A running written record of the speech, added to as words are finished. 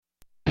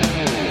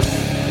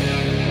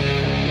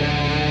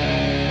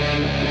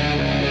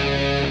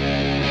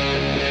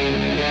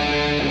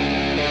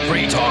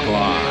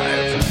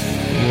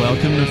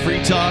Welcome to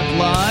Free Talk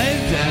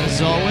Live.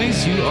 As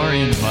always, you are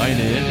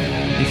invited.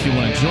 If you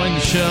want to join the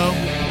show,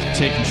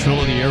 take control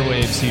of the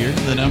airwaves here.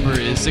 The number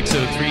is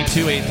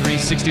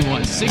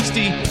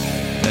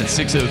 603-283-6160. That's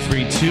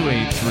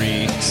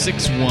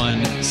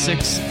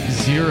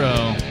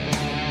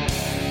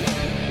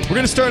 603-283-6160. We're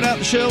going to start out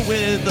the show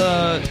with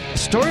a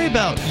story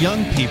about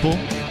young people.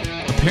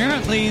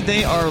 Apparently,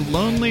 they are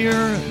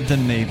lonelier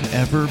than they've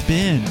ever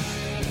been.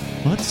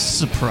 What's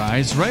a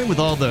surprise, right? With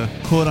all the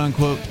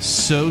quote-unquote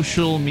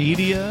social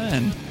media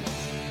and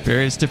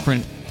various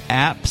different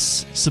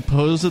apps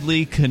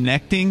supposedly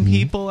connecting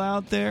people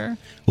out there.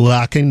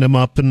 Locking them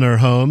up in their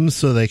homes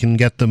so they can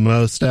get the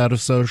most out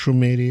of social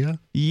media.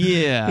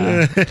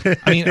 Yeah.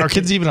 I mean, are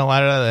kids even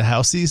allowed out of the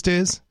house these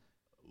days?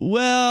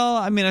 Well,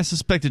 I mean, I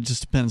suspect it just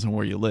depends on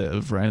where you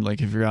live, right?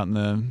 Like if you're out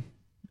in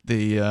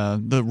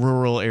the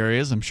rural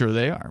areas, I'm sure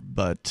they are.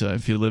 But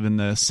if you live in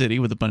the city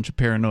with a bunch of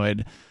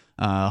paranoid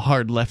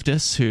hard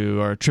leftists who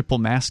are triple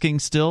masking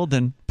still,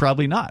 then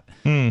probably not.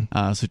 So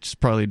it just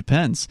probably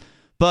depends.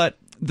 But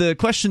the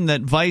question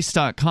that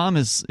Vice.com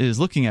is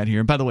looking at here,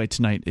 and by the way,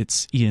 tonight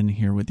it's Ian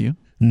here with you.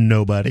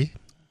 Nobody.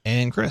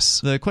 And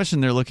Chris. The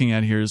question they're looking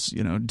at here is,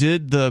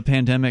 did the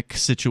pandemic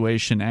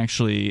situation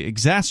actually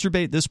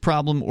exacerbate this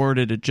problem, or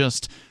did it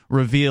just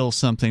reveal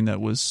something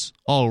that was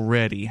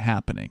already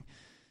happening?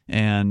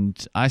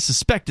 And I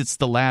suspect it's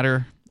the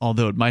latter,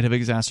 although it might have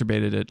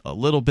exacerbated it a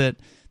little bit,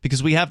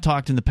 because we have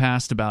talked in the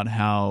past about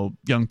how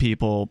young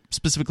people,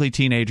 specifically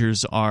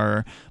teenagers,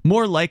 are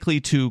more likely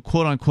to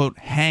quote-unquote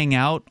hang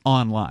out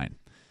online.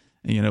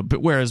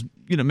 But whereas,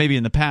 maybe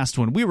in the past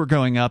when we were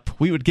growing up,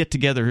 we would get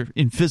together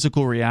in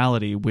physical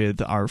reality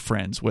with our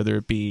friends, whether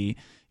it be,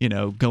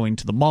 going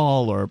to the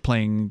mall or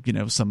playing,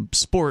 some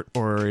sport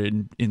or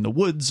in the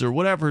woods or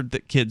whatever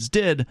that kids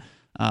did.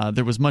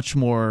 There was much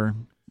more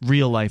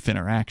real-life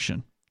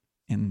interaction,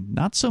 and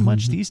not so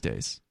much these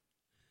days.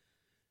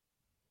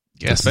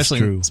 Yeah, especially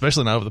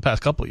not over the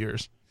past couple of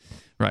years.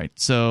 Right.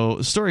 So,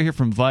 a story here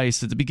from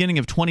Vice. At the beginning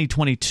of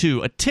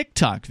 2022, a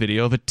TikTok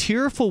video of a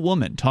tearful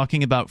woman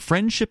talking about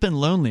friendship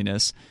and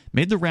loneliness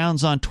made the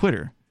rounds on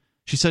Twitter.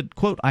 She said,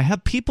 quote, "I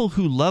have people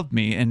who love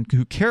me and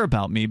who care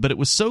about me, but it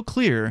was so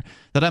clear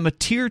that I'm a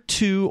tier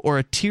 2 or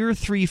a tier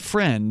 3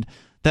 friend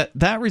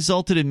that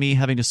resulted in me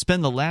having to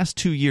spend the last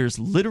 2 years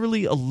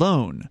literally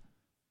alone."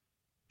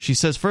 She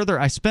says further,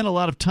 "I spent a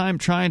lot of time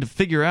trying to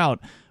figure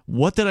out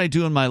what did I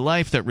do in my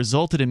life that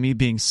resulted in me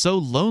being so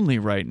lonely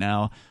right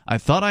now? I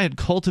thought I had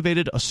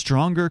cultivated a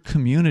stronger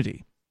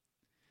community."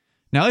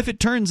 Now, if it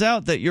turns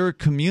out that your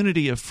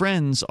community of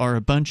friends are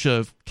a bunch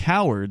of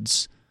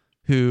cowards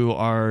who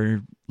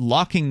are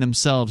locking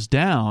themselves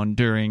down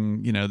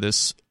during,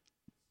 this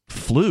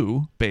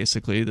flu,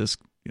 basically, this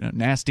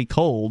nasty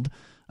cold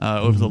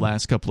over the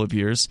last couple of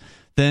years,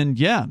 then,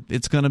 yeah,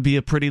 it's going to be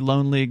a pretty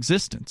lonely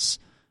existence.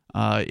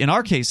 In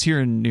our case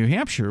here in New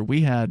Hampshire,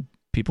 we had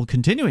people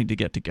continuing to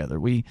get together.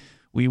 We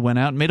went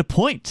out and made a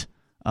point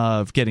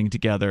of getting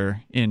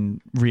together in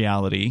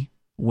reality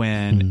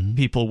when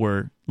people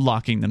were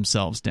locking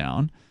themselves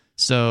down.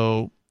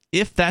 So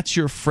if that's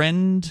your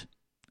friend,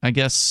 I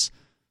guess,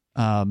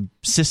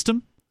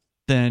 system,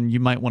 then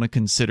you might want to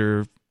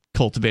consider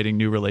cultivating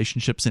new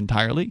relationships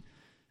entirely,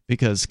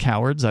 because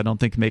cowards, I don't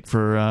think, make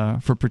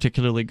for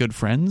particularly good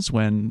friends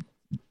when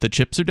the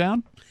chips are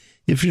down.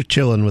 If you're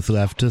chilling with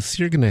leftists,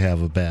 you're going to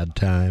have a bad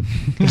time.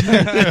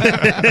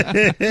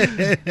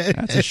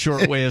 That's a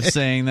short way of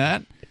saying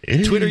that.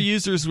 Twitter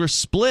users were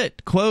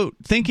split. Quote,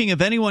 "Thinking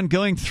of anyone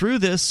going through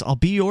this, I'll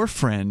be your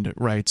friend,"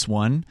 writes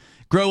one.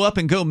 "Grow up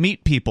and go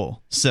meet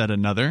people," said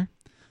another.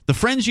 "The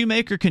friends you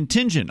make are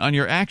contingent on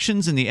your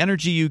actions and the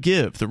energy you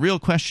give. The real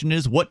question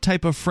is, what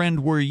type of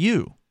friend were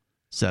you?"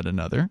 said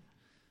another.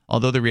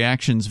 Although the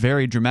reactions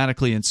vary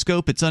dramatically in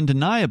scope, it's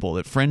undeniable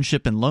that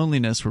friendship and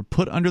loneliness were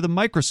put under the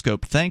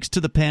microscope thanks to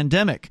the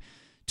pandemic.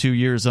 2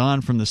 years on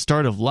from the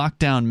start of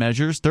lockdown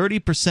measures,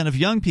 30% of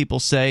young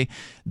people say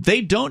they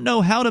don't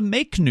know how to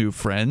make new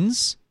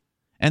friends,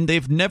 and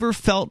they've never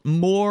felt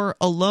more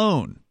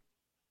alone,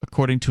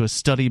 according to a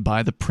study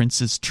by the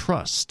Prince's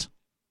Trust.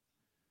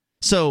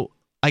 So,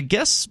 I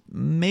guess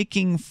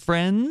making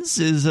friends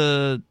is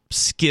a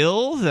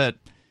skill that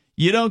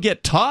you don't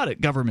get taught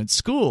at government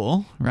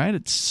school, right?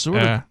 It's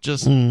sort of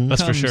just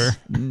that's for sure.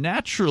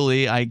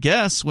 Naturally, I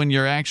guess, when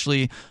you're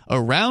actually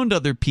around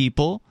other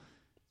people.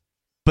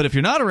 But if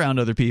you're not around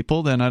other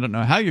people, then I don't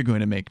know how you're going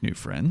to make new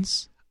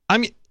friends. I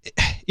mean,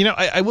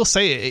 I will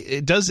say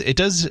it does.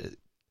 The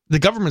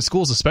government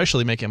schools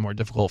especially make it more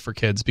difficult for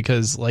kids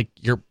because, like,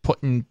 you're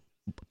put in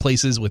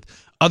places with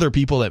other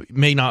people that you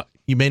may not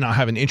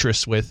have an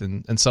interest with,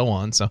 and so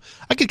on. So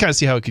I could kind of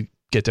see how it could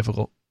get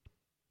difficult.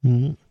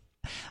 Mm-hmm.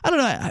 I don't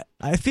know.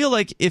 I feel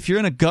like if you're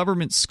in a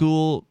government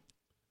school,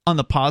 on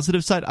the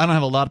positive side, I don't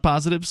have a lot of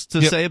positives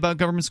to say about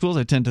government schools.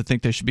 I tend to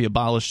think they should be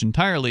abolished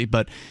entirely.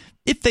 But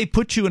if they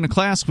put you in a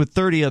class with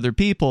 30 other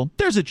people,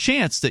 there's a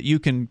chance that you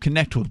can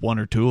connect with one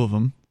or two of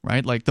them,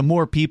 right? Like, the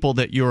more people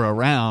that you're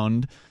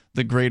around,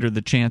 the greater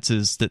the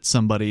chances that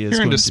somebody is You're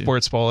going into to...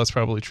 sports ball, that's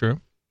probably true.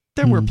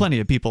 There were plenty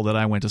of people that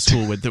I went to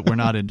school with that were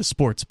not into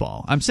sports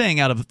ball. I'm saying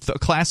out of a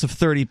class of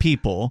 30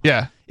 people,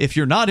 if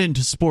you're not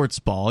into sports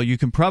ball, you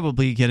can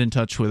probably get in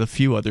touch with a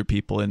few other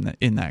people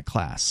in that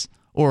class.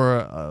 Or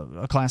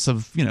a class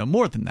of,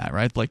 more than that,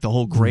 right? Like the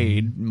whole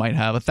grade might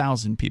have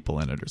 1,000 people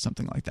in it or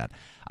something like that.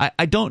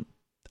 I don't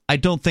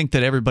think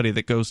that everybody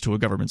that goes to a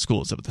government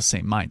school is of the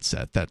same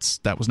mindset.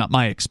 That was not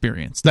my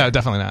experience. No,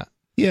 definitely not.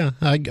 Yeah,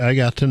 I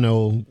got to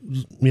know,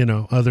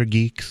 other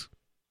geeks.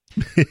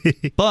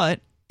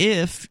 But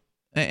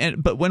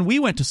when we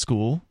went to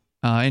school,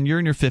 and you're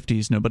in your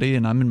 50s, nobody,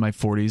 and I'm in my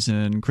 40s,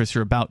 and Chris,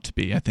 you're about to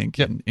be, I think,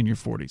 in your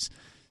 40s.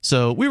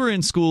 So we were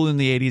in school in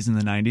the 80s and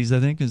the 90s, I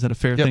think. Is that a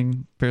fair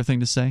thing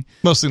to say?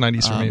 Mostly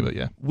 90s for me, but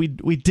yeah.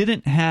 We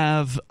didn't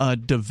have a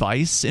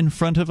device in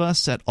front of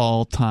us at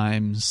all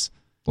times.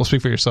 Well,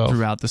 speak for yourself.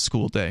 Throughout the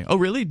school day. Oh,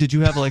 really? Did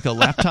you have like a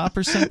laptop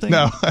or something?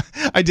 No,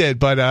 I did,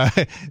 but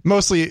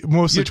mostly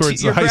towards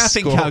the high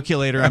school. Your graphing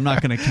calculator, I'm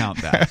not going to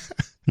count that.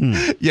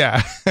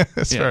 Yeah,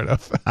 that's fair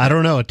enough. I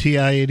don't know. A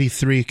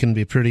TI-83 can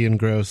be pretty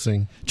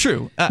engrossing.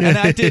 True, and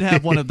I did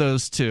have one of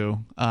those too.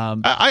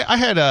 I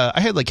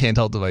had like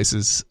handheld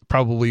devices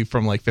probably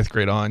from like 5th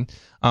grade on.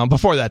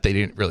 Before that, they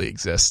didn't really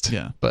exist.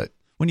 Yeah, but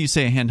when you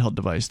say a handheld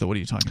device, though, what are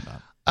you talking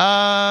about?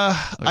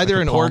 Either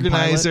an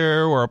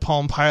organizer or a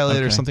Palm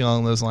Pilot or something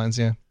along those lines.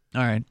 Yeah.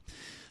 All right.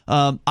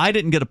 I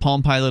didn't get a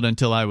Palm Pilot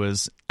until I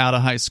was out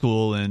of high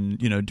school and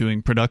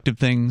doing productive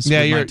things.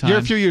 Yeah, you're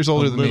a few years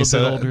older than me,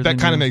 so that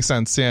kind of makes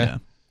sense. Yeah.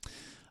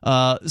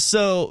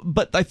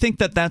 But I think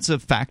that's a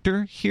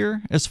factor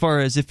here as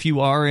far as if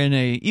you are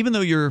even though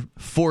you're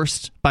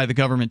forced by the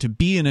government to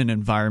be in an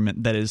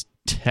environment that is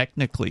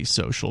technically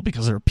social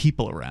because there are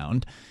people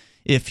around,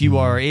 if you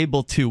are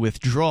able to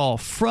withdraw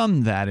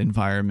from that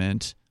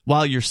environment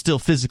while you're still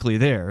physically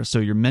there, so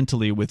you're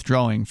mentally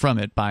withdrawing from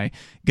it by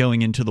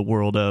going into the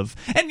world of,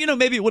 and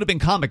maybe it would have been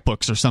comic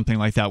books or something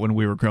like that when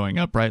we were growing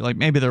up, right? Like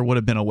maybe there would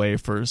have been a way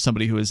for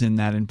somebody who is in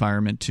that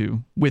environment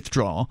to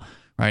withdraw,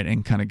 right,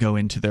 and kind of go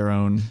into their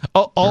own.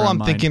 All I'm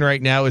thinking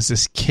right now is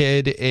this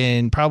kid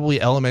in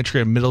probably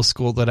elementary and middle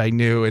school that I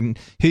knew, and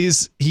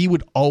he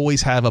would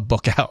always have a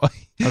book out.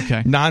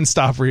 Okay,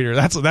 nonstop reader.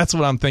 That's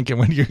what I'm thinking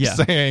when you're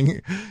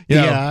saying,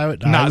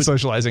 not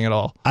socializing at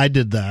all. I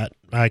did that.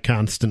 I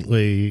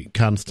constantly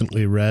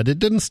read. It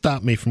didn't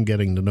stop me from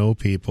getting to know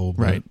people,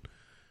 but, right?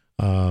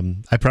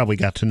 I probably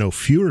got to know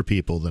fewer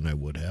people than I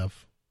would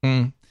have.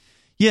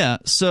 Yeah.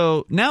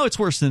 So now it's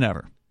worse than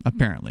ever.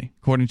 Apparently,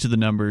 according to the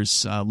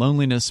numbers,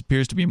 loneliness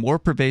appears to be more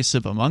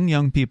pervasive among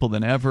young people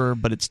than ever,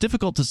 but it's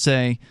difficult to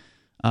say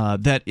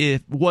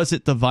that was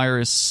it the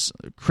virus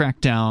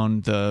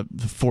crackdown,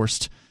 the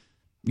forced,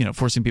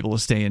 forcing people to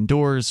stay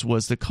indoors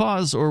was the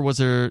cause, or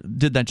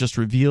did that just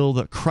reveal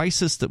the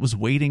crisis that was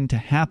waiting to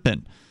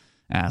happen?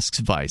 Asks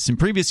Vice. In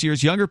previous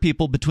years, younger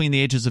people between the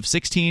ages of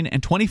 16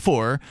 and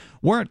 24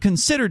 weren't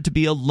considered to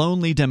be a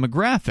lonely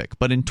demographic,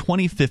 but in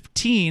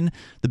 2015,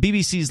 the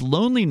BBC's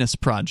Loneliness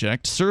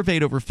Project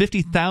surveyed over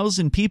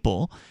 50,000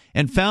 people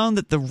and found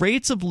that the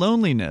rates of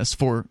loneliness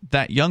for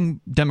that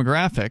young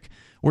demographic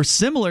were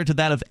similar to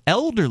that of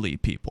elderly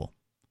people.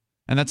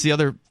 And that's the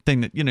other thing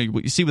that,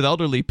 what you see with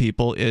elderly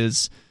people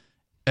is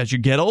as you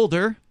get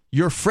older,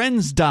 your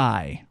friends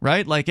die,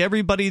 right? Like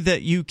everybody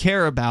that you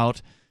care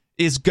about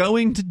is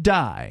going to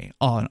die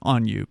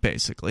on you,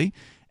 basically.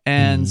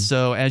 And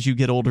so as you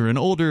get older and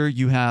older,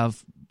 you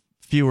have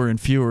fewer and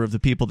fewer of the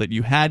people that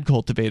you had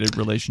cultivated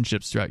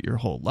relationships throughout your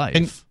whole life.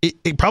 And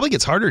it probably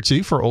gets harder,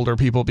 too, for older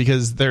people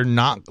because they're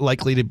not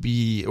likely to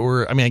be,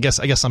 I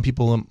guess some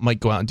people might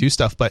go out and do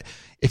stuff, but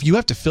if you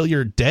have to fill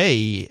your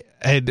day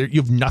and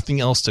you have nothing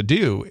else to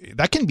do,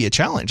 that can be a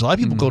challenge. A lot of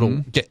people go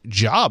to get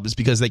jobs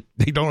because they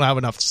don't have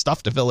enough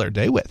stuff to fill their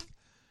day with.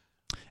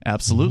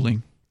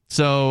 Absolutely.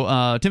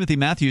 So Timothy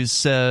Matthews,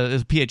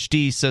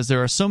 PhD, says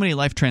there are so many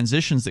life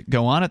transitions that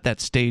go on at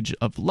that stage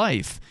of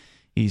life.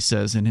 He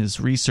says, and his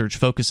research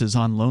focuses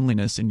on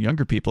loneliness in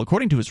younger people.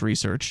 According to his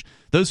research,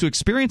 those who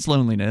experience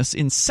loneliness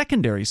in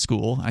secondary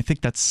school, I think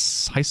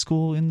that's high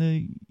school in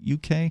the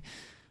UK,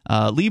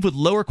 leave with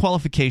lower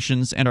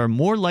qualifications and are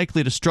more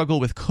likely to struggle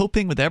with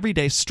coping with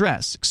everyday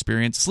stress,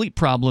 experience sleep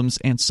problems,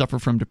 and suffer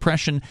from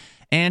depression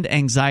and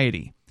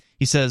anxiety.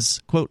 He says,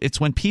 quote, "It's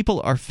when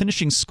people are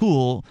finishing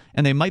school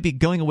and they might be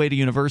going away to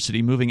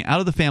university, moving out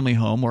of the family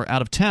home or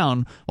out of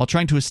town while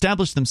trying to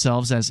establish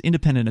themselves as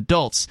independent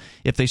adults.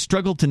 If they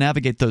struggle to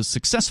navigate those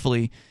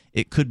successfully,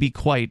 it could be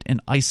quite an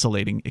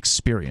isolating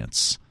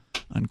experience."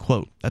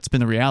 Unquote. That's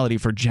been the reality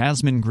for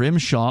Jasmine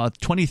Grimshaw, a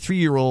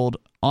 23-year-old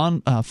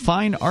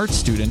fine art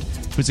student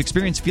who's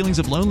experienced feelings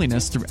of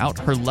loneliness throughout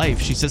her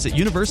life. She says at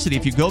university,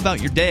 if you go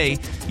about your day,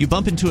 you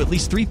bump into at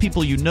least 3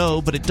 people you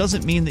know, but it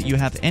doesn't mean that you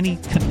have any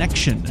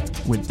connection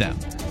with them.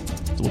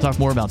 So we'll talk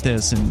more about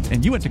this.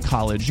 And you went to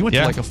college. You went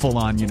to like a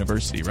full-on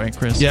university, right,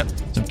 Chris? Yep.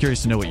 So I'm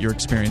curious to know what your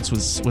experience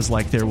was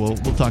like there. We'll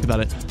talk about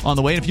it on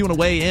the way. And if you want to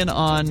weigh in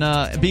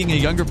on being a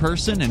younger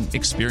person and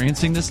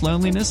experiencing this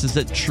loneliness, is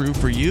that true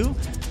for you?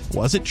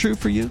 Was it true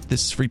for you?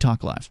 This is Free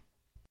Talk Live.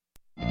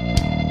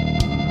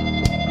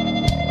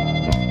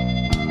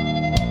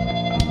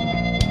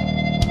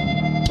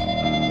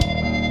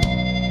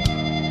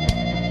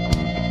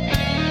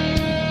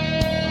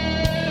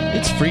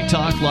 It's Free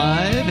Talk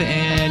Live,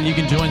 and you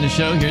can join the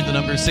show here. The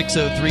number is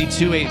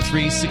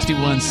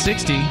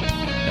 603-283-6160.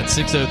 That's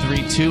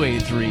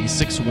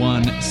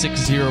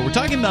 603-283-6160. We're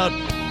talking about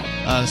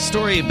a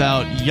story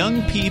about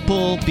young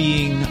people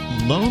being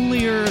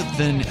lonelier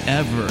than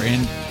ever,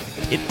 and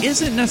it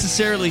isn't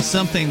necessarily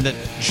something that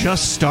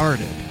just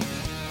started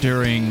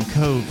during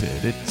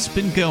COVID. It's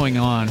been going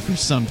on for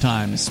some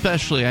time,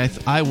 especially,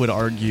 I would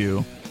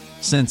argue,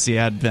 since the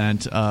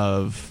advent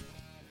of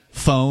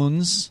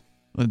phones,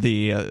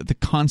 the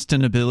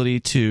constant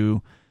ability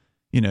to,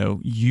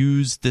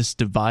 use this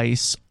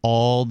device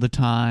all the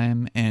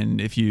time. And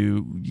if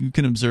you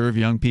can observe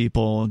young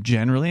people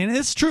generally, and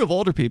it's true of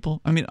older people.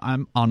 I mean,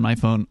 I'm on my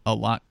phone a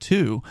lot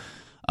too,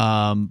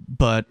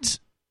 but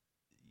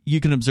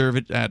you can observe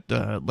it at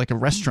like a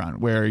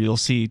restaurant where you'll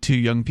see two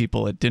young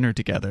people at dinner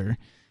together,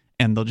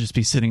 and they'll just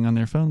be sitting on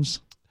their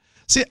phones.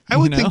 See, I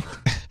would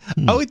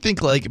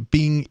think like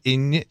being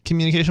in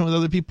communication with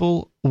other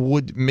people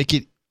would make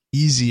it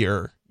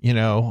easier,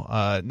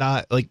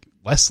 not like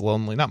less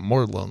lonely, not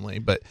more lonely,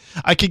 but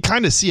I could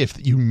kind of see if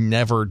you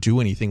never do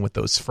anything with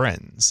those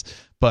friends.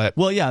 But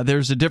well, yeah,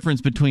 there's a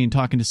difference between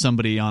talking to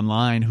somebody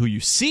online who you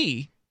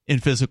see in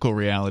physical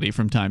reality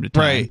from time to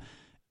time, right,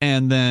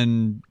 and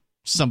then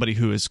somebody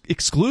who is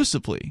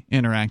exclusively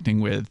interacting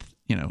with,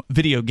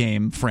 video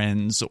game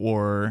friends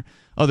or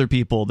other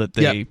people that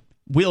they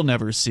will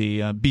never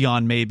see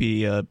beyond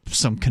maybe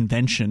some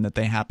convention that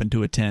they happen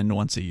to attend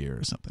once a year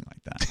or something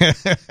like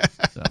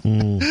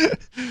that.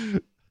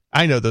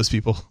 I know those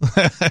people.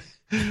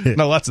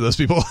 No, lots of those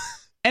people.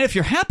 And if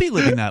you're happy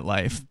living that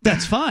life,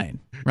 that's fine,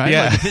 right?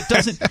 Yeah. Like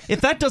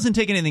if that doesn't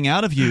take anything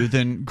out of you,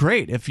 then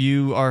great. If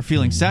you are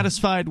feeling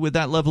satisfied with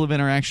that level of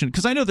interaction,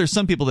 because I know there's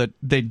some people that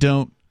they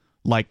don't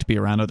like to be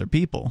around other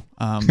people.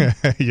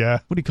 Yeah.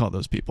 What do you call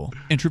those people?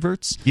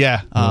 Introverts?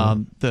 Yeah.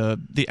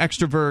 The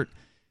extrovert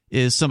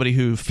is somebody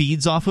who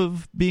feeds off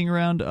of being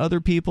around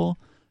other people,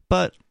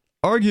 but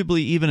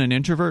arguably even an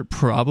introvert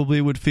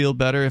probably would feel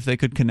better if they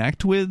could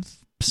connect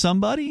with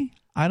somebody.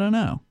 I don't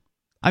know.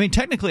 I mean,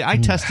 technically, I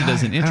tested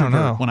as an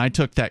introvert when I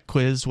took that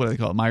quiz. What do they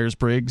call it?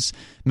 Myers-Briggs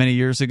many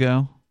years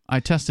ago. I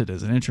tested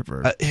as an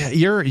introvert.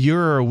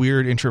 You're a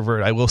weird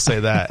introvert. I will say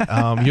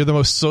that. You're the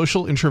most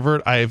social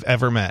introvert I've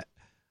ever met.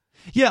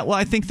 Yeah, well,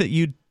 I think that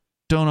you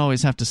don't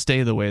always have to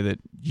stay the way that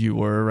you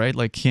were, right?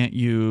 Like, can't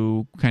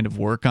you kind of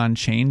work on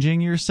changing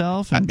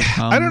yourself and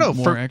become I don't know,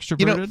 more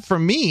extroverted? For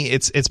me,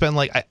 it's been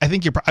like, I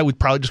think I would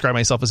probably describe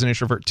myself as an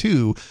introvert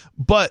too,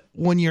 but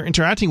when you're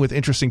interacting with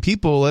interesting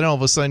people, then all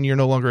of a sudden you're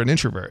no longer an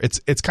introvert.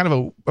 It's kind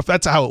of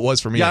that's how it was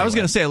for me. Yeah, anyway. I was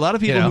going to say, a lot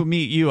of people who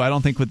meet you, I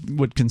don't think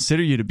would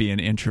consider you to be an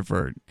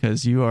introvert,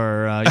 because you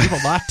have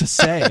a lot to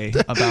say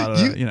about,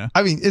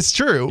 I mean, it's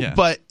true,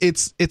 but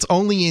it's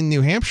only in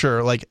New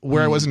Hampshire, like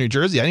where I was in New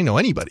Jersey, I didn't know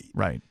anybody.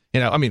 Right.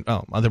 I mean,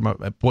 other my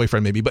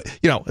boyfriend maybe, but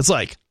it's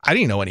like I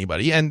didn't know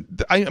anybody,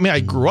 and I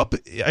grew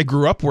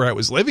up where I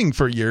was living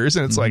for years,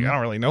 and it's like I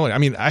don't really know it. I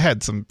mean, I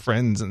had some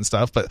friends and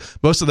stuff, but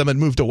most of them had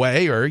moved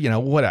away or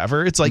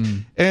whatever. It's like,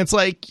 and it's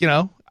like I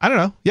don't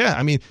know. Yeah,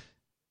 I mean,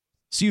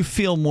 so you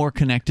feel more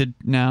connected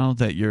now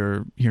that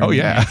you're here in New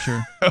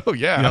Hampshire? Oh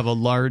yeah, you have a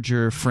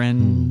larger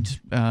friend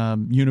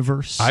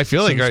universe. I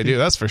feel like I do.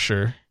 That's for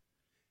sure.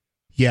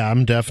 Yeah,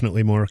 I'm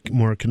definitely more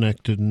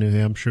connected in New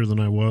Hampshire than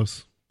I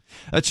was.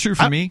 That's true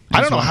for me.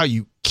 I don't know how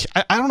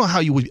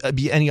you would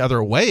be any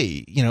other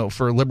way,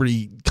 for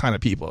Liberty kind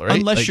of people, right?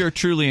 Unless you're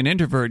truly an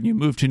introvert and you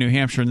move to New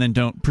Hampshire and then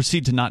don't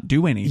proceed to not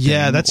do anything.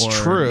 Yeah, that's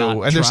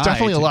true. And there's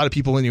definitely a lot of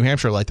people in New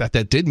Hampshire like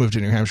that did move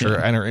to New Hampshire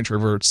and are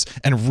introverts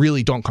and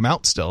really don't come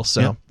out still.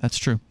 So yeah, that's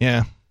true.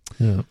 Yeah.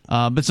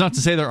 But it's not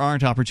to say there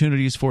aren't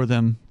opportunities for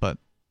them, but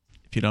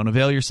if you don't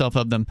avail yourself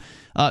of them.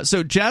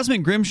 So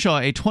Jasmine Grimshaw,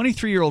 a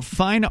 23-year-old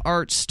fine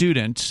art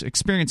student,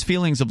 experienced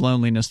feelings of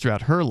loneliness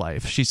throughout her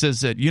life. She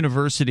says at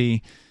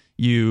university,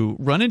 you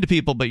run into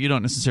people, but you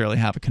don't necessarily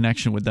have a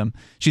connection with them.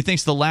 She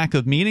thinks the lack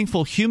of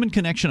meaningful human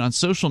connection on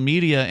social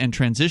media and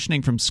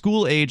transitioning from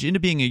school age into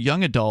being a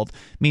young adult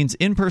means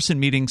in-person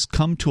meetings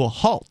come to a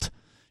halt.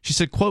 She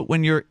said, quote,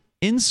 when you're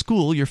in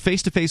school, you're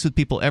face-to-face with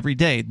people every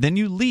day. Then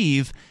you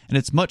leave, and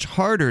it's much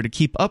harder to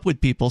keep up with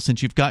people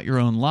since you've got your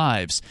own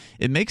lives.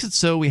 It makes it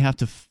so we have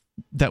to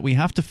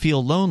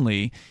feel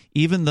lonely,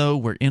 even though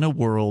we're in a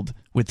world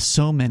with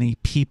so many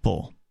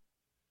people.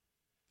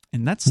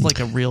 And that's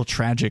like a real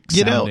tragic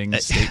sounding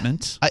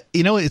statement.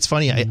 It's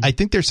funny. I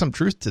think there's some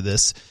truth to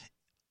this.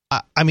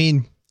 I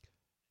don't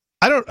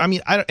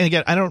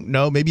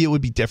know. Maybe it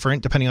would be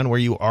different depending on where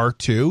you are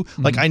too.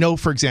 Like I know,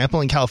 for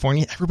example, in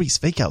California, everybody's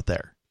fake out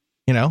there.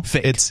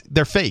 Fake.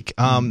 They're fake.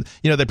 They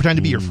pretend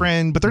to be your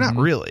friend, but they're not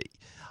really.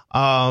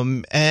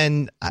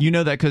 And you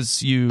know that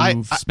because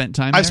you've spent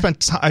time there?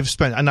 I've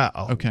spent not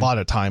a lot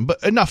of time,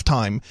 but enough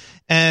time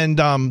and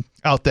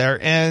out there.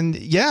 And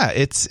yeah,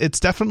 it's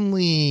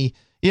the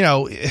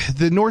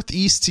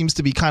Northeast seems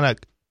to be kind of,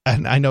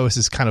 and I know this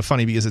is kind of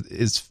funny because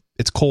it's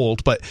it's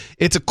cold, but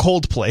it's a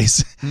cold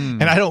place.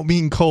 And I don't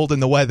mean cold in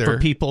the weather For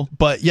people.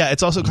 but yeah,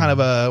 it's also kind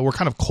of we're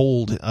kind of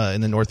cold in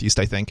the Northeast,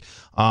 I think.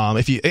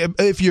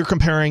 If you're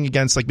comparing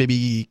against like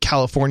maybe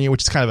California,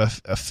 which is kind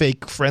of a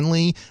fake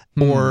friendly,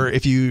 or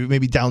if you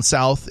maybe down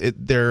south,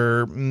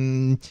 there's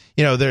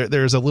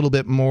a little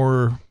bit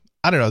more.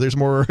 I don't know. There's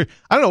more.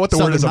 I don't know what the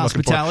word is I'm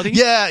looking for. Hospitality?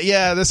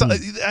 Yeah. That's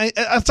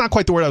not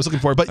quite the word I was looking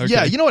for, but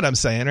yeah, you know what I'm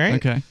saying, right?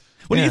 Okay.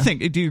 What do you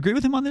think? Do you agree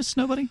with him on this,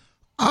 Nobody?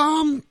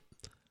 I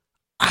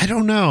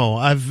don't know.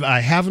 I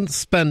haven't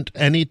spent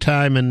any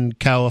time in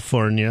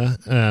California,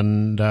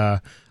 and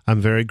I'm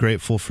very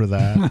grateful for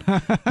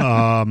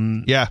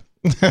that. Yeah.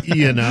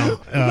 The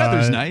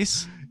weather's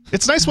nice.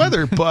 It's nice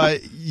weather,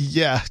 but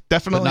yeah,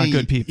 definitely But not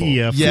good people.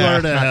 Yeah,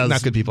 Florida has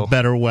not good people.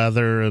 better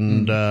weather,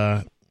 and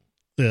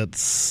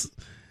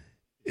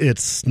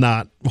it's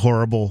not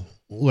horrible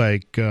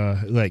like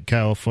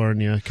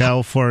California.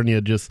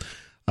 California just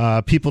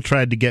people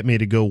tried to get me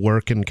to go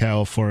work in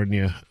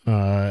California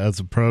as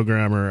a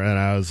programmer, and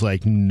I was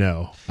like,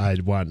 no, I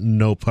want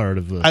no part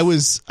of this. I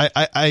was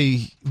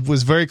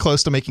very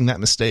close to making that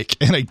mistake,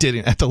 and I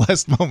didn't at the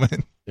last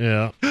moment.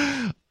 Yeah.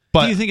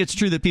 But do you think it's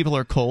true that people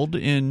are cold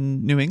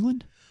in New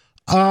England?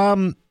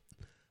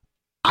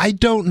 I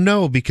don't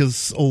know,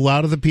 because a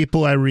lot of the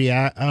people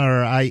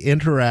I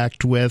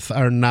interact with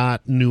are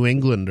not New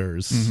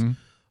Englanders.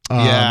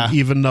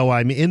 Even though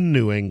I'm in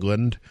New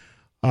England,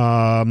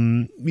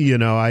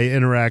 I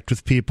interact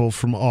with people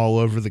from all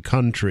over the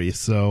country,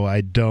 so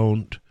I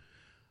don't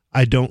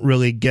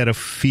really get a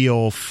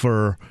feel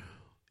for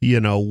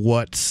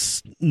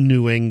what's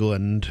New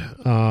England.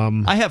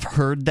 I have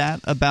heard that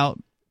about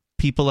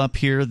people up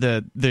here,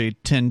 that they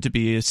tend to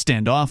be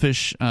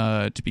standoffish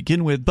to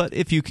begin with, but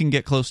if you can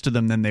get close to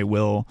them, then they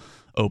will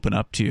open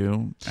up to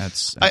you at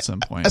some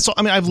point.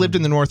 I've lived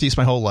in the Northeast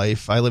my whole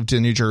life. I lived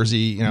in New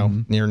Jersey,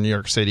 near New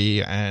York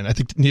City, and I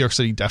think New York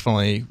City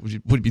definitely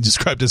would be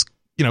described as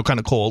kind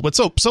of cold, but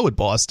so would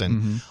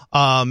Boston.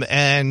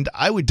 And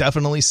I would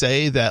definitely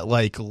say that,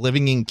 like,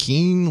 living in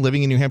Keene,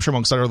 living in New Hampshire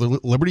amongst other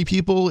Liberty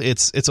people,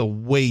 it's a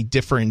way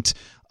different.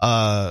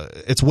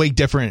 It's way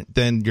different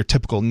than your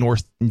typical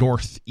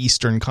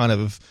northeastern kind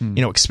of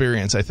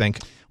experience, I think.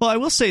 Well, I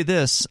will say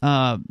this: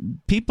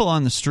 people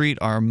on the street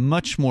are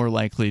much more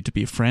likely to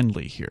be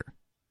friendly here.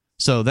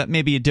 So that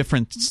may be a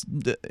difference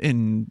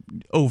in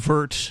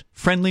overt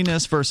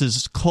friendliness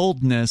versus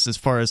coldness, as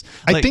far as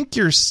I think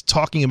you're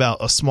talking about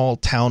a small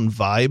town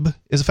vibe,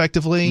 is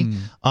effectively,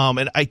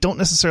 and I don't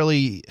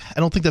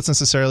think that's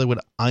necessarily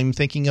what I'm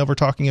thinking of or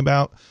talking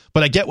about,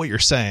 but I get what you're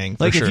saying.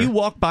 Like, if you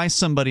walk by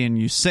somebody and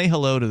you say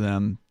hello to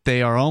them,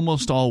 they are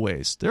almost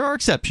always, there are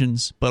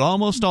exceptions, but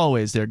almost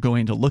always they're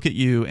going to look at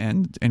you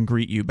and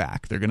greet you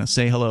back. They're going to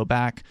say hello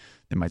back.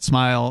 They might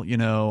smile,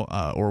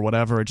 or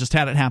whatever. I just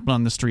had it happen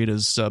on the street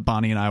as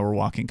Bonnie and I were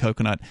walking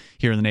Coconut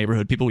here in the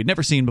neighborhood. People we'd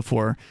never seen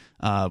before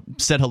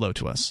said hello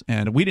to us,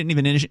 and we didn't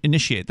even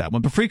initiate that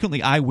one. But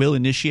frequently, I will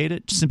initiate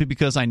it simply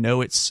because I know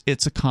it's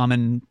a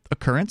common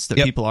occurrence that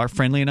people are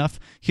friendly enough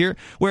here.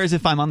 Whereas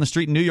if I'm on the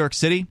street in New York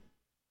City,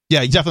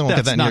 yeah, you definitely won't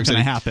get that in New York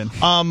City. That's not going to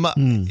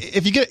happen.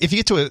 If you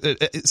get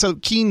to so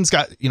Keene's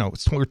got,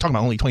 we're talking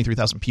about only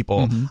 23,000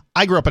 people.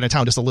 I grew up in a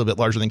town just a little bit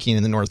larger than Keene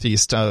in the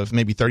Northeast of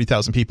maybe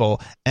 30,000 people,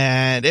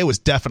 and it was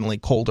definitely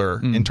colder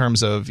in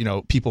terms of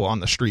people on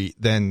the street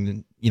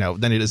than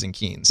it is in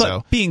Keene. But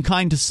so being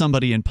kind to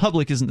somebody in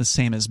public isn't the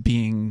same as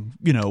being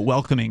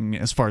welcoming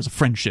as far as a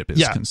friendship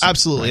is concerned.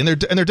 Absolutely,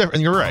 right? and they're different.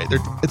 And you're right.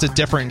 It's a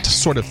different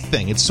sort of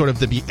thing. It's sort of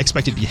the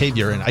expected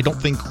behavior, and I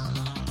don't think.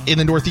 In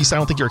the Northeast, I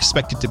don't think you're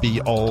expected to be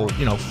all,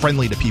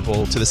 friendly to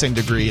people to the same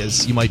degree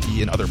as you might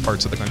be in other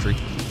parts of the country.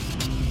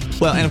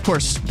 Well, and of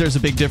course, there's a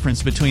big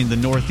difference between the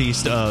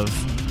Northeast of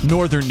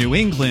northern New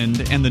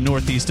England and the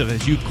Northeast of,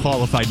 as you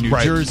qualified, New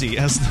Jersey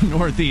as the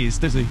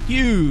Northeast. There's a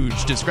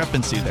huge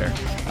discrepancy there.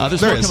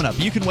 There's more coming up.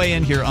 You can weigh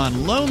in here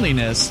on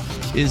loneliness.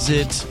 Is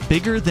it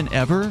bigger than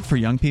ever for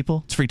young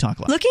people? It's Free Talk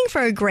Live. Looking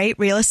for a great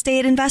real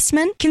estate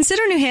investment?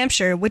 Consider New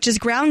Hampshire, which is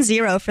ground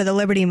zero for the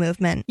Liberty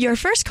Movement. Your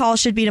first call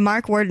should be to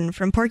Mark Worden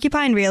from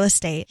Porcupine Real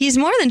Estate. He's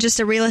more than just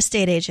a real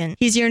estate agent.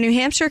 He's your New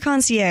Hampshire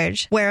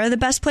concierge. Where are the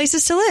best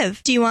places to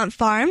live? Do you want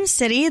farm,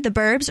 city, the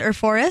burbs, or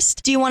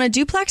forest? Do you want a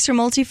duplex or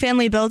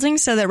multifamily building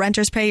so that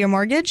renters pay your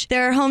mortgage?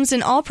 There are homes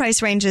in all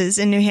price ranges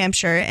in New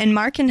Hampshire, and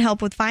Mark can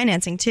help with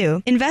financing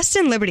too. Invest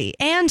in liberty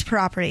and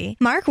property.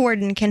 Mark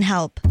Worden can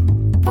help.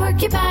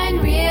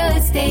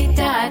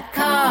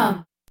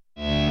 PorcupineRealEstate.com.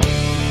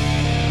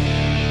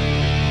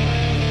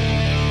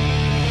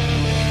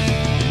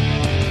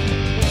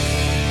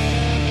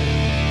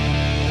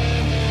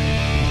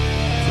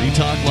 Free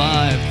Talk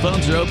Live.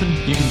 Phones are open.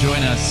 You can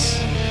join us.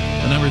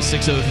 The number is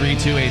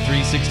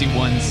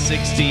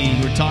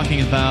 603-283-6160. We're talking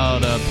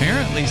about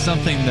apparently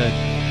something that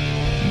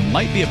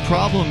might be a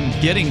problem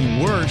getting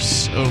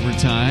worse over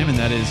time, and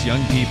that is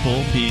young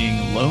people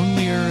being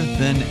lonelier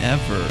than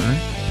ever.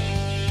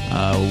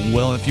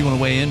 Well, if you want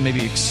to weigh in,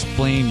 maybe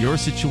explain your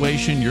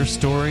situation, your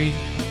story,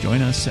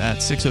 join us at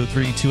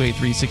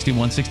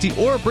 603-283-6160,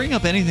 or bring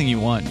up anything you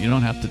want. You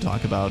don't have to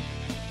talk about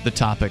the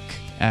topic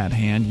at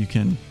hand, you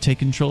can take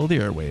control of the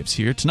airwaves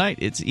here. Tonight,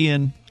 it's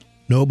Ian.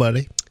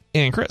 Nobody.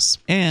 And Chris.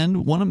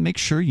 And want to make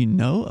sure you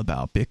know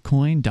about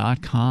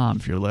Bitcoin.com.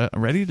 If you're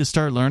ready to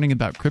start learning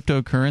about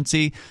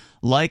cryptocurrency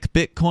like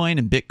Bitcoin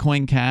and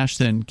Bitcoin Cash,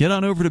 then get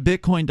on over to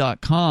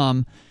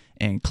Bitcoin.com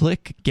and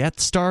click Get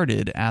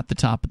Started at the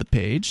top of the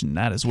page. And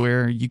that is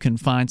where you can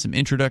find some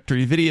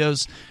introductory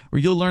videos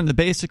where you'll learn the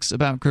basics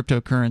about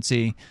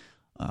cryptocurrency,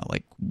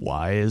 like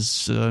why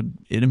is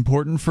it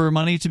important for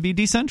money to be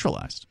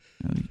decentralized.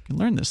 You can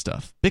learn this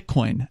stuff.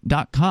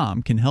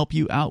 Bitcoin.com can help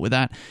you out with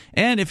that.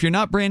 And if you're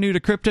not brand new to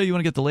crypto, you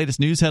want to get the latest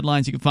news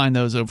headlines, you can find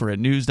those over at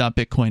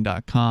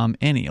news.bitcoin.com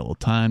any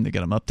old time. They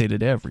get them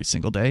updated every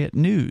single day at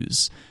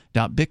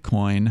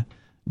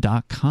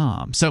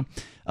news.bitcoin.com. So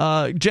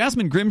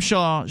Jasmine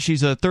Grimshaw,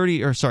 she's a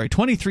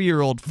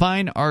 23-year-old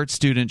fine art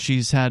student.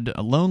 She's had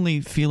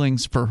lonely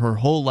feelings for her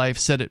whole life,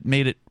 said it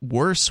made it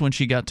worse when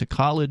she got to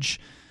college.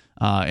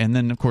 And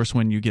then, of course,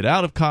 when you get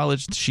out of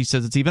college, she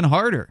says it's even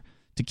harder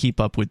to keep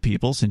up with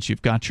people since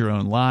you've got your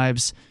own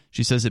lives.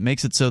 She says it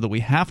makes it so that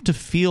we have to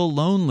feel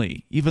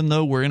lonely, even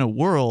though we're in a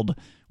world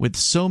with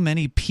so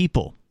many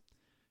people.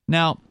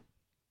 Now,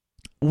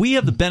 we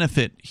have the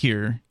benefit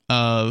here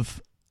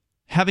of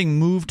having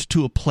moved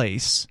to a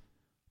place,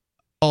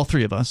 all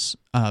three of us,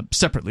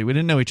 separately. We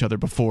didn't know each other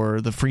before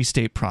the Free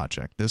State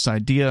Project, this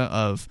idea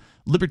of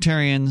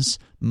libertarians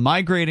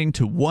migrating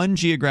to one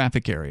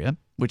geographic area,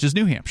 which is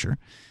New Hampshire.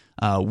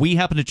 We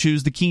happen to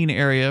choose the Keene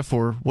area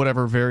for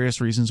whatever various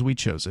reasons we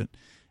chose it.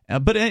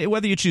 But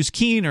whether you choose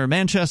Keene or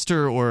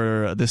Manchester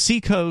or the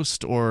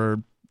Seacoast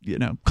or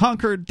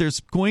Concord, there's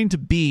going to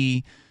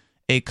be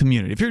a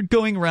community. If you're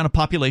going around a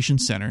population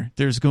center,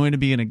 there's going to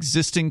be an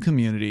existing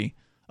community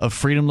of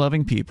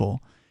freedom-loving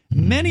people,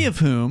 many of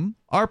whom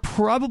are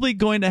probably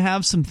going to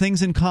have some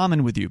things in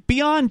common with you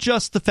beyond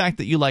just the fact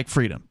that you like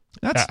freedom.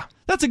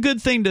 That's a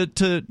good thing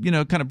to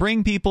kind of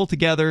bring people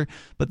together.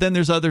 But then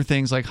there's other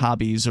things like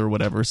hobbies or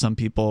whatever. Some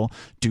people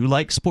do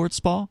like sports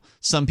ball.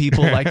 Some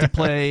people like to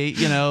play,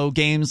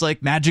 games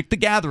like Magic the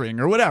Gathering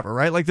or whatever,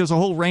 right? Like there's a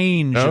whole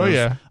range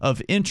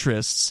of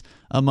interests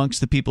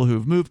amongst the people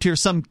who've moved here.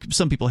 Some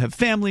people have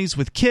families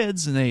with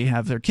kids and they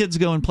have their kids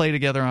go and play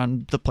together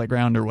on the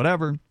playground or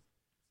whatever.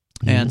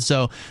 And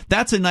so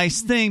that's a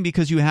nice thing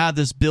because you have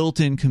this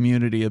built-in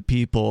community of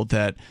people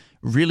that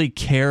really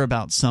care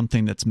about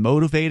something that's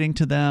motivating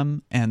to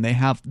them, and they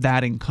have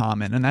that in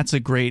common. And that's a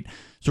great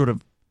sort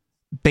of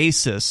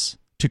basis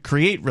to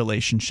create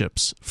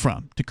relationships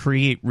from, to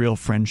create real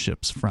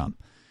friendships from.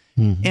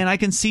 And I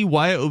can see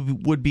why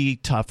it would be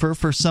tougher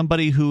for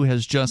somebody who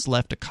has just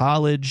left a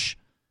college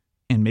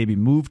and maybe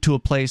moved to a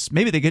place.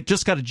 Maybe they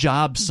just got a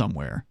job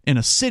somewhere in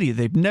a city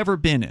they've never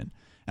been in.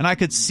 And I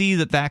could see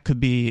that could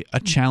be a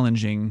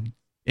challenging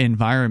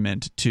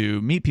environment to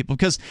meet people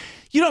because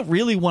you don't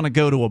really want to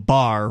go to a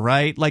bar,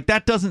 right? Like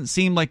that doesn't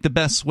seem like the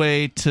best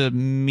way to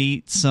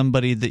meet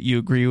somebody that you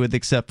agree with,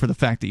 except for the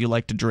fact that you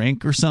like to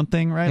drink or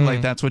something, right?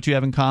 Like that's what you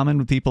have in common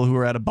with people who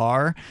are at a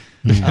bar.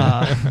 But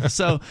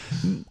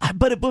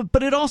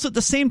it also at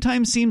the same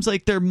time seems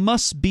like there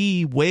must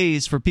be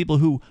ways for people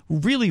who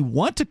really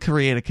want to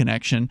create a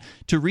connection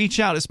to reach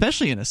out,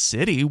 especially in a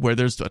city where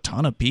there's a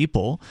ton of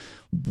people.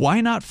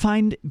 Why not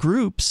find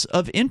groups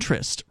of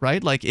interest,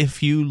 right? Like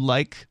if you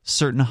like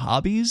certain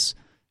hobbies,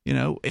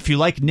 if you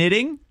like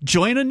knitting,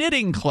 join a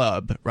knitting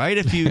club, right?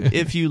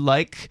 If you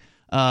like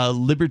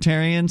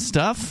libertarian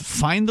stuff,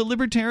 find the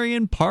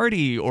Libertarian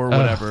Party or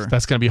whatever.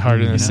 That's going to be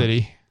hard in a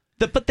city.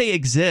 But they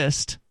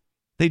exist.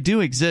 They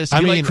do exist.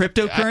 You like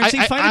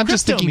cryptocurrency? I'm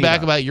just thinking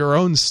back about your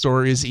own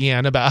stories,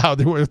 Ian, about how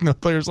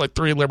there's like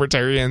three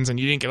libertarians and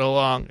you didn't get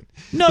along.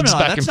 No,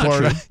 that's not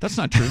true. That's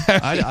not true.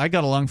 I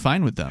got along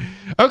fine with them.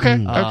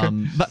 Okay.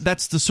 But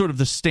that's the sort of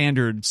the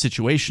standard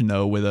situation,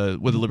 though, with a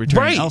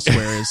libertarian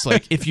elsewhere is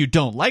like if you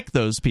don't like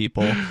those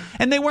people,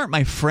 and they weren't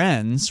my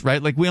friends,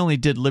 right? Like we only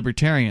did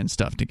libertarian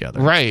stuff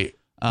together, right?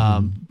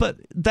 But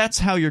that's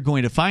how you're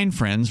going to find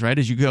friends, right?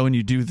 As you go and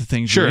you do the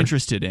things you're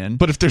interested in.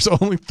 But if there's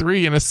only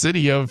three in a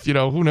city of,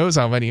 who knows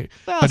how many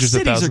hundreds of thousands.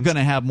 Cities are going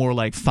to have more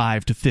like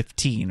 5 to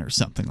 15 or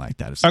something like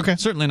that. It's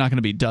certainly not going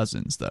to be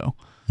dozens, though.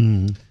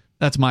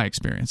 That's my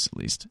experience, at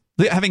least.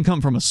 Having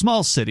come from a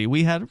small city,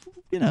 we had,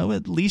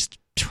 at least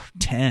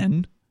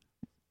 10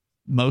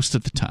 most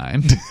of the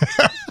time.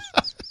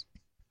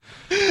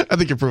 I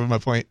think you're proving my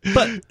point.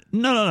 But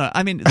no.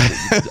 I mean,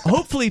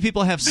 hopefully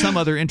people have some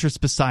other interest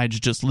besides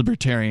just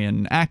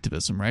libertarian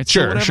activism, right?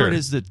 So whatever it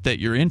is that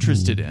you're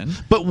interested in.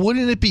 But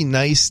wouldn't it be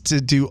nice to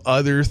do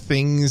other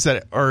things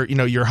that are,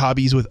 your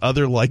hobbies with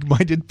other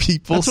like-minded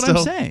people? That's what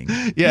I'm saying.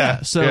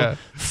 Yeah. So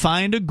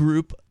find a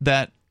group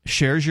that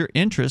shares your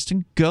interest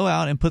and go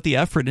out and put the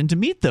effort in to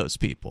meet those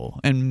people.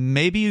 And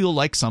maybe you'll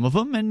like some of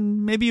them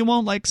and maybe you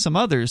won't like some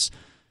others.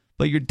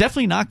 But you're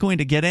definitely not going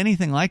to get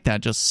anything like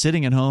that just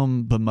sitting at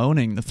home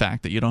bemoaning the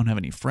fact that you don't have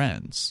any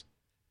friends.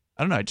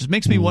 I don't know. It just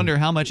makes me wonder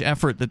how much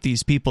effort that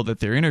these people that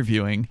they're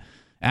interviewing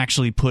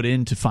actually put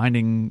into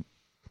finding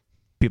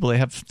people they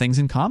have things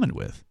in common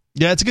with.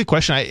 Yeah, it's a good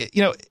question.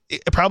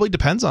 It probably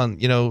depends on,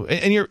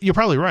 and you're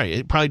probably right.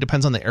 It probably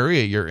depends on the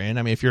area you're in.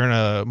 I mean, if you're in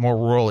a more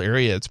rural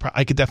area,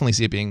 I could definitely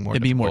see it being more.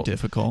 It'd be more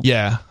difficult.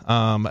 Yeah,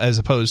 as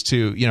opposed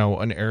to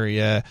an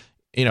area,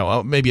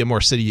 maybe a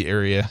more city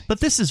area. But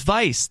this is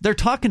Vice. They're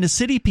talking to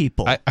city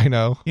people. I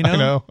know.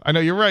 I know.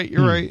 You're right.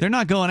 You're right. They're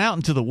not going out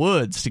into the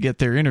woods to get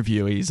their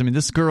interviewees. I mean,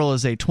 this girl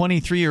is a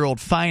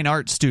 23-year-old fine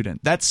art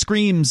student. That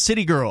screams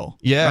city girl.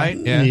 Yeah. Right?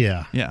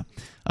 Yeah.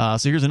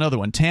 So here's another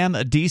one. Tam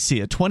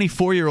Adisi, a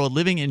 24-year-old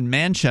living in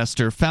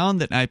Manchester, found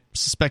that, I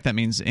suspect that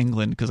means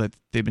England because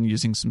they've been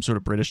using some sort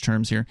of British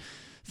terms here,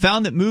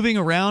 found that moving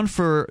around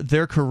for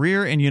their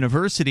career and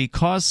university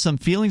caused some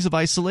feelings of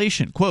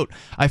isolation. Quote,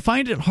 I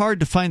find it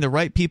hard to find the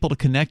right people to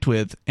connect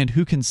with and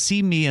who can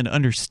see me and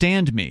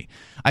understand me.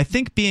 I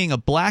think being a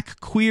black,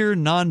 queer,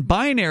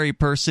 non-binary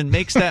person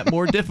makes that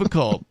more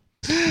difficult.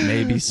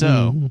 Maybe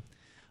so.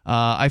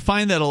 I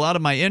find that a lot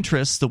of my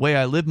interests, the way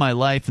I live my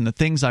life, and the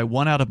things I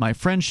want out of my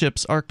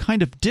friendships are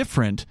kind of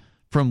different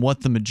from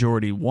what the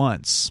majority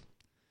wants.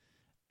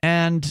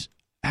 And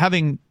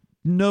having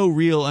no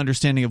real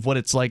understanding of what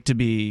it's like to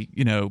be,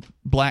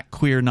 black,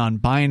 queer,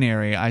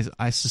 non-binary,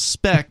 I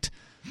suspect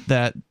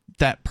that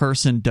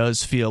person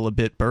does feel a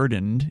bit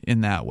burdened in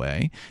that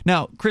way.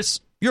 Now, Chris,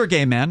 you're a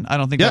gay man. I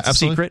don't think that's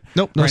absolutely. a secret.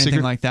 Nope, no or anything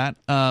secret. like that.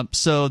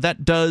 So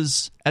that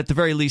does, at the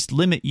very least,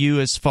 limit you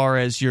as far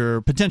as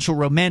your potential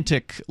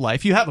romantic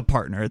life. You have a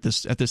partner at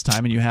this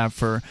time, and you have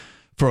for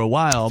a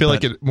while. I feel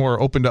like it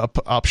more opened up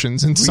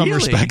options in some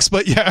respects,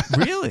 but yeah.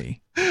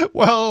 Really?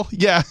 Well,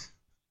 yeah.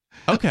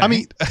 Okay. I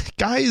mean,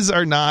 guys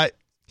are not.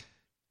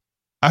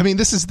 I mean,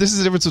 this is the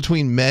difference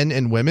between men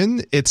and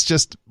women. It's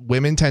just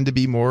women tend to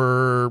be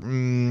more,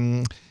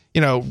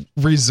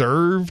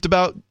 reserved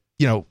about,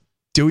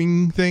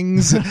 doing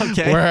things.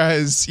 Okay.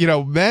 Whereas,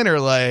 men are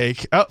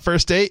like, oh,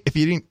 first date. If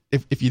you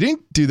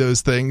didn't do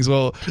those things,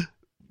 well,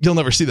 you'll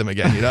never see them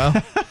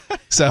again.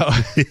 So.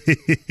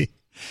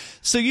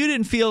 So you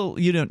didn't feel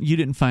you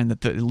didn't find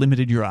that it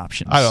limited your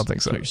options. I don't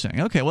think so. What you're saying?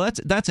 Okay, well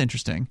that's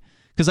interesting.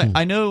 Because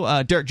I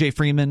know Derek J.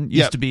 Freeman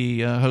used to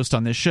be a host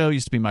on this show,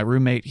 used to be my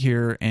roommate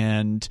here,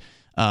 and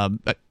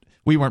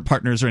we weren't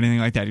partners or anything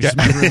like that. He was just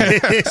my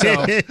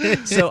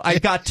roommate. So I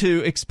got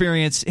to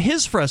experience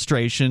his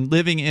frustration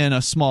living in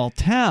a small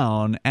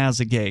town as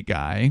a gay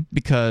guy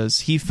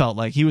because he felt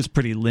like he was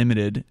pretty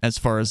limited as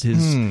far as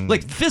his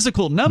like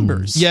physical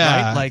numbers.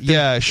 Yeah, right? Like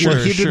sure.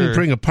 Well, he didn't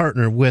bring a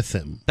partner with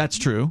him. That's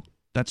true.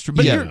 That's true.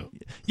 But you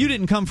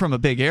didn't come from a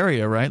big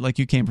area, right? Like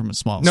you came from a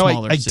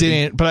smaller I city.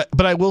 didn't. But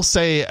I will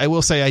say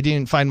I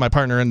didn't find my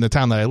partner in the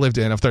town that I lived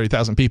in of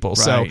 30,000 people.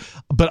 Right.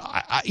 So, but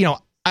I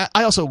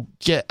also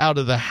get out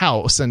of the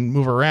house and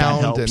move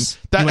around, helps. and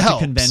that You went to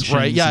helps, conventions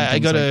right? Yeah, and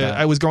things like that.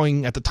 I was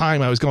going at the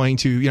time. I was going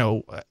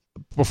to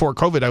before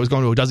COVID, I was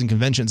going to a dozen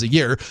conventions a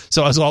year,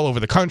 so I was all over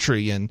the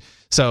country, and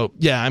so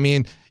I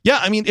mean,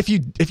 if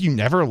you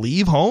never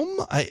leave home,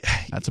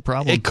 that's a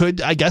problem.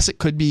 I guess it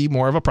could be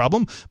more of a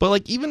problem. But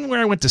like even where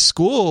I went to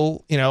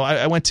school,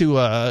 I went to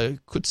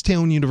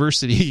Kutztown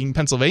University in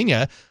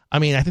Pennsylvania. I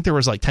mean, I think there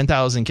was like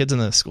 10,000 kids in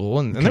the school,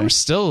 and there were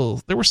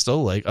still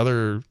like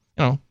other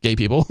gay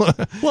people.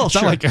 Well, it's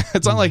not like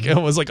it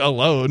was like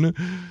alone.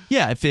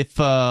 Yeah, if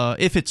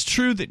it's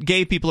true that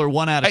gay people are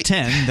 1 out of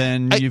 10,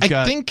 then you've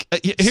got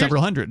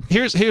several hundred.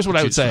 Here's what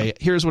I would say.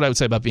 Here's what I would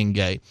say about being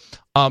gay.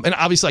 And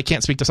obviously, I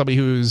can't speak to somebody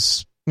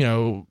who's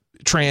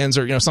trans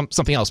or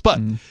something else. But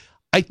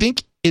I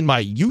think in my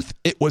youth,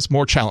 it was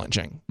more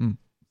challenging.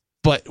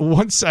 But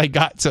once I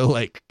got to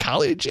like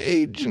college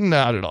age,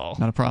 not at all.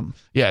 Not a problem.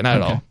 Yeah, not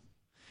at all.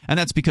 And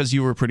that's because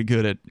you were pretty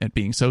good at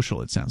being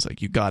social, it sounds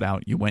like. You got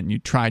out, you went and you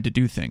tried to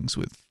do things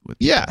with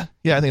Yeah,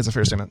 I think it's a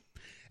fair statement.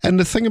 And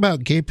the thing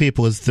about gay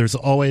people is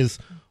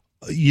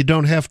you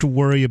don't have to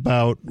worry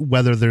about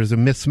whether there's a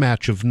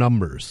mismatch of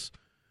numbers.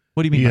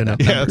 What do you mean by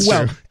that? Yeah, that's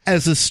well, true.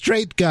 As a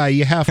straight guy,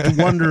 you have to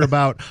wonder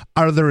about,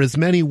 are there as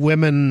many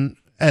women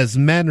as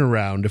men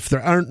around? If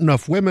there aren't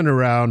enough women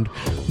around,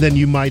 then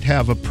you might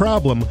have a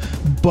problem.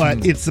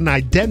 But it's an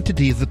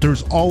identity that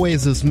there's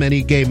always as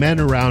many gay men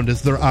around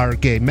as there are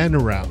gay men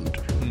around.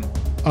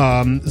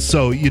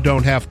 So you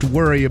don't have to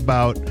worry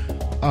about,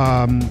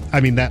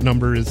 that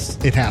number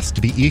it has to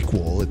be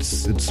equal.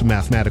 It's a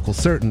mathematical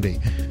certainty.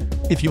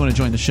 If you want to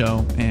join the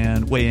show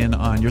and weigh in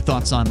on your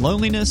thoughts on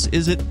loneliness,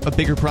 is it a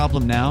bigger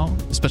problem now,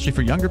 especially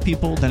for younger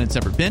people, than it's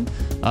ever been?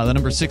 The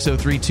number is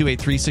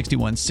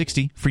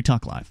 603-283-6160, Free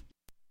Talk Live.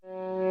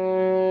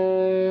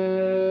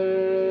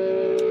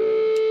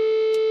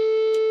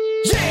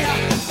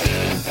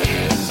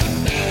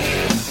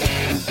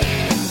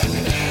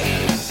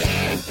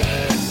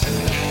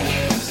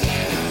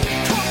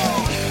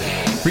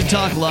 Free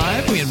Talk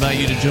Live, we invite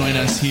you to join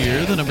us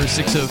here. The number is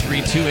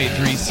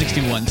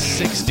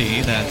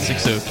 603-283-6160. That's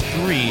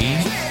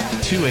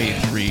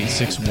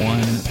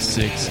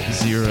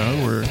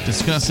 603-283-6160. We're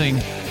discussing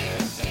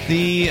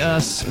the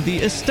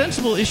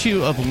ostensible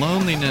issue of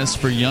loneliness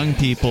for young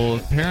people.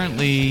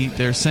 Apparently,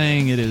 they're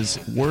saying it is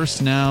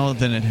worse now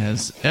than it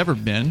has ever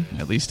been,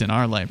 at least in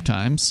our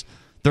lifetimes.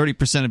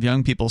 30% of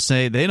young people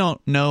say they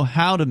don't know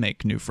how to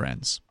make new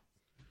friends.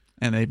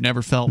 and they've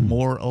never felt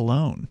more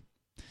alone.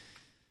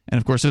 And,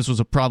 of course, this was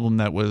a problem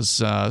that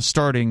was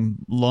starting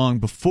long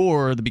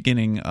before the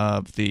beginning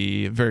of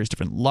the various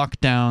different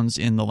lockdowns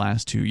in the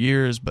last 2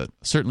 years, but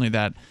certainly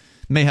that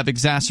may have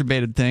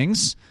exacerbated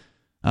things.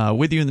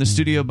 With you in the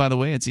studio, by the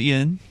way, it's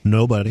Ian.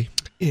 Nobody.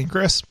 Ian,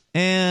 Chris.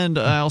 And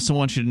I also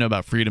want you to know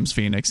about Freedom's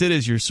Phoenix. It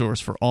is your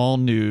source for all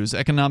news,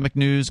 economic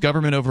news,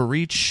 government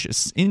overreach,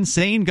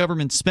 insane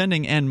government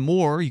spending, and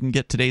more. You can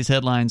get today's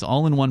headlines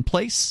all in one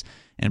place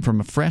and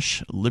from a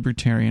fresh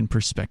libertarian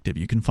perspective.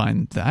 You can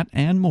find that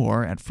and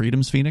more at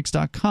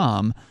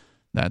freedomsphoenix.com.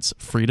 That's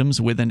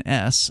freedoms with an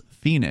S,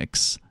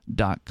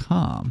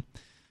 phoenix.com.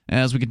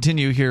 As we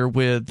continue here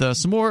with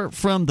some more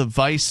from the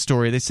Vice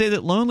story, they say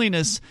that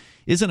loneliness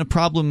isn't a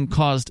problem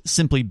caused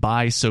simply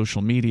by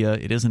social media.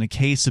 It isn't a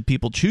case of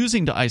people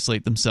choosing to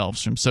isolate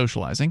themselves from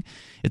socializing.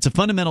 It's a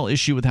fundamental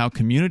issue with how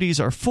communities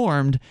are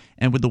formed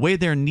and with the way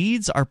their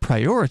needs are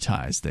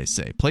prioritized, they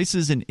say.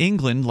 Places in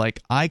England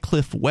like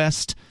Aycliffe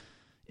West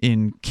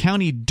in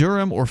County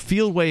Durham or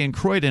Fieldway in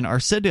Croydon are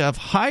said to have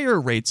higher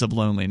rates of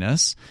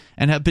loneliness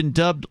and have been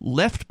dubbed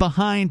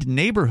left-behind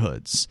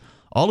neighborhoods.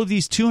 All of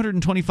these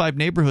 225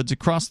 neighborhoods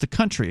across the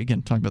country,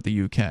 again, talking about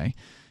the UK,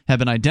 have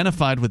been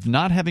identified with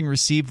not having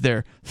received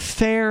their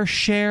fair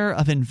share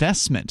of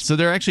investment. So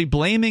they're actually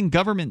blaming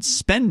government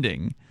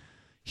spending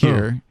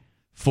here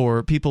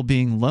for people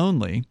being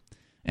lonely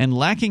and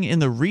lacking in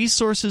the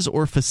resources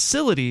or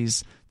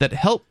facilities that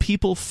help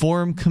people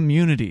form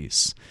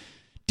communities.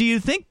 Do you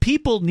think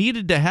people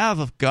needed to have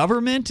a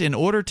government in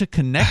order to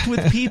connect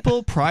with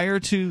people prior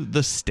to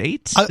the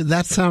state?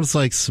 That sounds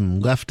like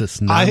some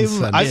leftist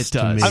nonsense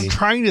to me. I'm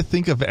trying to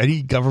think of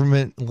any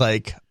government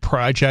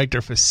project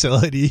or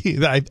facility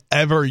that I've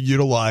ever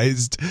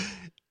utilized,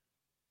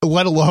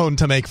 let alone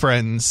to make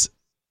friends.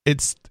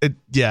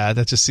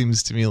 That just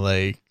seems to me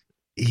like,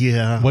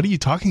 what are you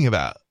talking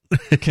about?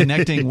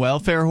 Connecting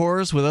welfare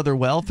whores with other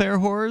welfare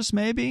whores,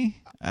 maybe?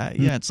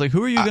 It's like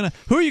who are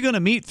you gonna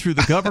meet through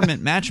the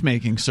government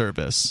matchmaking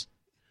service?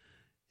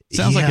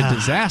 Sounds like a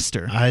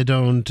disaster. I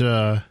don't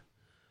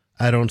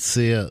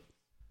see it.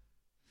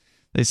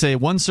 They say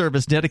one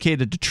service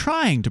dedicated to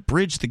trying to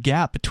bridge the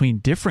gap between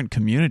different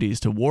communities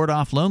to ward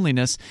off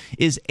loneliness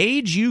is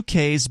Age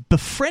UK's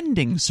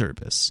Befriending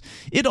Service.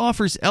 It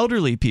offers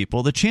elderly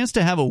people the chance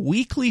to have a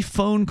weekly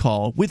phone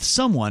call with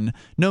someone,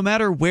 no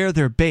matter where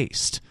they're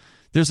based.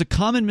 There's a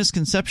common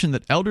misconception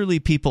that elderly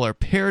people are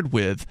paired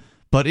with,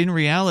 but in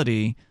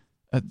reality,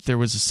 there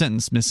was a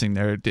sentence missing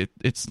there.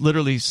 It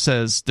literally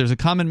says there's a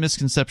common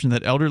misconception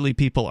that elderly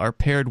people are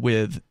paired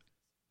with,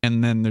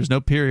 and then there's no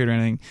period or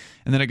anything.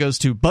 And then it goes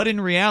to, but in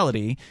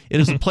reality,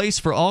 it is a place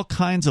for all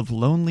kinds of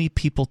lonely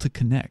people to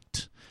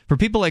connect. For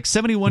people like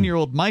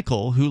 71-year-old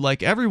Michael, who,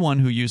 like everyone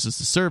who uses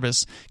the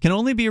service, can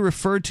only be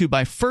referred to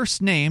by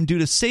first name due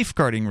to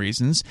safeguarding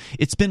reasons,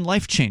 it's been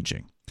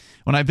life-changing.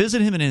 When I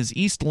visit him in his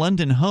East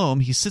London home,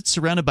 he sits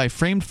surrounded by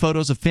framed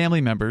photos of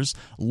family members,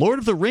 Lord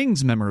of the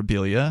Rings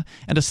memorabilia,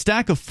 and a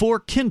stack of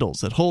 4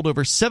 Kindles that hold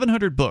over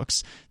 700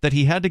 books that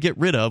he had to get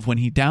rid of when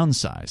he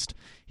downsized.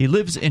 He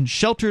lives in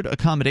sheltered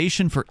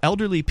accommodation for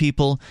elderly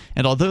people,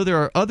 and although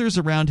there are others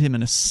around him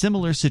in a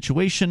similar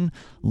situation,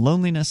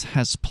 loneliness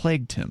has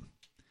plagued him.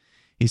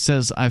 He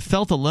says, I've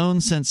felt alone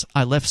since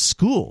I left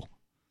school.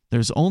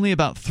 There's only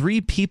about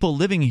 3 people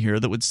living here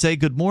that would say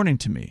good morning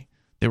to me.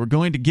 They were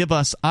going to give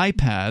us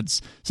iPads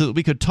so that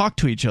we could talk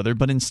to each other,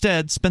 but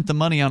instead spent the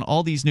money on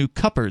all these new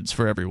cupboards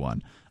for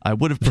everyone. I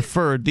would have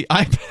preferred the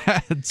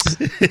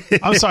iPads.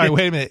 I'm sorry,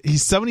 wait a minute.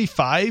 He's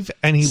 75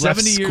 and he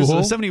left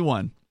school?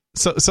 71.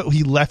 So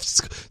he left.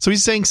 So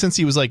he's saying since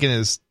he was in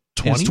his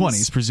 20s? In his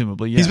 20s,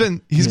 presumably, yeah.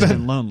 He's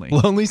been lonely.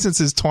 Lonely since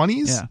his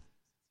 20s? Yeah.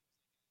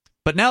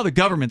 But now the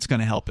government's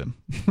going to help him.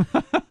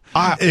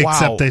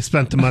 Except they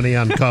spent the money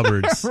on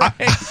cupboards. Right.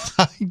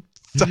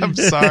 I'm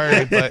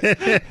sorry, but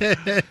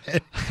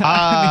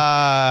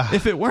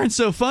if it weren't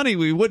so funny,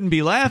 we wouldn't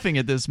be laughing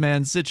at this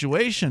man's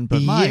situation.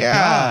 But my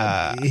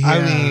God. I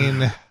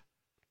mean,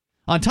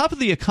 on top of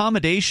the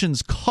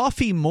accommodation's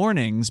coffee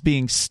mornings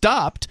being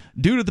stopped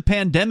due to the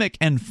pandemic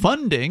and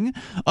funding,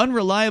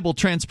 unreliable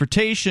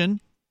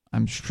transportation,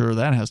 I'm sure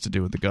that has to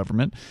do with the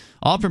government,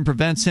 often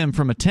prevents him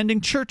from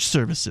attending church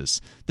services.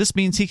 This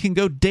means he can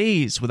go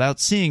days without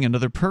seeing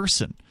another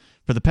person.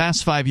 For the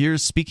past 5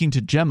 years, speaking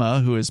to Gemma,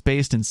 who is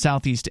based in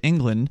southeast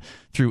England,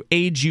 through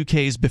Age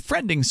UK's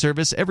Befriending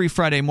Service every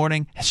Friday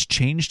morning has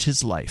changed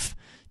his life.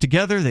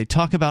 Together, they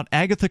talk about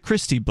Agatha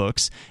Christie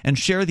books and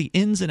share the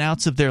ins and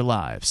outs of their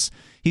lives.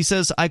 He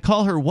says, I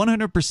call her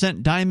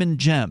 100% Diamond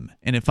Gem,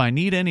 and if I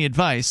need any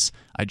advice,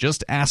 I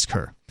just ask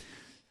her.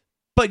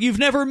 But you've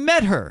never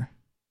met her.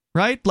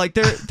 Right? Like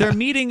they're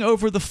meeting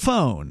over the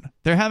phone.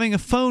 They're having a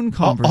phone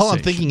conversation. All I'm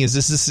thinking is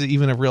this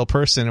even a real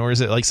person, or is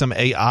it like some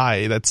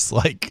AI that's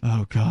like...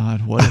 Oh,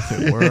 God, what if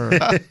it were?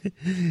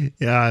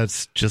 Yeah,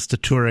 it's just a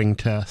Turing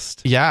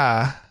test.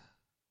 Yeah.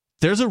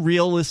 There's a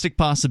realistic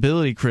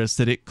possibility, Chris,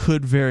 that it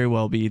could very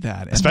well be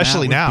that. And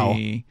especially that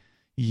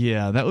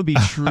now. That would be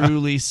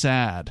truly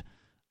sad.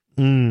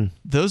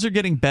 Those are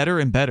getting better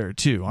and better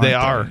too, aren't they? They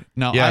are.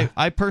 Now, Yeah.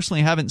 I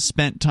personally haven't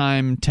spent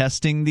time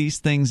testing these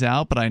things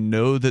out, but I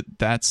know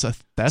that's a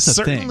thing.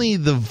 Certainly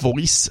the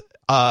voice,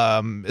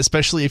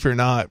 especially if you're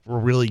not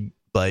really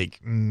like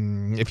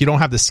if you don't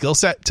have the skill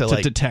set to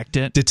like detect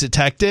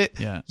it.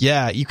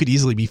 Yeah, you could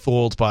easily be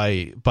fooled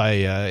by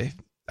I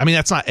mean,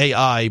 that's not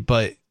AI,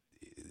 but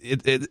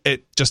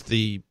it just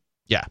the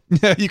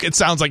it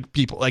sounds like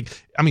people. Like,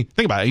 I mean,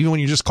 think about it. Even when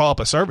you just call up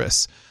a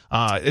service,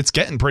 it's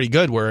getting pretty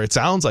good where it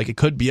sounds like it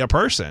could be a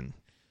person.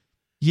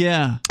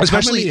 Yeah,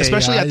 especially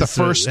at the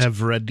first.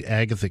 Have read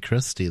Agatha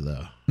Christie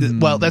though.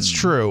 Well, that's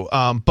true.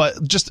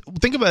 But just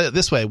think about it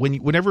this way: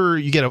 whenever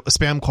you get a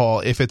spam call,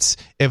 if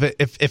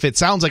it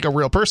sounds like a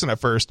real person at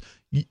first,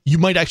 you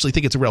might actually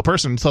think it's a real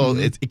person until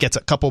it gets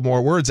a couple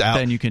more words out.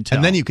 Then you can tell.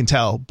 And then you can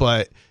tell.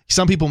 But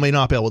some people may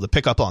not be able to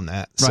pick up on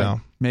that. Right. So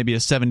maybe a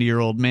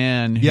 70-year-old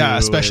man.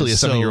 Especially a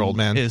 70-year-old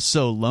man is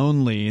so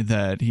lonely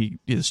that he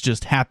is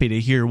just happy to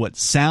hear what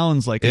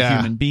sounds like a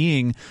human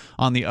being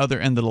on the other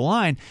end of the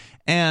line.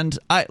 And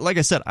like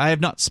I said, I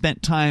have not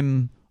spent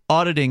time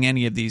auditing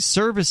any of these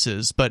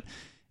services, but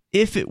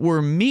if it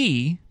were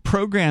me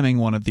programming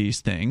one of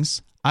these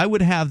things, I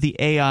would have the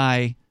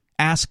AI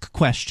ask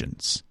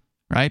questions,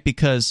 right?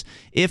 Because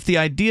if the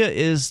idea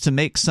is to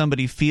make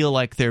somebody feel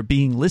like they're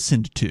being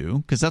listened to,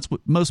 because that's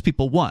what most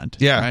people want,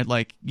 right?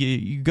 Like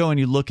you go and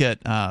you look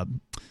at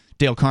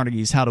Dale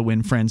Carnegie's How to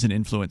Win Friends and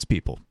Influence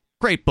People.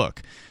 Great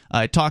book.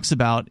 It talks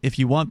about if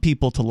you want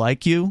people to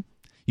like you,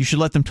 you should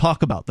let them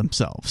talk about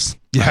themselves.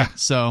 Yeah. Right?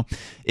 So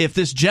if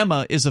this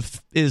Gemma is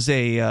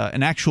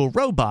an actual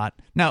robot,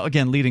 now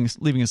again,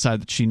 leaving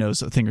aside that she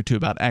knows a thing or two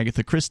about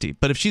Agatha Christie,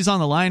 but if she's on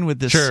the line with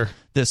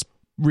this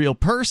real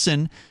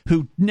person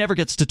who never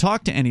gets to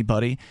talk to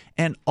anybody,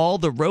 and all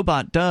the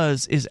robot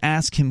does is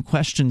ask him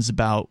questions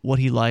about what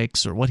he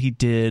likes or what he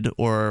did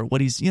or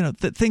what he's,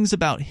 things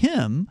about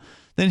him,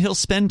 then he'll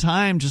spend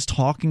time just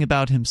talking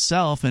about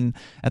himself, and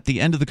at the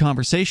end of the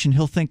conversation,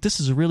 he'll think this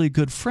is a really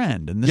good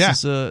friend, and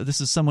this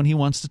is someone he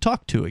wants to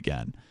talk to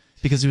again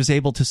because he was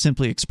able to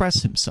simply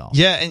express himself.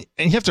 Yeah, and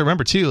you have to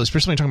remember too,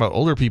 especially when you're talking about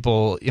older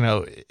people,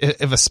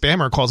 if a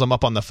spammer calls them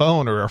up on the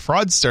phone or a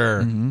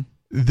fraudster,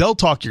 they'll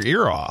talk your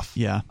ear off.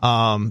 Yeah.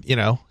 Older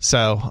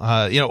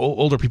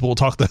people will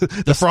talk the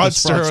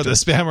fraudster or the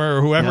spammer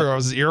or whoever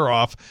his ear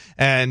off,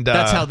 and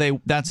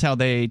that's how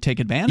they take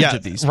advantage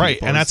of these people. Right.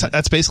 And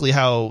that's basically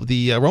how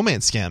the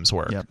romance scams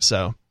work. Yep.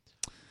 So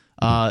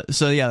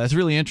that's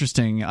really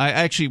interesting.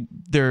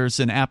 There's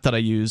an app that I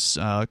use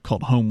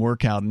called Home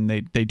Workout, and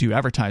they do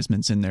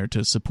advertisements in there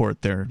to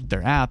support their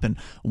app. And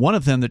one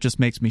of them that just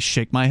makes me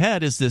shake my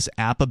head is this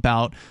app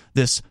about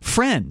this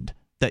friend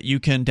that you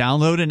can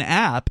download an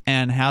app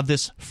and have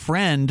this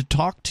friend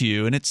talk to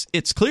you, and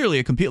it's clearly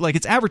a computer, like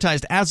it's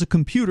advertised as a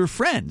computer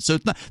friend. So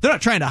they're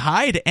not trying to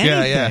hide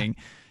anything.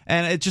 Yeah.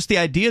 And it's just the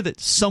idea that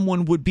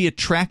someone would be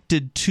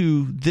attracted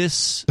to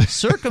this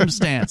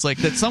circumstance, like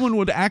that someone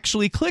would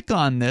actually click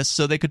on this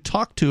so they could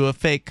talk to a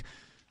fake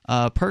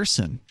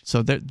person.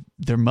 So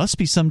there must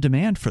be some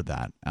demand for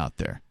that out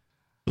there.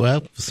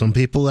 Well, some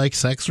people like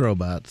sex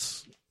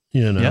robots.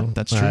 Yeah,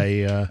 that's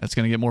true. That's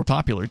going to get more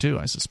popular too,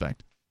 I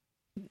suspect.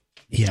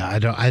 Yeah, I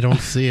don't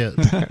see it.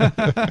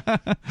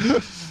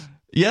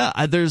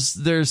 Yeah,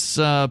 there's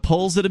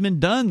polls that have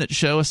been done that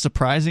show a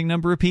surprising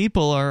number of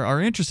people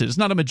are interested. It's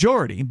not a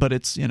majority, but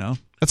it's that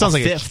sounds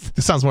like fifth.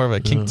 It sounds more of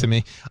a kink to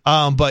me.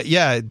 But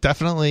yeah,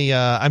 definitely.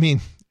 I mean,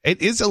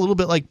 it is a little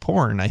bit like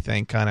porn, I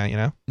think, kind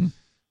of.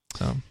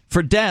 So.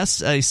 For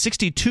Des, a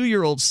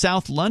 62-year-old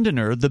South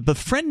Londoner, the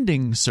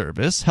befriending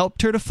service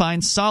helped her to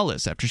find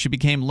solace after she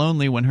became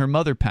lonely when her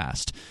mother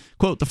passed.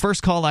 Quote, "The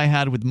first call I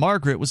had with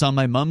Margaret was on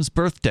my mom's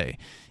birthday.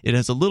 It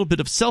has a little bit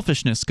of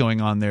selfishness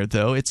going on there,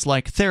 though. It's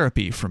like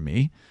therapy for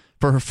me."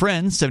 For her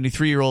friend,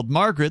 73-year-old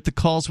Margaret, the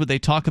calls where they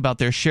talk about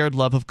their shared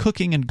love of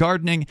cooking and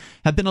gardening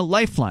have been a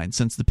lifeline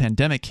since the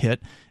pandemic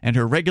hit, and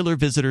her regular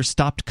visitors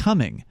stopped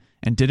coming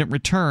and didn't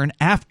return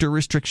after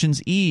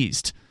restrictions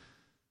eased.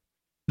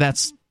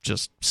 That's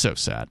just so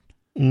sad.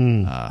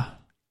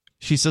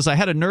 She says, "I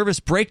had a nervous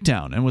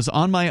breakdown and was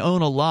on my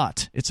own a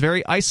lot. It's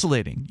very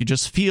isolating. You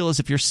just feel as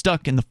if you're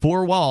stuck in the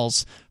four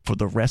walls for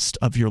the rest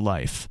of your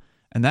life."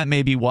 And that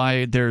may be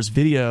why there's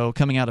video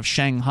coming out of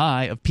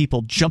Shanghai of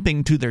people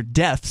jumping to their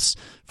deaths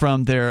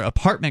from their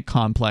apartment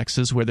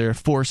complexes where they're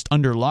forced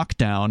under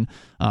lockdown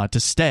to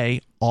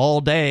stay all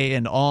day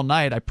and all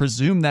night. I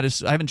presume that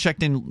is, I haven't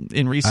checked in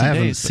recent days. I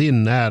haven't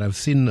seen that. I've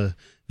seen the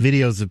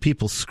videos of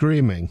people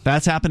screaming.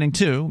 That's happening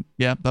too.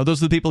 Yeah,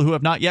 those are the people who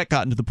have not yet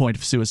gotten to the point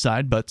of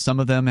suicide, but some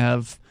of them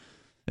have.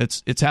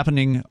 It's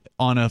happening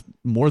on a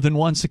more than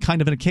once a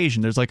kind of an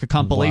occasion. There's like a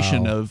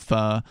compilation of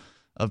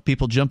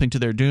people jumping to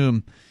their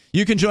doom.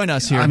 You can join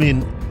us here. I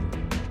mean,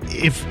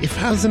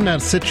 if I was in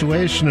that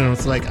situation and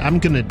it's like I'm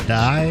gonna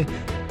die,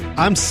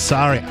 I'm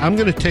sorry. I'm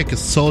going to take a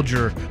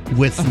soldier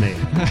with me.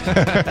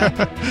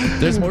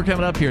 There's more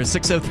coming up here.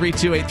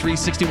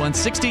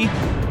 603-283-6160.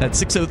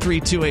 That's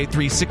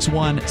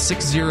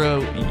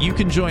 603-283-6160. You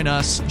can join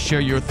us. Share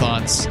your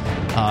thoughts.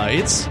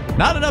 It's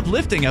not an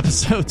uplifting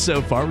episode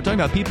so far. We're talking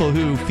about people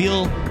who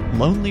feel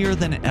lonelier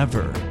than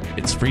ever.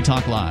 It's Free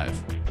Talk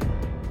Live.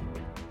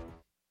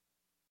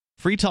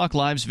 Free Talk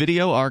Live's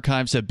video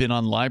archives have been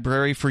on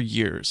LBRY for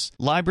years.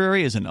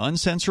 LBRY is an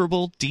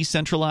uncensorable,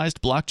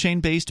 decentralized,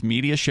 blockchain-based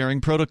media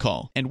sharing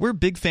protocol, and we're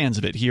big fans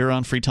of it here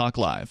on Free Talk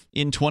Live.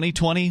 In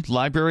 2020,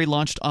 LBRY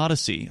launched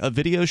Odysee, a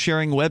video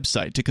sharing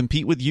website to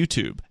compete with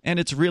YouTube, and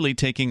it's really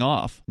taking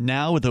off.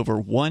 Now with over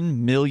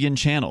 1 million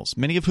channels,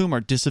 many of whom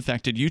are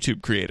disaffected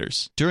YouTube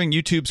creators. During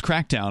YouTube's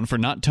crackdown for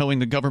not towing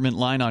the government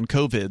line on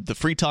COVID, the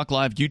Free Talk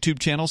Live YouTube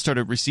channel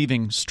started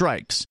receiving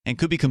strikes and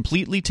could be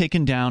completely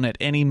taken down at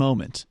any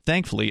moment.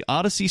 Thankfully,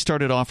 Odysee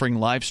started offering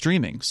live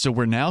streaming, so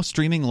we're now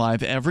streaming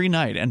live every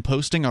night and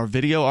posting our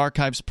video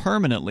archives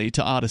permanently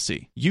to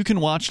Odysee. You can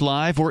watch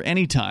live or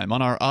anytime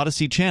on our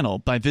Odysee channel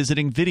by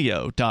visiting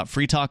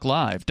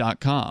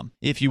video.freetalklive.com.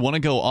 If you want to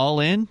go all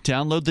in,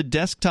 download the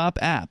desktop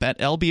app at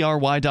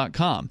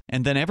lbry.com,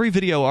 and then every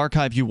video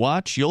archive you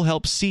watch, you'll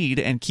help seed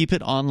and keep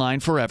it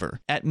online forever.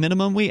 At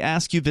minimum, we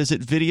ask you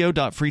visit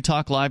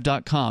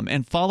video.freetalklive.com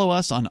and follow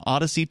us on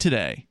Odysee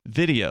today.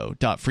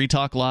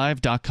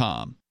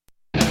 video.freetalklive.com.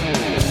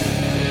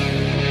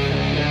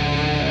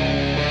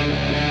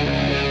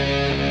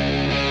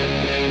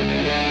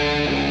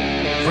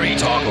 Free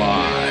Talk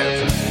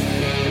Live.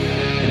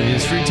 It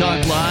is Free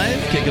Talk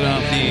Live, kicking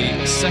off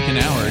the second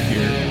hour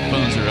here.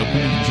 Phones are open.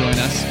 You can join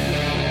us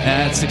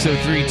at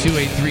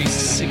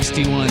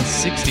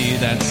 603-283-6160.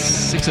 That's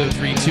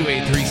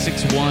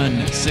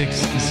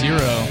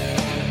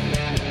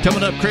 603-283-6160.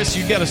 Coming up, Chris,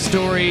 you got a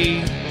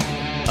story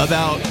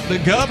about the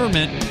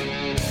government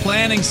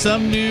planning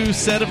some new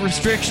set of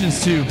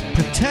restrictions to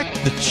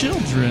protect the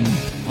children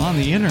on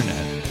the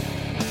internet.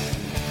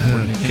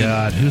 Oh,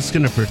 God. Who's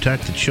going to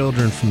protect the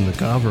children from the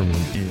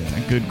government? Yeah,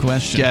 good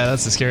question. Yeah,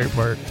 that's the scary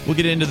part. We'll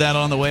get into that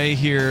on the way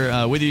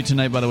here. With you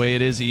tonight, by the way,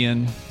 it is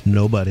Ian.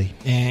 Nobody.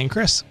 And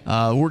Chris.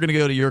 We're going to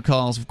go to your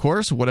calls, of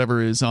course,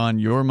 whatever is on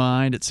your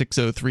mind at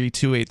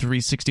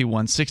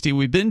 603-283-6160.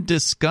 We've been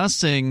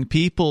discussing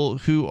people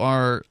who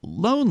are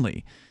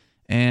lonely.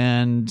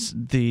 And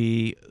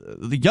the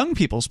young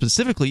people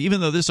specifically, even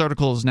though this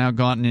article has now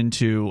gotten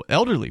into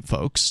elderly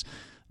folks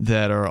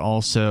that are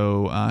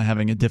also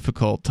having a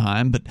difficult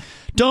time. But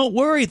don't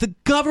worry, the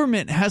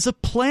government has a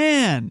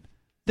plan.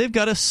 They've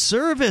got a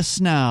service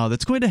now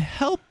that's going to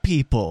help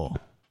people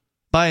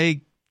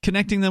by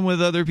connecting them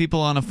with other people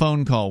on a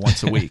phone call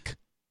once a week.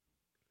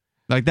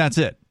 Like, that's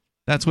it.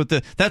 That's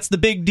the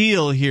big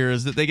deal here,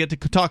 is that they get to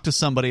talk to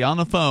somebody on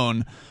the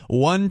phone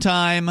one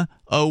time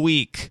a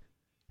week.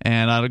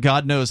 And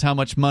God knows how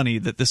much money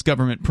that this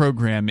government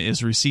program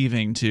is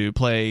receiving to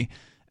play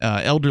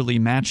elderly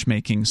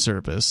matchmaking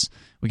service.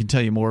 We can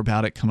tell you more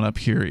about it coming up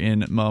here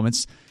in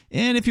moments.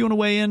 And if you want to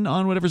weigh in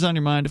on whatever's on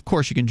your mind, of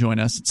course you can join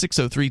us at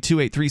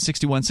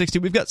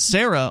 603-283-6160. We've got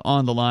Sarah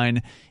on the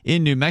line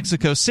in New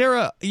Mexico.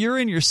 Sarah, you're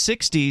in your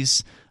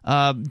 60s.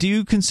 Do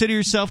you consider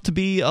yourself to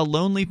be a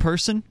lonely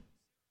person?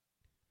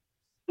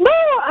 No,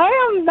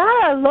 I am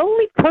not a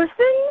lonely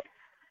person.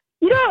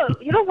 You know,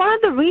 one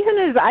of the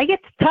reasons is I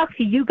get to talk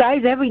to you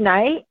guys every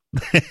night.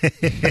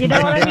 You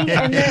know what I mean?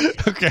 And then,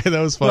 okay,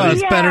 that was funny. Well,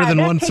 it's better than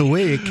once a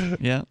week.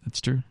 Yeah,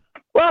 that's true.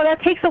 Well,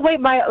 that takes away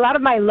a lot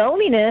of my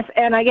loneliness,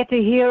 and I get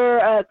to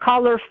hear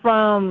callers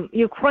from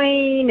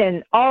Ukraine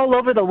and all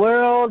over the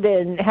world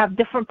and have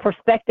different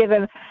perspective,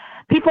 and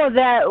people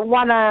that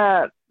want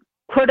to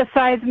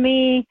criticize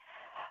me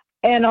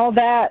and all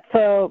that.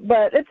 So,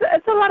 but it's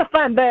a lot of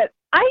fun. But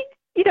I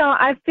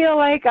feel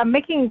like I'm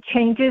making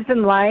changes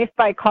in life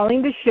by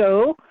calling the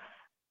show,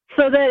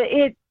 so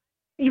that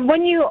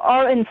when you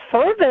are in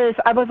service,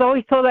 I was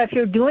always told that if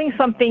you're doing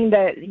something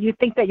that you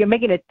think that you're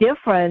making a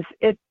difference,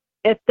 it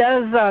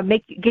does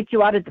get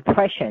you out of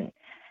depression,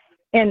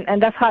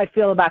 and that's how I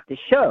feel about the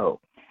show.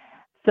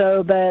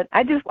 So, but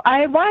I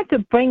wanted to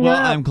bring up.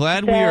 Well, I'm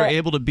glad we are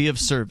able to be of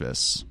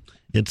service.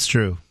 It's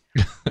true.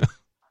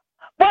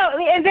 Well,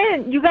 and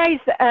then you guys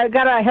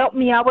gotta help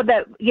me out with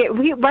that.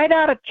 Write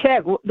out a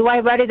check. Do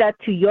I write it out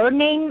to your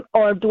name,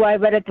 or do I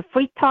write it to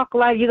Free Talk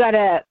Live? You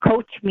gotta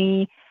coach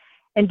me.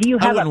 And do you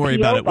have I wouldn't worry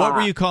about it. box? What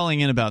were you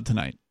calling in about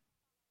tonight?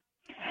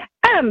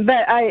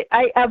 But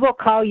I will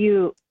call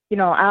you,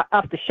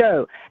 off the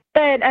show.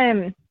 But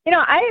I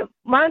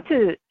want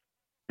to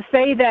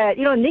say that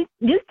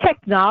new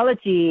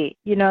technology,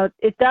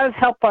 it does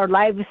help our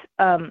lives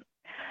a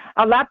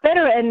lot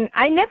better. And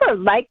I never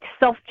liked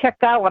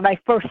self-checkout when I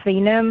first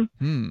seen them.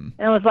 And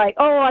it was like,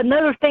 oh,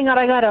 another thing that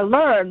I got to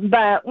learn.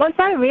 But once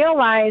I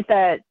realized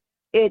that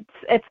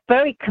it's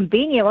very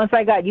convenient, once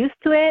I got used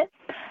to it,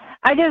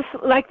 I just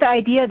like the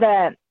idea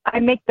that I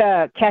make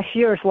the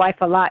cashier's life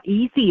a lot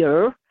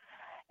easier.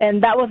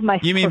 And that was my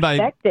perspective. You mean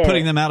by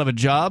putting them out of a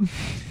job?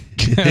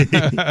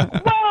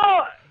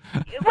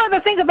 Well,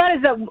 the thing about it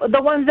is that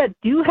the ones that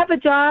do have a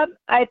job,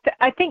 I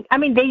think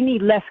they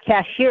need less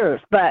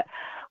cashiers, but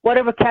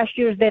whatever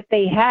cashiers that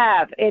they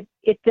have, it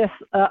just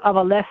of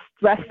a less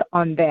stress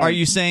on them. Are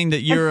you saying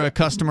that you're a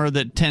customer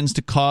that tends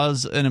to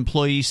cause an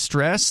employee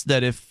stress,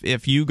 that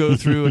if you go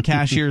through a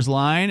cashier's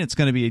line, it's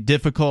going to be a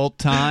difficult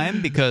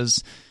time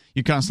because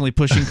You constantly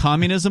pushing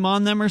communism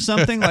on them or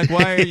something? Like,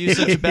 why are you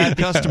such a bad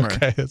customer?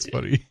 Okay, that's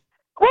funny.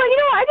 Well,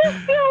 I just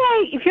feel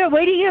like if you're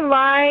waiting in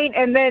line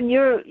and then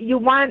you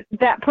want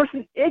that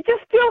person, it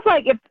just feels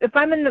like if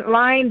I'm in the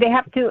line,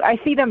 I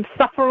see them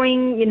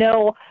suffering,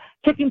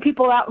 kicking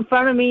people out in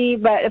front of me.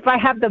 But if I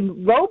have the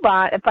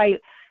robot, if I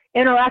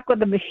interact with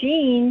the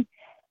machine,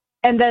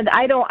 and then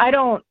I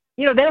don't,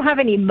 they don't have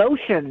any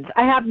emotions.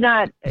 I have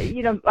not,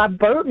 I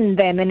burdened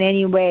them in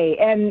any way.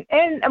 And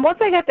once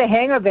I got the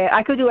hang of it,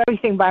 I could do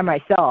everything by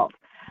myself.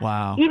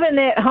 Wow. Even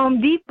at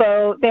Home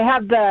Depot, they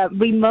have the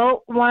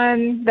remote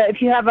one that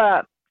if you have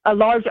a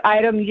large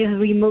item,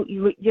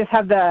 you just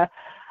have the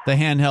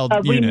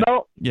handheld unit.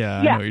 Remote. Yeah,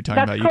 I know what you're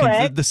talking about.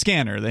 Correct. The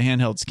scanner, the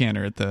handheld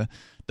scanner at the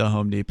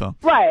Home Depot.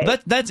 Right.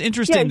 That's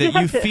interesting that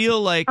you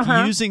feel like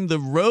using the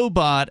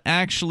robot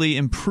actually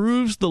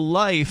improves the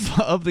life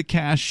of the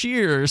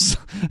cashiers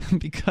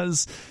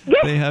because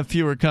they have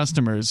fewer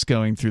customers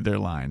going through their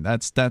line.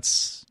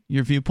 That's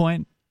your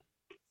viewpoint?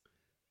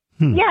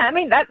 Yeah, I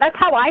mean that's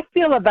how I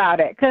feel about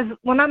it. Because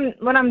when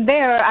I'm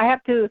there, I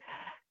have to,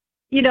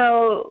 I don't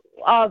know.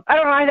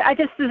 I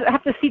just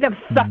have to see them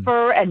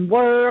suffer and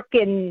work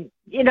and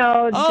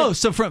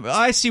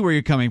I see where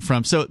you're coming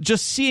from. So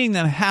just seeing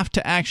them have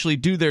to actually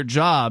do their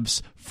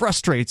jobs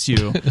frustrates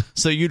you.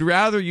 So you'd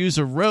rather use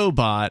a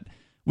robot,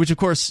 which of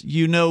course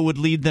would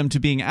lead them to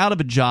being out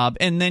of a job,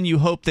 and then you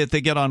hope that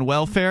they get on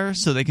welfare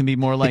so they can be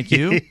more like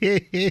you. Well,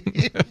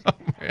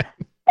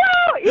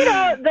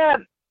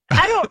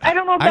 I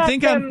don't know about I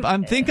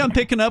think I'm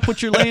picking up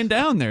what you're laying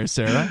down there,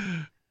 Sarah.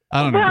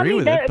 I don't agree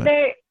with it.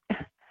 But.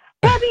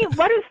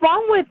 What is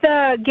wrong with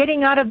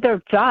getting out of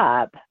their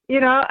job?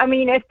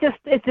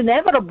 It's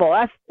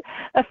inevitable.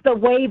 That's the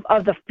wave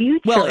of the future.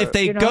 Well, if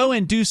they go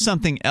and do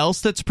something else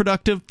that's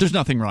productive, there's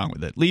nothing wrong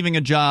with it. Leaving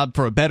a job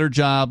for a better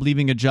job,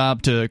 leaving a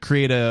job to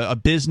create a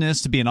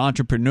business, to be an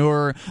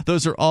entrepreneur,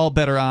 those are all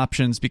better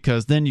options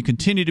because then you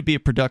continue to be a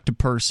productive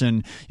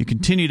person. You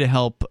continue to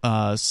help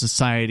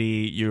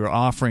society. You're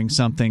offering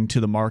something to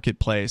the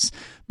marketplace.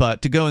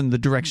 But to go in the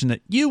direction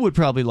that you would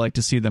probably like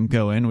to see them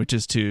go in, which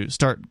is to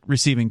start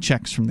receiving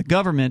checks from the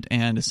government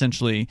and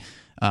essentially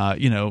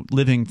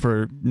living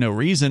for no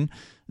reason,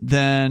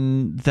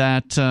 then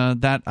that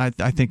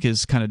I think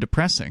is kind of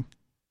depressing.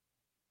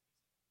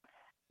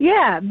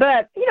 Yeah,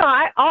 but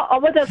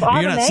with this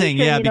automation, you're not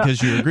saying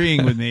because you're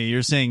agreeing with me.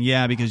 You're saying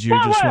because you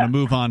just want to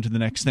move on to the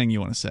next thing you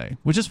want to say,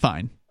 which is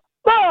fine.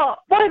 Well,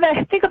 what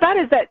I think about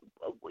is that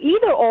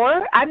either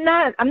or. I'm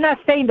not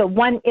saying the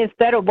one is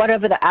better,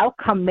 whatever the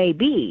outcome may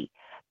be.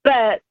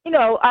 But,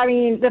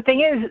 the thing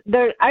is,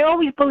 I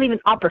always believe in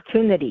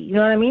opportunity. You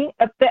know what I mean?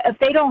 If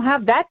they don't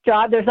have that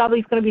job, there's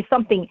always going to be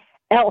something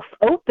else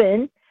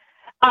open.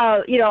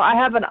 I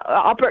have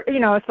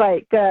it's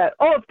like,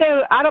 if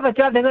they're out of a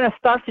job, they're going to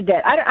starve to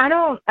death. I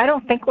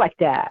don't think like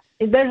that.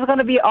 There's going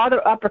to be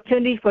other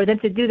opportunities for them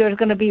to do. There's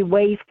going to be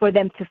ways for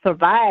them to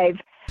survive.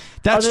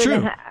 That's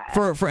true.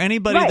 For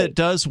anybody that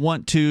does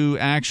want to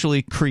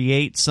actually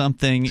create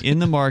something in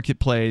the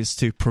marketplace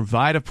to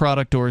provide a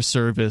product or a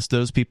service,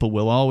 those people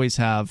will always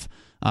have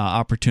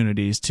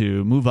opportunities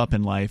to move up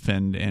in life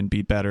and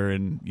be better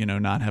and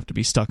not have to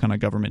be stuck on a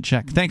government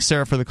check. Thanks,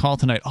 Sarah, for the call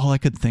tonight. All I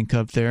could think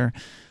of there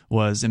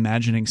was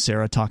imagining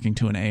Sarah talking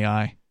to an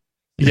AI.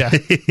 Yeah.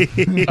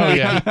 Oh,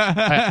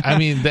 yeah. I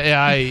mean, the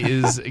AI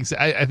is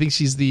I think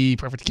she's the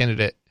perfect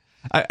candidate.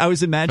 I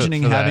was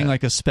imagining having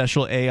like a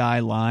special AI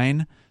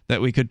line that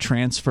we could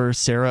transfer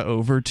Sarah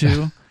over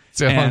to.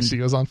 See how long she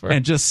goes on for.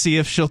 And just see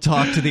if she'll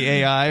talk to the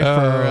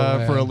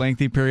AI for a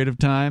lengthy period of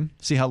time.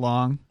 See how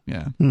long.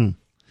 Yeah.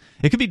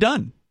 It could be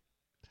done.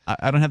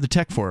 I don't have the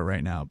tech for it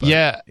right now, but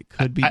it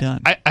could be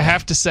done. I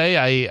have to say,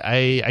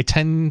 I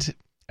tend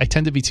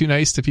to be too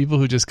nice to people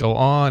who just go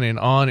on and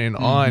on and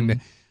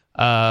on.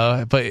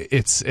 But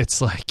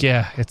it's like,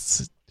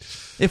 it's...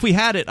 If we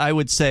had it, I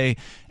would say,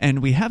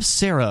 and we have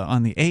Sarah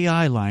on the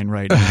AI line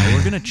right now.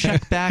 We're going to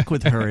check back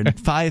with her in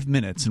 5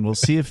 minutes, and we'll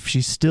see if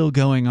she's still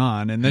going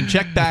on, and then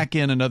check back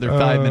in another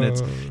 5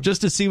 minutes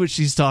just to see what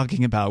she's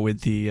talking about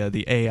with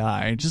the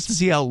AI, just to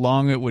see how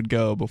long it would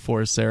go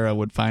before Sarah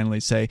would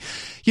finally say,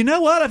 you know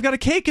what, I've got a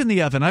cake in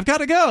the oven, I've got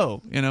to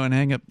go, and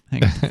hang up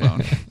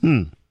the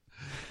phone.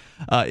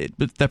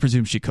 But that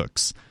presumes she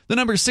cooks. The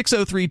number is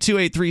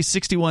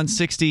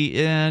 603-283-6160,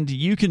 and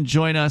you can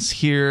join us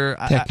here.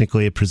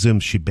 Technically, it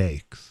presumes she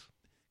bakes.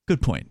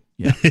 Good point.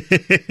 Yeah.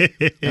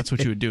 That's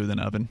what you would do with an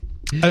oven.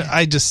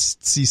 I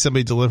just see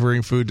somebody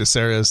delivering food to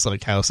Sarah's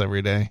house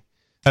every day.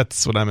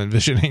 That's what I'm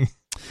envisioning.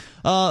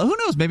 Who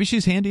knows? Maybe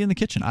she's handy in the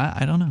kitchen.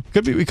 I don't know.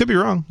 We could be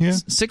wrong. Yeah.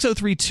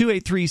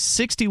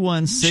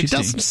 603-283-6160. She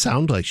doesn't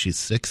sound like she's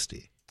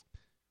 60.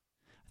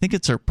 I think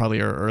it's probably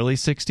her early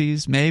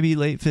 60s, maybe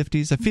late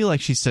 50s. I feel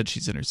like she said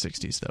she's in her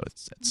 60s, though, at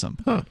some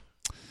point.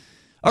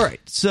 All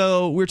right,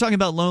 so we're talking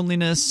about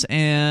loneliness,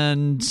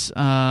 and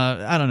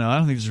I don't know. I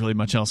don't think there's really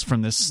much else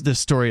from this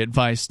story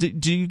advice.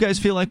 Do you guys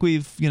feel like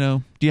we've,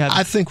 do you have?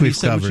 I think we've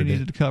said covered what you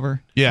needed to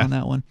cover on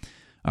that one.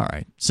 All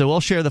right. So I'll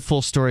share the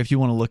full story if you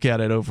want to look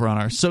at it over on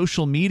our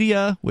social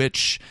media,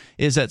 which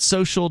is at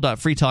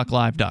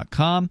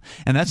social.freetalklive.com.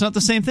 And that's not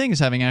the same thing as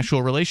having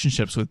actual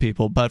relationships with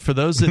people. But for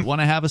those that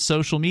want to have a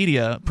social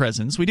media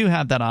presence, we do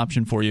have that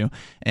option for you.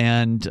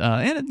 And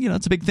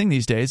it's a big thing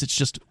these days. It's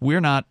just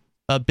we're not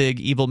a big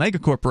evil mega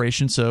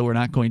corporation, so we're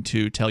not going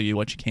to tell you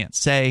what you can't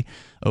say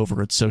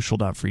over at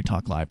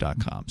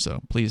social.freetalklive.com.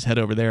 So please head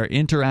over there,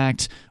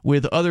 interact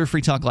with other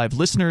Free Talk Live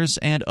listeners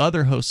and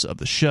other hosts of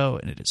the show,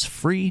 and it is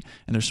free.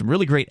 And there's some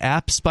really great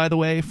apps, by the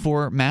way,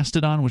 for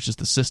Mastodon, which is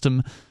the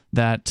system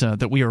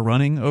that we are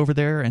running over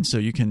there. And so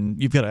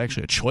you've got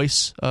actually a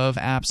choice of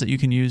apps that you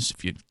can use.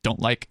 If you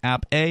don't like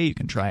app A, you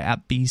can try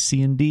app B,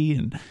 C, and D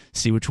and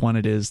see which one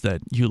it is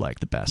that you like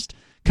the best.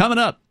 Coming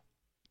up,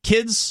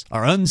 kids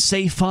are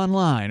unsafe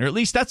online, or at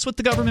least that's what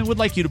the government would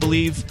like you to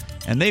believe,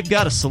 and they've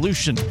got a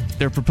solution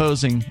they're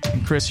proposing.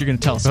 And Chris, you're going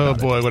to tell us about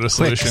it. Oh boy, what a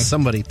solution. Quick,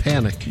 somebody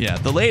panic. Yeah,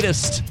 the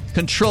latest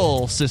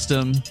control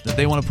system that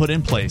they want to put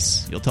in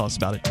place. You'll tell us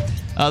about it.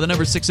 The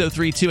number is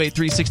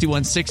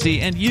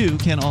 603-283-6160, and you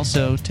can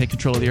also take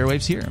control of the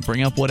airwaves here and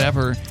bring up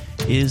whatever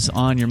is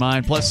on your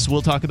mind. Plus,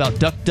 we'll talk about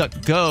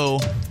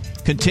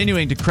DuckDuckGo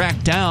continuing to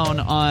crack down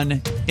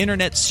on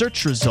internet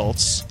search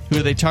results. Who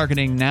are they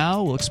targeting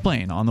now? We'll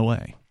explain on the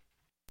way.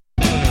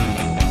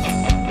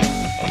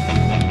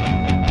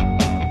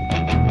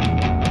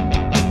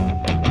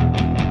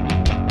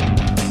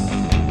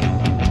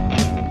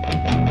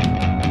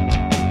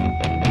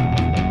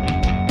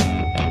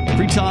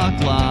 Free Talk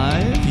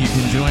Live. You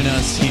can join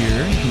us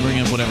here. You can bring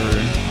up whatever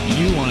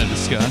you want to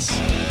discuss.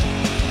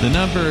 The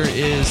number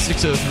is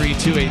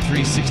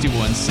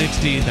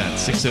 603-283-6160.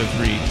 That's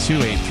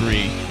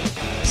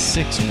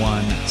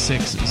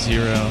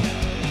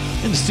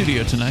 603-283-6160. In the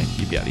studio tonight,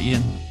 you've got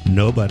Ian.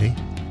 Nobody.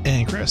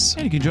 And Chris.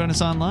 And you can join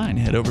us online.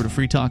 Head over to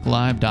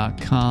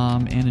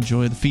freetalklive.com and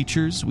enjoy the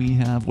features we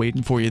have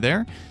waiting for you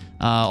there.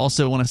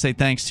 Also want to say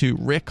thanks to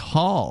Rick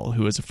Hall,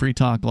 who is a Free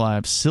Talk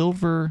Live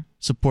Silver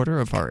supporter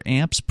of our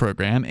AMPS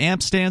program.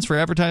 AMPS stands for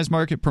Advertise,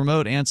 Market,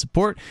 Promote, and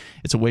Support.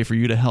 It's a way for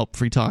you to help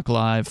Free Talk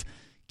Live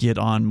get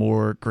on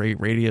more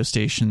great radio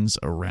stations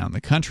around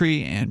the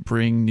country and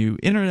bring new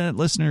internet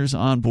listeners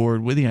on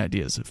board with the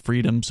ideas of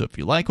freedom. So if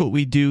you like what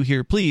we do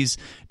here, please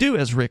do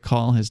as Rick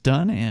Hall has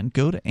done and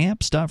go to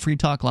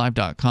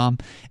amps.freetalklive.com,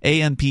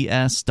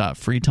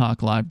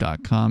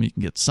 amps.freetalklive.com. You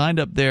can get signed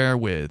up there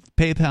with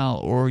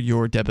PayPal or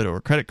your debit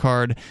or credit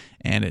card,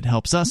 and it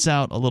helps us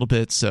out a little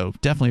bit, so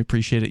definitely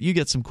appreciate it. You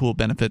get some cool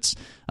benefits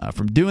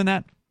from doing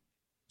that.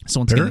 So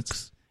once again,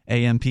 it's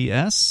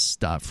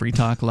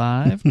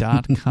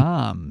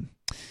amps.freetalklive.com.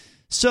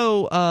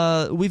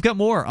 So we've got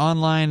more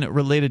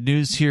online-related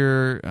news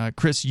here.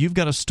 Chris, you've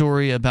got a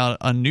story about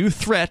a new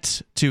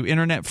threat to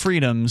internet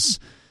freedoms.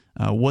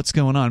 What's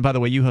going on? By the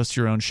way, you host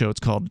your own show. It's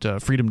called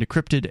Freedom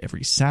Decrypted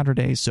every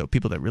Saturday, so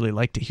people that really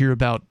like to hear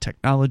about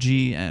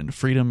technology and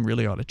freedom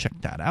really ought to check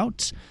that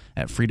out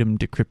at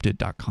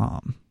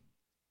freedomdecrypted.com.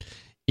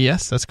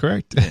 Yes, that's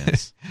correct.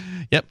 Yes.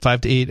 Yep,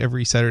 5 to 8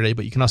 every Saturday,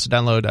 but you can also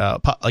download a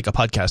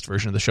podcast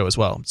version of the show as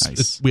well.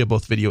 Nice. We have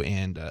both video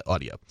and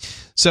audio.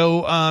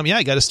 So,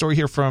 I got a story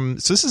here so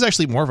this is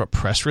actually more of a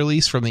press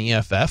release from the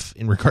EFF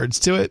in regards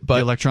to it. But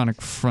the Electronic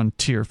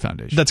Frontier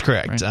Foundation. That's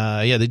correct.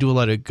 Right? They do a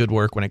lot of good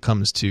work when it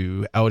comes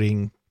to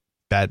outing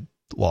bad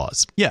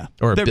laws. Yeah,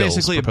 or they're bills,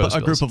 basically a bills.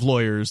 group of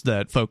lawyers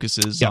that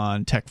focuses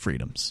on tech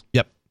freedoms.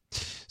 Yep.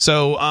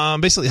 So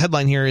basically the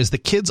headline here is the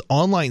Kids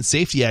Online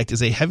Safety Act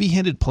is a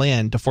heavy-handed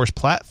plan to force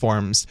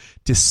platforms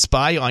to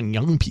spy on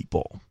young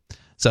people.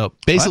 So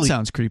basically, that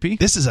sounds creepy.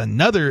 This is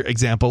another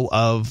example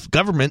of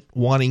government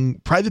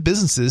wanting private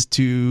businesses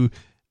to,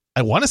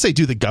 I want to say,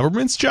 do the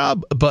government's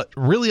job, but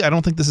really I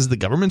don't think this is the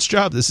government's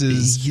job. This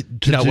is,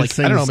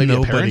 maybe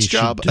a parent's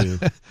job,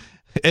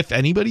 if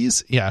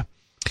anybody's. Yeah.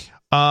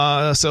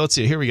 So let's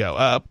see. Here we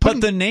go.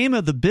 But the name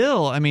of the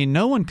bill, I mean,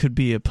 no one could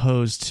be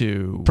opposed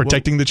to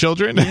protecting the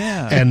children.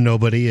 Yeah. And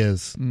nobody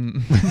is.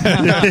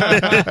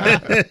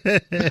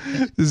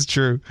 This is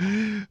true.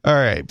 All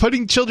right.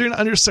 Putting children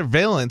under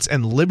surveillance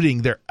and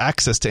limiting their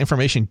access to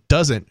information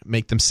doesn't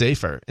make them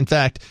safer. In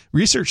fact,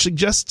 research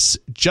suggests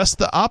just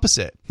the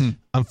opposite.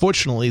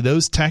 Unfortunately,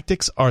 those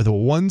tactics are the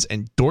ones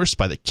endorsed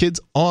by the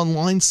Kids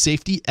Online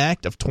Safety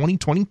Act of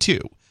 2022,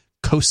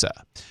 KOSA.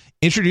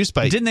 Introduced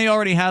by... Didn't they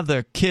already have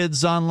the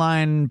Kids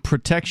Online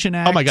Protection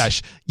Act? Oh my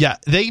gosh. Yeah,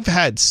 they've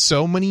had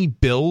so many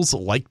bills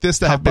like this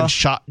that have been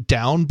shot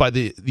down by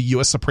the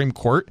U.S. Supreme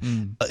Court.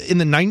 In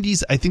the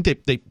 90s, I think they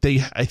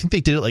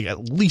did it like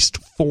at least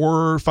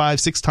 4, 5,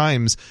 6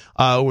 times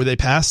where they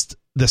passed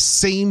the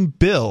same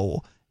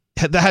bill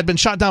that had been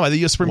shot down by the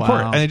U.S. Supreme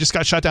Court, and it just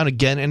got shot down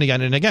again and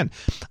again and again.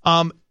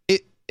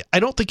 I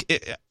don't think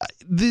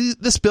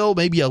this bill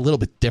may be a little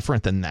bit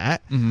different than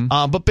that.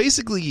 But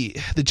basically,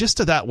 the gist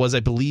of that was,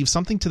 I believe,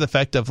 something to the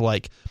effect of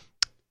like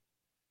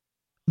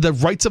the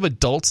rights of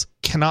adults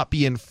cannot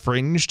be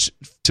infringed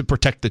to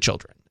protect the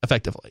children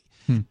effectively.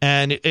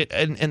 And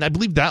I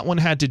believe that one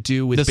had to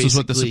do with this is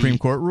what the Supreme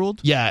Court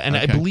ruled. Yeah, and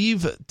okay.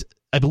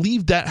 I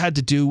believe that had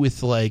to do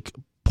with like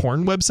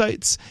porn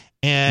websites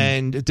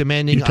and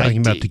demanding You're talking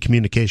ID. about the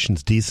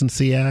Communications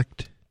Decency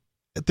Act?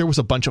 There was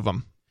a bunch of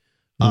them,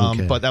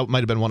 Okay. but that might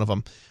have been one of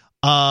them.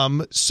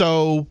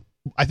 So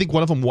I think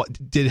one of them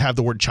did have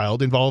the word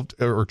child involved,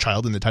 or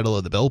child in the title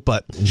of the bill,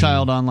 but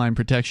Child Online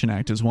Protection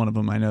Act is one of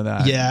them. I know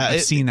that. yeah,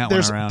 I've seen that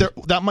one around.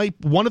 That might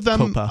one of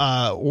them,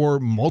 COPA. or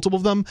multiple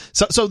of them.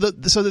 So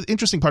the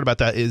interesting part about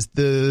that is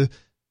the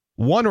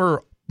one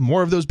or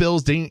more of those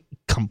bills didn't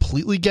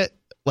completely get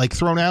like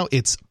thrown out.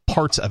 It's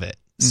parts of it.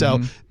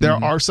 So there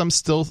are some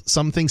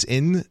things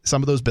in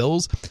some of those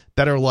bills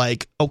that are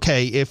like,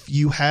 okay, if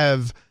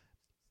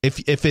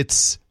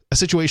it's a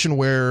situation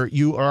where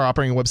you are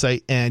operating a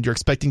website and you're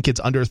expecting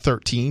kids under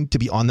 13 to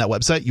be on that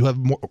website, you have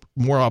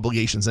more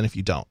obligations than if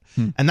you don't.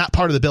 And that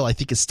part of the bill, I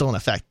think, is still in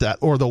effect,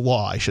 or the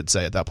law, I should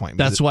say, at that point.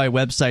 That's why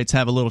websites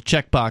have a little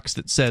checkbox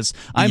that says,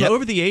 I'm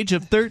over the age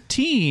of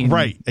 13.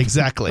 Right,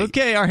 exactly.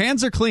 Okay, our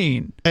hands are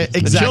clean.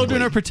 Exactly. The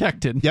children are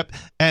protected. Yep.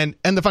 And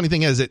the funny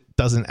thing is, it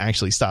doesn't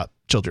actually stop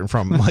children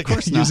from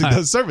using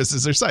those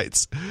services or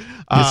sites.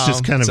 It's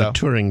just kind of a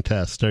Turing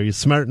test. Are you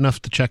smart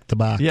enough to check the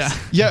box? Yeah.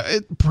 Yeah,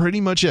 it pretty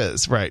much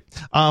is, right.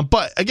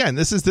 But again,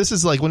 this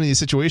is like one of these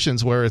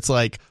situations where it's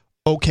like,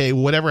 okay,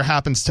 whatever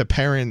happens to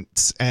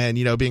parents and,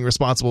 being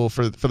responsible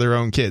for their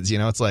own kids,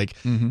 it's like,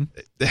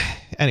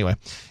 anyway,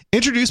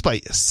 introduced by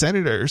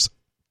Senators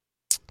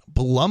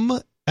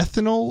Blum,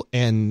 Ethanol,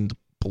 and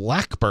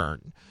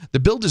Blackburn. The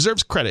bill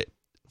deserves credit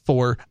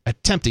for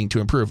attempting to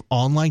improve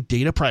online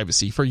data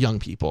privacy for young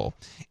people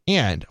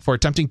and for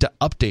attempting to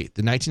update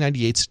the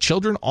 1998's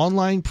Children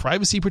Online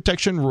Privacy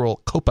Protection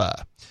Rule,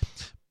 COPA.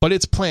 But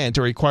its plan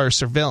to require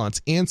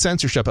surveillance and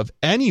censorship of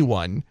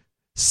anyone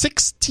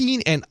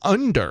 16 and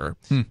under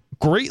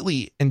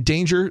greatly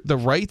endanger the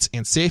rights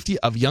and safety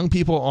of young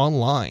people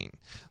online.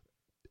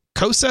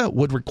 COSA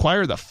would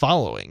require the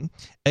following: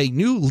 a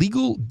new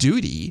legal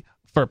duty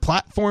for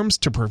platforms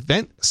to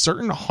prevent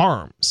certain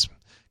harms.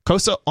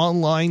 COSA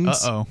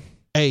outlines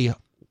a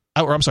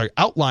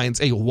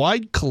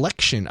wide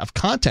collection of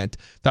content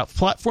that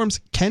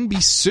platforms can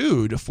be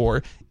sued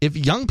for if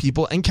young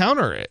people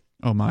encounter it.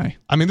 Oh my!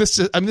 I mean, this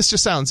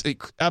just sounds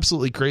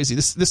absolutely crazy.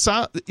 This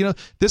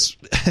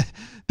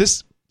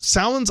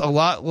sounds a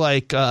lot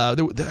like I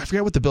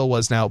forget what the bill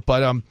was now,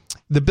 but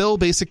the bill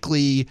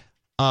basically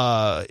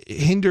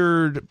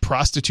hindered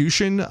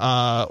prostitution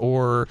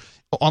or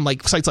on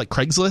like sites like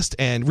Craigslist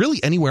and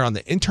really anywhere on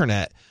the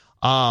internet.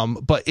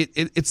 But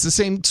it's the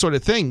same sort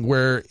of thing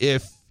where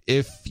if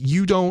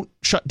you don't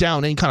shut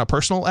down any kind of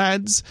personal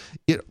ads,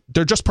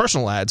 they're just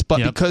personal ads,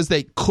 but because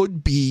they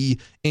could be,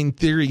 in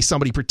theory,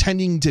 somebody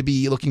pretending to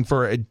be looking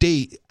for a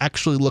date,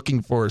 actually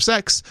looking for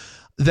sex,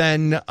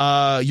 then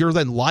you're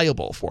then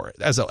liable for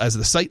it as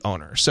the site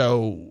owner.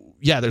 So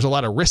yeah, there's a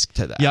lot of risk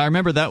to that. Yeah, I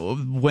remember that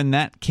when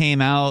that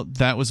came out,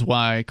 that was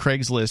why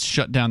Craigslist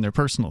shut down their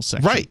personal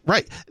section.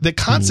 Right. The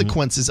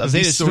consequences of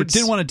these sorts,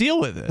 didn't want to deal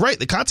with it. Right.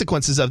 The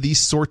consequences of these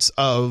sorts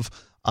of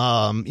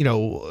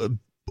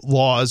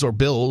laws or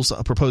bills,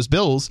 proposed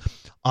bills,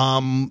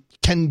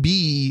 can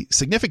be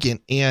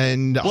significant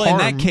and in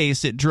that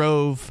case, it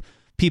drove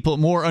people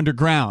more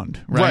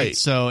underground, right?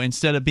 So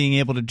instead of being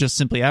able to just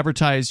simply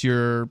advertise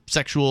your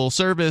sexual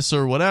service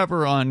or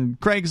whatever on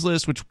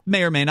Craigslist, which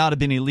may or may not have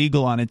been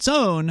illegal on its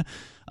own,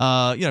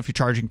 if you're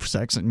charging for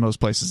sex, in most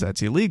places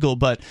that's illegal,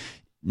 but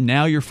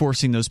now you're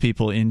forcing those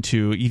people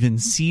into even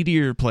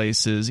seedier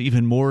places,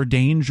 even more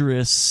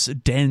dangerous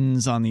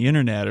dens on the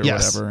internet or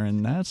whatever,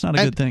 and that's not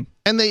a good thing.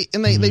 And they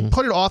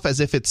put it off as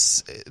if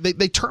it's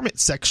they term it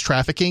sex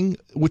trafficking,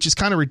 which is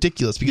kind of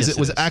ridiculous because it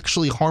was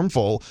actually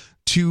harmful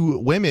to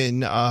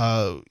women,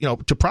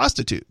 to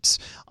prostitutes.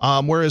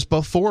 Whereas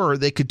before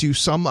they could do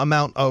some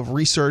amount of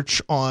research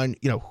on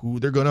who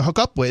they're going to hook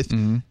up with,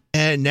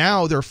 and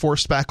now they're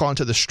forced back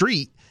onto the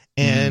street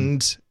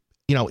and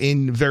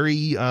in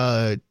very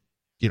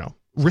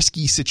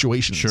risky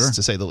situations,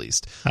 to say the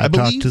least. I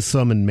talked to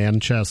some in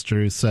Manchester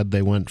who said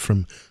they went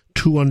from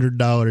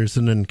 $200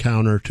 an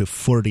encounter to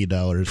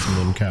 $40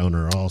 an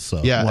encounter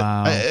also. Yeah,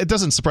 wow. It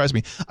doesn't surprise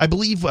me. I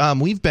believe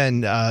we've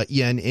been,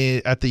 Ian,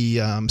 at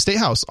the State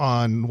House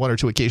on one or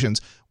two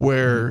occasions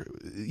where,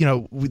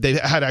 they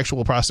had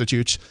actual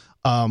prostitutes,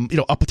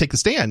 up to take the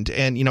stand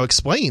and,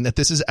 explain that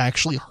this is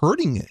actually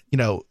hurting,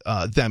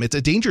 them. It's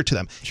a danger to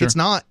them. Sure. It's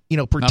not,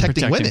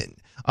 protecting women.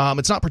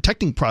 It's not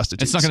protecting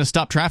prostitutes. It's not going to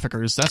stop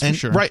traffickers. That's for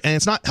sure. Right. And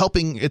it's not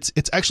helping. It's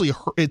actually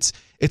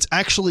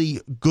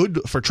good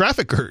for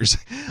traffickers.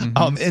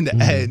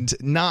 And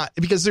not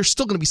because there's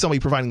still going to be somebody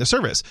providing the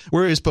service.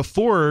 Whereas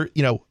before,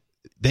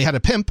 they had a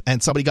pimp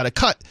and somebody got a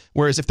cut.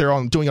 Whereas if they're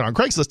doing it on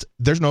Craigslist,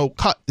 there's no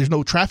cut. There's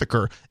no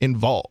trafficker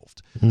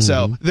involved.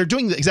 So they're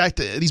doing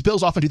these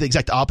bills often do the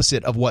exact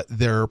opposite of what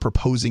they're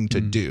proposing to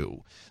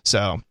do.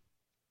 So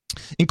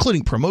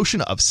including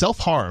promotion of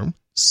self-harm,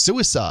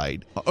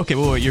 suicide. Okay,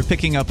 well, you're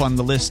picking up on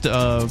the list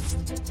of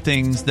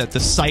things that the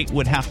site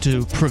would have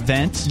to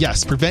prevent?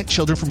 Yes, prevent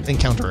children from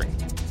encountering.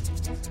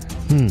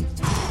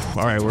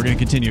 All right, we're going to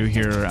continue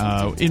here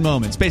in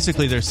moments.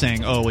 Basically, they're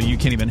saying, oh, well, you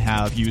can't even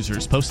have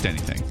users post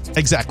anything.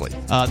 Exactly.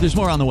 There's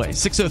more on the way.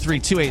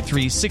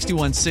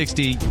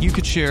 603-283-6160. You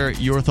could share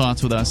your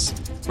thoughts with us.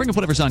 Bring up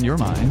whatever's on your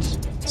mind.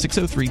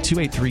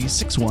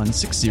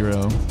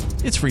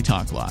 603-283-6160. It's Free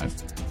Talk Live.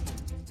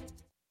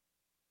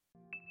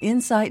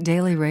 Insight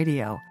Daily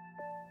Radio.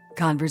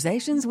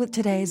 Conversations with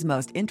today's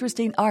most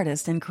interesting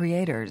artists and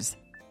creators.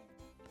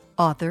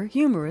 Author,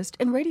 humorist,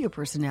 and radio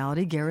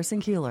personality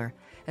Garrison Keillor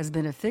has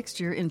been a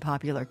fixture in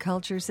popular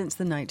culture since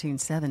the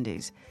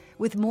 1970s,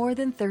 with more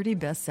than 30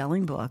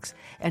 best-selling books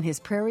and his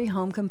Prairie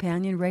Home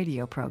Companion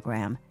radio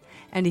program.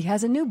 And he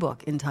has a new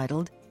book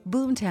entitled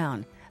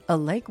Boomtown, a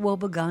Lake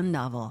Wobegon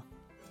novel.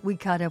 We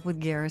caught up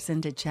with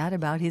Garrison to chat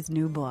about his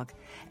new book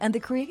and the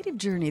creative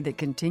journey that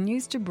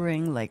continues to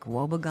bring Lake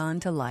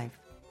Wobegon to life.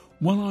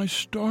 When I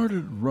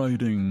started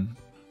writing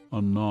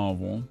a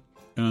novel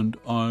and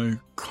I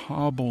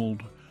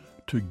cobbled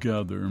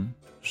together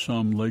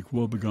some Lake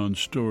Wobegon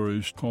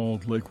stories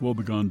called Lake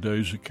Wobegon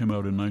Days that came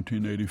out in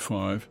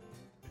 1985,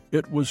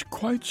 it was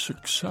quite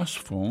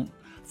successful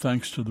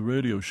thanks to the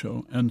radio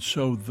show, and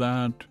so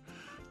that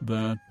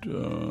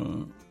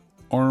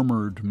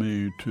armored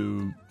me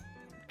to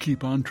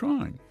keep on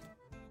trying.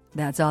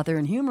 That's author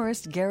and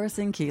humorist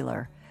Garrison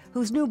Keillor,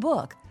 whose new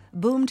book,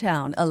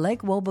 Boomtown, a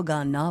Lake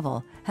Wobegon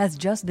novel, has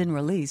just been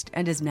released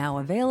and is now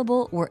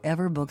available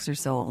wherever books are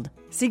sold.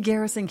 See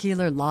Garrison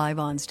Keillor live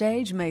on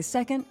stage May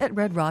 2nd at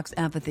Red Rocks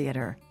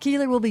Amphitheater.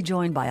 Keillor will be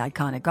joined by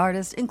iconic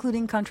artists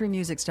including country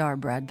music star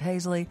Brad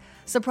Paisley,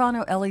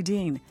 soprano Ellie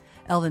Dean,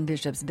 Elvin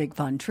Bishop's Big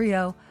Fun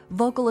Trio,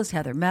 vocalist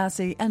Heather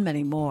Massey, and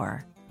many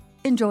more.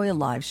 Enjoy a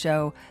live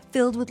show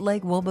filled with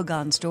Lake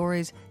Wobegon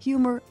stories,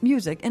 humor,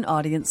 music, and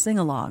audience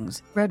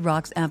sing-alongs. Red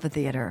Rocks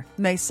Amphitheater,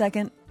 May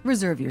 2nd.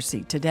 Reserve your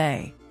seat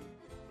today.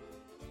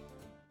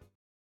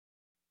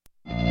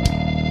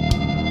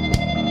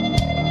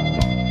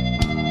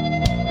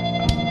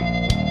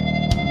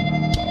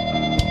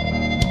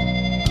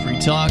 Free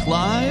Talk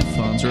Live.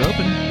 Phones are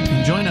open. You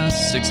can join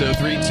us.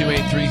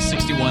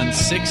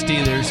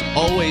 603-283-6160. There's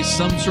always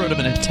some sort of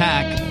an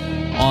attack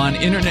on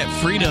internet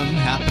freedom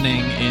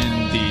happening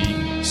in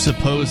the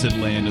supposed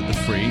land of the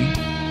free.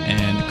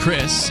 And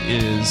Chris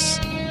is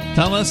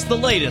telling us the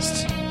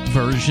latest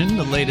version,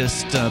 the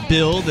latest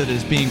bill that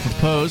is being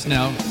proposed.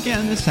 Now,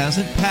 again, this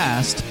hasn't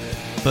passed,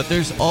 but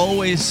there's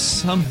always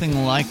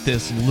something like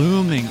this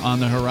looming on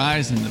the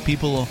horizon. The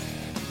people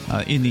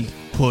in the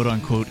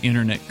quote-unquote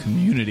internet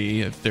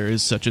community, if there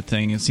is such a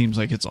thing, it seems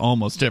like it's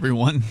almost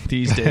everyone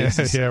these days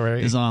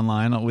is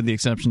online, with the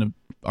exception of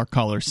our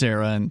caller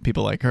Sarah and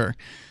people like her.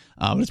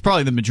 But it's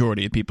probably the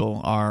majority of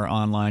people are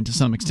online to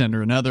some extent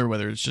or another,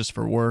 whether it's just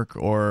for work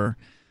or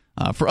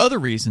for other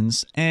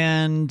reasons.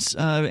 And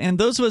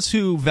those of us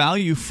who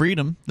value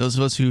freedom, those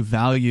of us who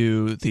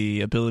value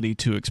the ability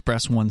to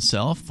express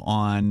oneself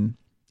on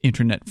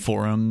internet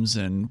forums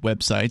and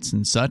websites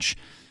and such,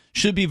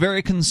 should be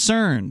very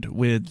concerned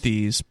with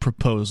these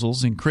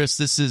proposals. And Chris,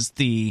 this is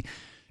the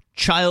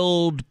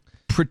Child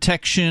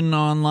Protection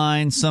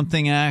Online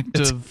Something Act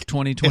of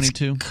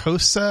 2022. It's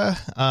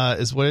KOSA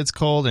is what it's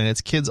called, and it's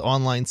Kids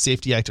Online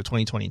Safety Act of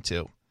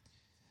 2022.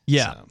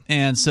 Yeah,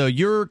 and so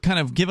you're kind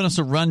of giving us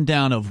a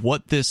rundown of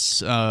what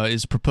this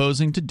is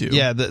proposing to do.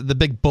 Yeah, the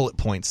big bullet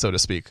points, so to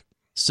speak.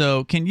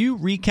 So can you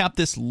recap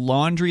this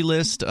laundry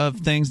list of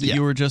things that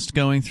you were just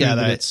going through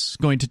that it's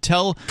going to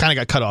tell? Kind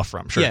of got cut off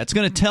from, sure. Yeah, it's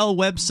going to tell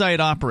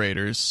website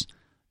operators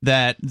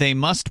that they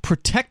must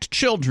protect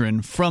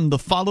children from the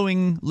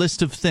following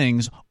list of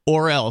things,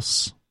 or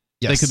else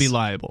they could be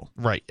liable.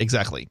 Right,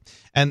 exactly.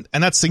 And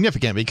that's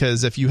significant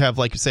because if you have,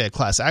 like, say, a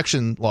class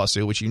action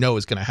lawsuit, which you know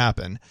is going to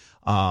happen,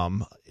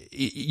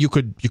 you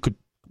could,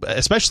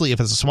 especially if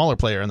it's a smaller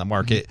player in the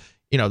market,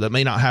 that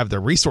may not have the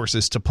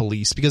resources to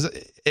police, because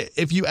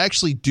if you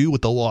actually do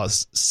what the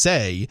laws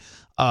say,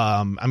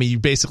 you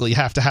basically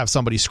have to have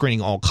somebody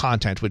screening all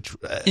content, which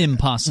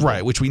impossible,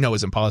 right? Which we know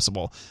is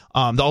impossible.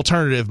 The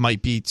alternative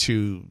might be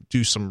to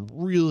do some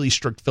really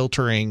strict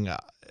filtering,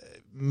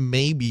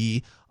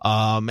 maybe,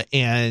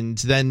 and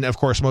then of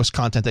course most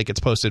content that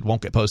gets posted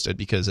won't get posted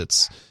because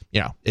it's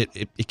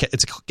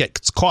it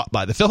gets caught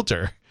by the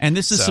filter. And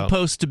this is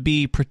supposed to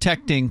be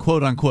protecting,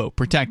 quote unquote,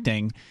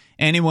 protecting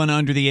anyone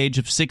under the age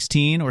of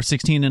 16 or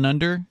 16 and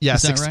under. Yeah,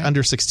 is that right?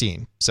 Under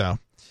 16. So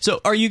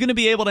are you going to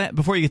be able to,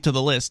 before you get to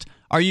the list,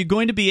 are you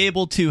going to be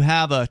able to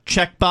have a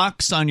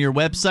checkbox on your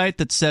website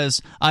that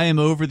says, I am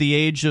over the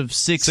age of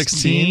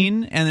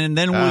 16? And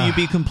then will you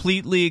be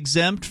completely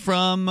exempt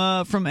from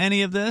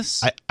any of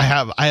this? I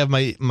have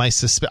my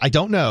suspicion. I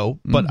don't know,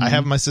 but I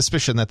have my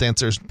suspicion that the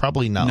answer is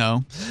probably no.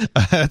 No.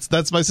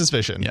 that's my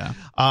suspicion. Yeah.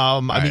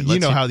 You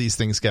know how these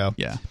things go.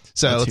 Yeah.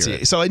 So let's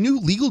see. So a new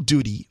legal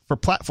duty for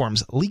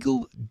platforms.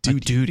 Legal duty. A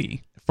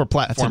duty. For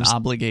platforms. That's an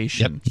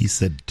obligation. Yep. He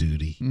said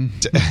duty.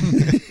 Not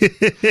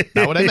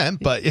what I meant,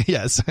 but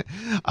yes.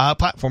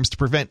 Platforms to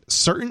prevent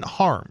certain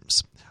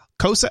harms.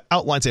 KOSA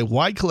outlines a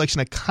wide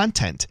collection of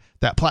content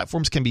that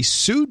platforms can be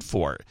sued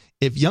for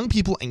if young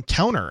people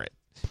encounter it,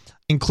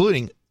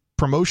 including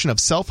promotion of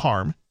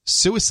self-harm,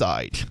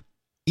 suicide,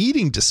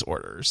 eating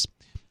disorders.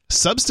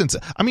 Substance.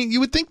 I mean,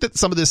 you would think that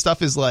some of this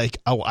stuff is like,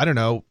 oh, I don't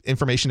know,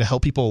 information to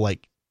help people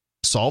like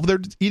solve their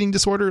eating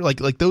disorder.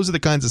 Like those are the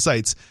kinds of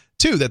sites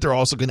too that they're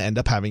also going to end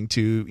up having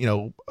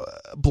to,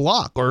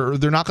 block, or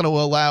they're not going to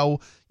allow,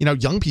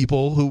 young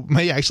people who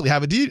may actually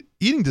have a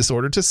eating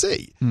disorder to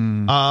see,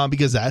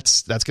 because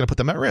that's going to put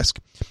them at risk.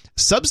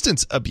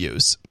 Substance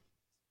abuse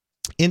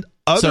in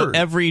other. So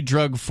every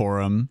drug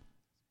forum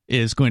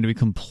is going to be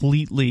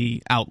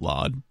completely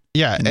outlawed.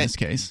 Yeah, in this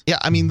case. Yeah,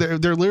 I mean they're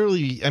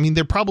literally. I mean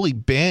they're probably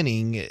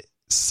banning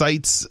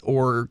sites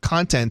or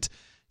content,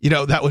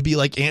 that would be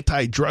like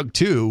anti-drug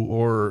too,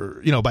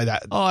 or by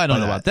that. Oh, I don't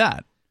know about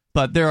that,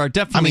 but there are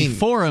definitely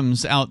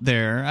forums out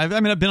there. I've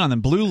been on the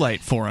Blue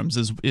Light forums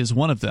is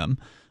one of them,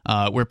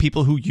 where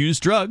people who use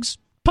drugs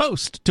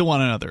post to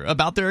one another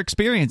about their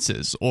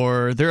experiences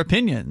or their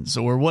opinions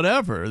or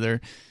whatever.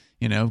 They're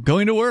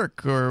going to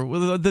work,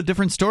 or the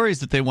different stories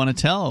that they want to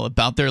tell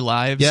about their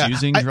lives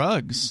using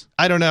drugs.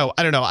 I don't know.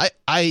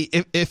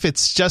 If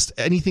it's just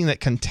anything that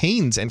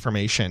contains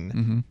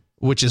information,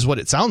 which is what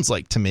it sounds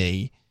like to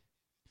me.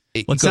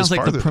 It sounds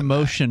like the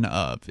promotion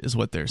of is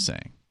what they're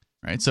saying,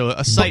 right? So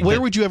a site. But where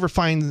would you ever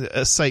find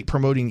a site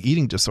promoting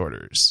eating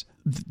disorders?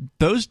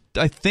 Those,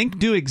 I think,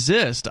 do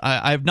exist.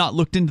 I've not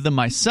looked into them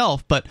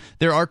myself, but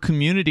there are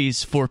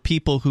communities for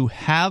people who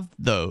have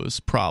those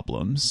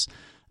problems.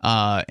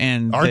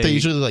 And aren't they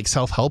usually like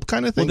self-help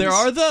kind of things? Well, there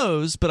are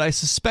those, but I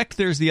suspect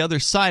there's the other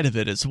side of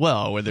it as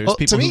well, where there's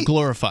people who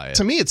glorify it.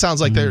 To me, it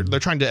sounds like they're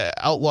trying to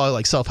outlaw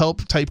like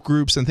self-help type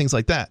groups and things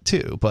like that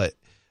too. But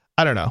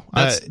I don't know.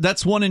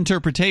 That's one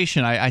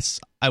interpretation. I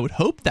would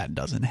hope that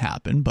doesn't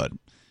happen, but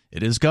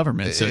it is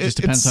government, so it just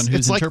depends on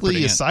who's interpreting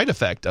it. It's likely a side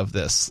effect of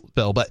this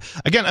bill. But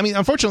again, I mean,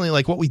 unfortunately,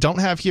 like what we don't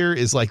have here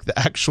is like the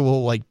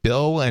actual like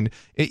bill, and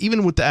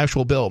even with the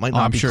actual bill, it might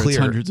not be clear. It's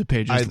hundreds of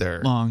pages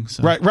either. Long.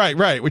 So.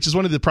 Right. Which is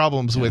one of the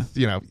problems with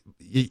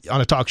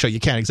on a talk show,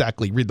 you can't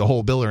exactly read the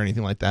whole bill or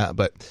anything like that.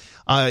 But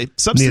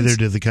neither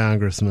did the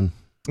congressman.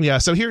 Yeah.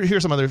 So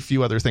here's some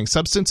few other things: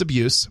 substance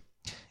abuse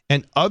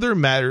and other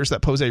matters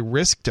that pose a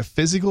risk to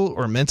physical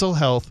or mental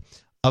health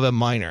of a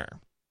minor.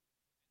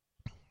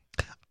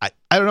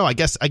 I don't know. I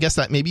guess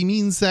that maybe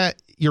means that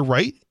you're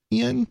right,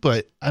 Ian,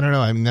 but I don't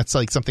know. I mean, that's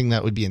like something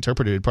that would be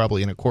interpreted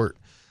probably in a court.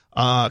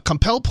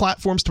 Compel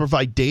platforms to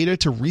provide data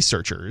to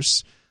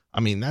researchers. I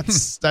mean,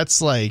 that's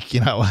like,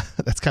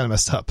 that's kind of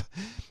messed up.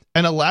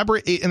 And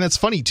that's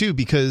funny too,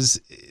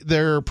 because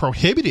they're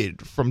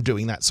prohibited from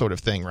doing that sort of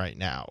thing right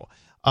now.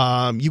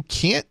 You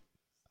can't,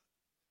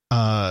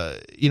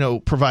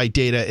 provide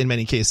data in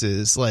many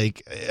cases.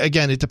 Like,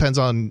 again, it depends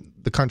on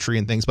the country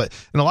and things, but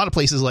in a lot of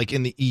places, like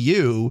in the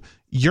EU,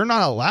 you're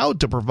not allowed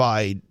to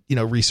provide,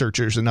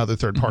 researchers and other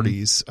third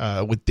parties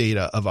with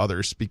data of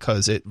others,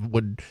 because it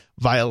would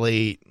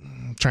violate.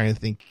 I'm trying to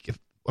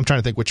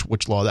think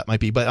which law that might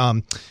be,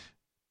 but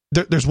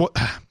there's what.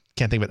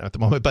 Can't think of it at the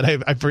moment, but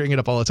I bring it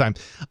up all the time.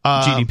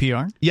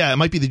 GDPR? Yeah, it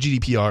might be the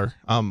GDPR,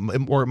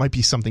 or it might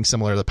be something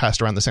similar that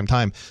passed around the same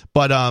time.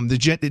 But the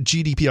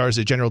GDPR is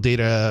a General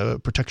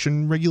Data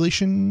Protection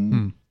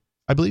Regulation,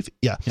 I believe.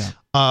 Yeah.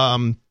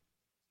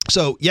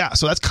 So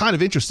that's kind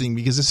of interesting,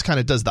 because this kind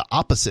of does the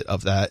opposite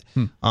of that.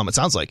 It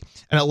sounds like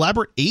an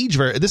elaborate age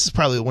this is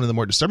probably one of the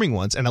more disturbing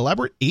ones. An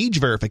elaborate age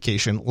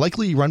verification,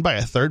 likely run by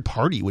a third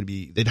party,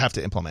 they'd have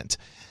to implement.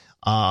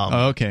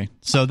 Okay,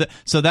 so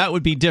that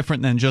would be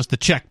different than just the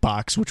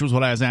checkbox, which was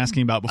what I was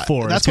asking about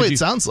before. That's what it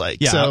sounds like.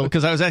 Yeah,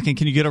 because I was asking,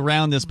 can you get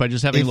around this by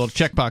just having a little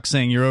checkbox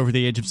saying you're over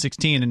the age of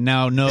 16, and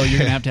now no, you're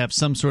going to have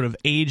some sort of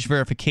age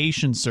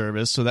verification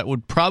service, so that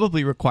would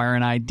probably require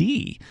an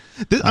ID.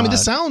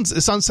 This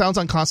sounds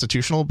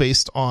unconstitutional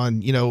based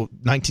on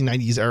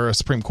 1990s era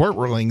Supreme Court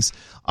rulings.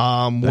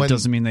 That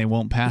doesn't mean they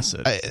won't pass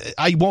it.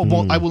 I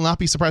will not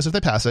be surprised if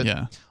they pass it.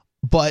 Yeah.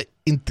 But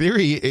in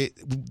theory,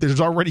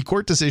 there's already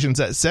court decisions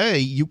that say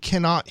you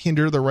cannot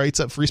hinder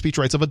the free speech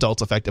rights of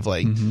adults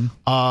effectively. You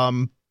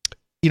have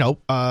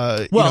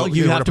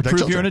to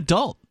prove you're an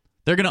adult.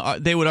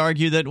 They would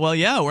argue that, well,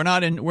 yeah, we're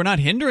not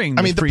hindering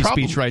the free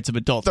speech rights of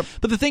adults.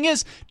 But the thing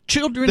is,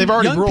 children, they've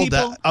already young ruled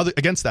people,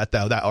 against that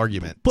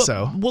argument.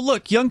 Well,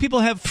 look, young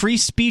people have free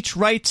speech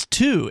rights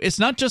too. It's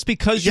not just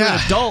because you're an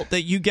adult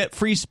that you get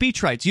free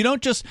speech rights. You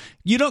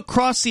don't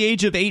cross the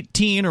age of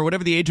 18 or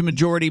whatever the age of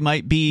majority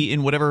might be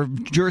in whatever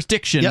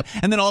jurisdiction,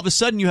 and then all of a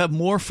sudden you have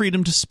more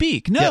freedom to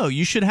speak. No,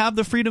 you should have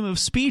the freedom of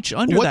speech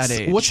under that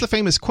age. What's the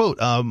famous quote?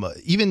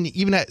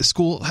 Even at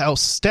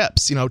schoolhouse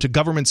steps, to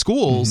government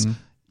schools.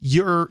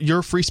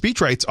 Your free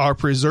speech rights are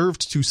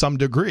preserved to some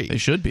degree. They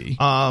should be.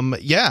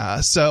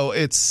 So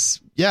it's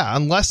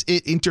unless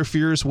it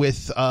interferes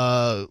with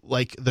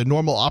like the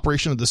normal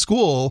operation of the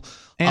school,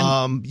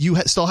 and you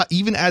still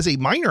even as a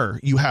minor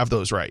you have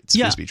those rights,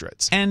 free speech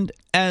rights. And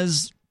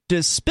as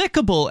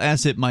despicable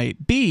as it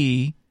might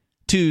be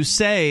to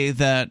say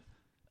that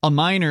a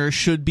minor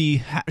should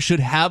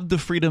have the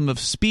freedom of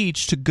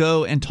speech to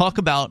go and talk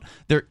about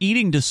their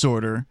eating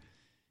disorder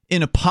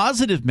in a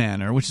positive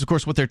manner, which is, of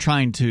course, what they're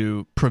trying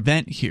to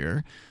prevent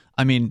here.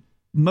 I mean,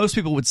 most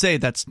people would say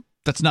that's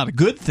not a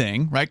good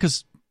thing, right?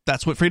 Because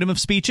that's what freedom of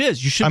speech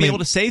is. You should be able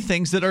to say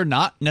things that are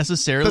not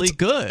necessarily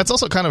good. That's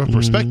also kind of a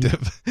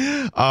perspective.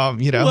 Well,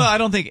 I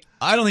don't think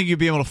you'd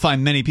be able to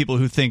find many people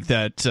who think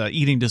that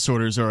eating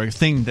disorders are a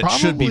thing that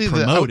should be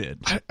promoted.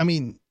 I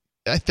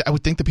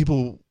would think the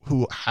people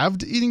who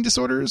have eating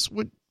disorders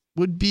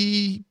would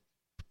be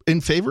in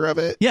favor of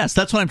it. Yes,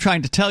 that's what I'm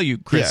trying to tell you,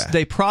 Chris. Yeah.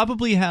 They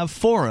probably have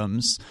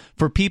forums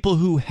for people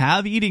who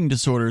have eating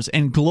disorders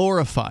and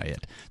glorify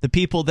it. The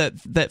people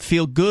that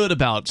feel good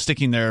about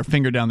sticking their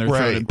finger down their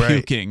throat and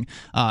puking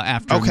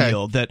after a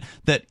meal. That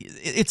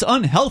it's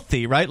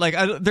unhealthy, right? Like,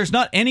 there's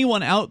not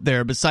anyone out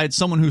there besides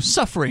someone who's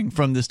suffering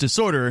from this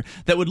disorder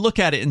that would look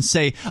at it and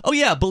say, "Oh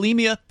yeah,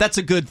 bulimia, that's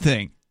a good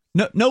thing."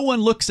 No one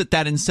looks at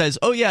that and says,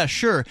 "Oh yeah,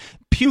 sure,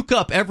 puke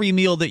up every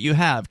meal that you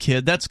have,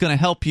 kid. That's going to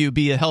help you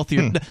be a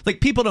healthier." Like,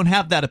 people don't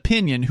have that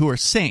opinion who are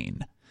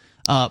sane.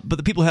 But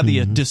the people who have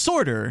the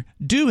disorder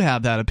do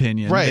have that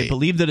opinion. Right. They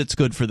believe that it's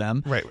good for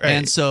them. Right.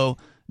 And so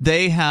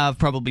they have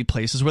probably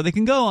places where they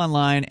can go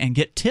online and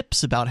get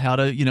tips about how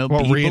to, be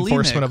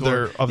reinforcement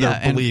bulimic of their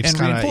beliefs, and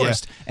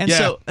reinforced. And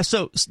so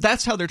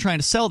that's how they're trying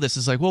to sell this.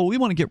 Is like, well, we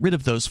want to get rid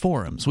of those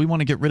forums. We want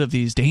to get rid of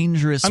these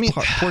dangerous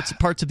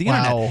parts of the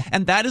internet.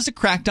 And that is a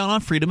crackdown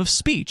on freedom of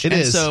speech. It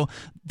is. So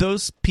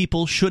those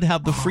people should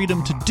have the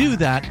freedom to do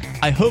that.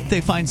 I hope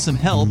they find some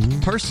help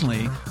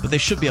personally, but they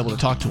should be able to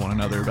talk to one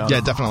another about it.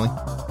 Yeah, definitely.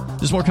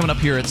 There's more coming up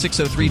here at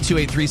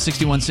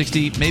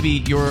 603-283-6160.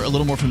 Maybe you're a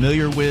little more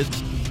familiar with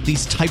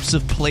these types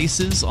of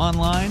places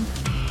online.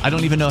 I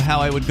don't even know how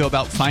I would go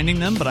about finding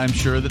them, but I'm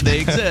sure that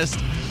they exist.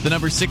 The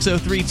number is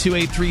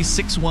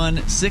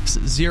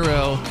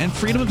 603-283-6160. And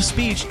freedom of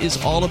speech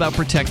is all about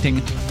protecting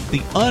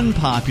the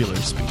unpopular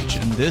speech,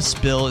 and this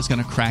bill is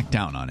going to crack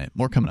down on it.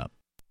 More coming up.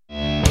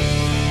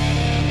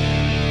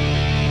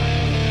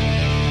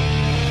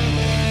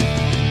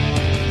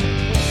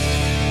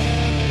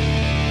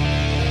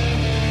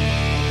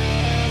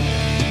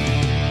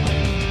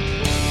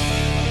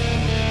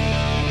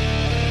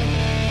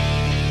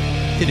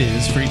 It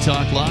is Free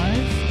Talk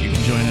Live. You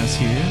can join us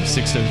here,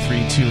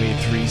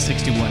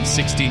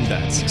 603-283-6160.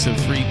 That's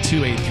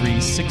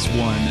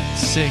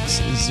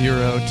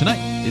 603-283-6160. Tonight,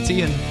 it's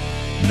Ian.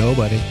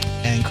 Nobody.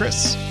 And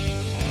Chris.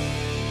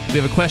 We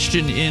have a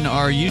question in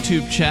our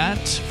YouTube chat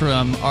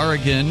from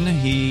Oregon.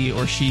 He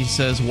or she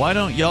says, "Why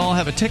don't y'all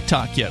have a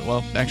TikTok yet?"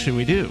 Well, actually,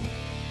 we do.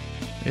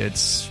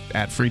 It's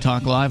at Free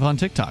Talk Live on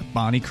TikTok.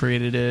 Bonnie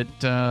created it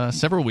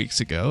several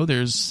weeks ago.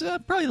 There's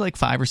probably like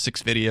 5 or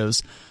 6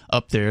 videos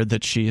up there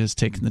that she has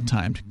taken the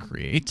time to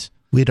create.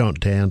 We don't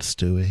dance,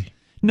 do we?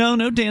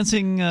 No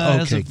dancing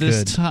as of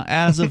this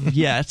as of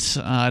yet.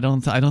 I don't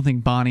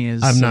think Bonnie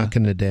is. I'm not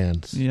going to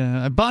dance.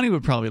 Yeah, Bonnie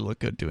would probably look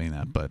good doing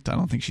that, but I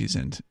don't think she's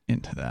into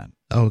that.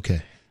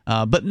 Okay.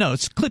 But no,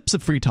 it's clips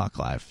of Free Talk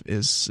Live.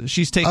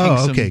 She's taking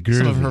some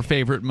of her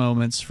favorite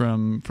moments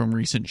from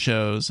recent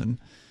shows and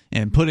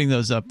putting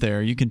those up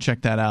there. You can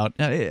check that out.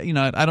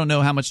 I don't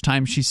know how much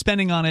time she's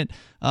spending on it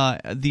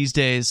these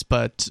days,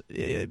 but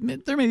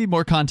there may be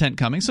more content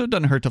coming, so it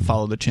doesn't hurt to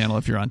follow the channel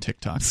if you're on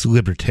TikTok. It's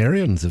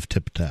libertarians of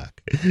TikTok.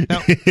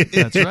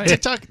 That's right.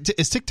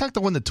 Is TikTok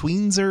the one the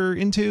tweens are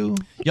into?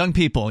 Young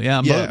people,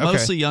 yeah.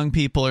 Mostly young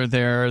people are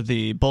there.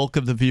 The bulk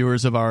of the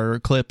viewers of our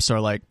clips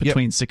are like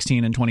between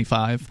 16 and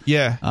 25,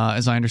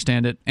 as I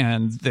understand it,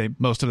 and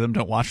most of them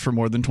don't watch for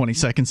more than 20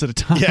 seconds at a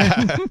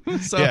time.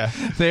 So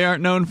they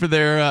aren't known for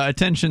their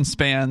attention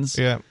spans.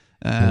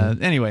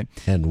 Anyway.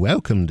 And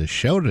welcome to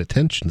Short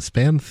Attention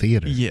Span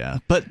Theater. Yeah,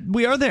 but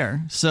we are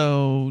there.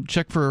 So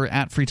check for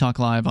at Free Talk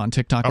Live on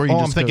TikTok. Or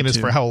I'm thinking is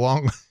for how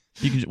long?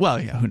 You can,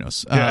 who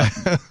knows?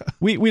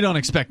 We don't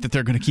expect that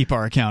they're going to keep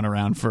our account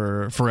around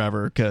for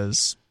forever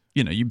because,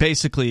 you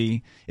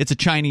basically, it's a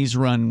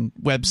Chinese-run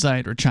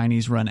website or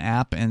Chinese-run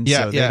app, and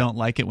so they don't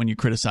like it when you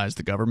criticize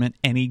the government,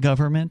 any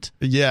government,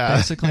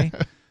 basically.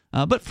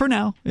 But for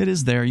now, it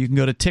is there. You can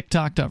go to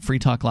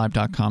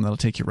tiktok.freetalklive.com. That'll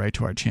take you right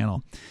to our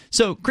channel.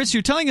 So, Chris,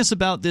 you're telling us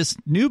about this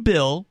new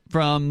bill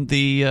from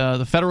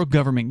the federal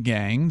government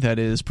gang that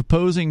is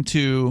proposing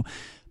to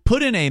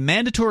put in a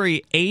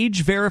mandatory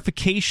age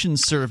verification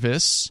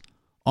service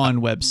on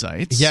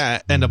websites.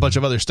 Yeah, and a bunch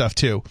of other stuff,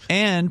 too.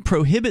 And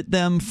prohibit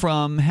them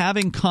from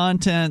having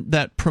content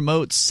that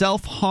promotes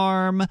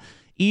self-harm,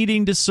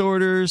 eating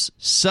disorders,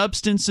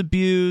 substance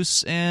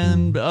abuse,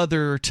 and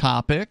other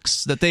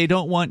topics that they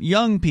don't want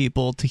young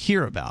people to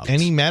hear about.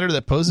 Any matter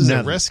that poses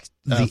a risk,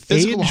 the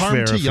physical age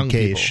harm to young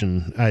people.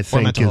 verification, I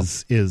think,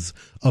 is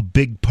a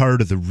big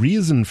part of the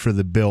reason for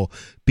the bill,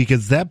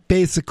 because that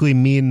basically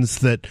means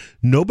that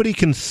nobody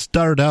can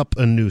start up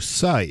a new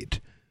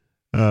site.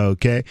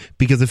 Okay,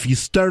 because if you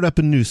start up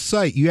a new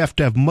site, you have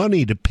to have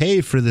money to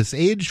pay for this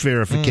age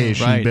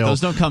verification bill.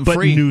 Those don't come but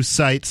free. New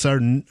sites are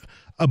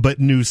but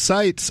new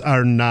sites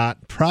are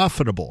not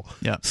profitable.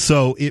 Yeah.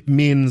 So it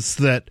means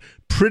that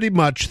pretty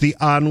much the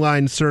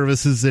online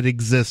services that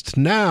exist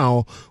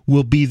now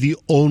will be the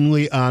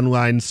only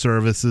online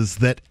services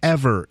that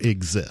ever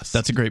exist.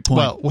 That's a great point.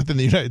 Well, within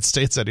the United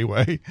States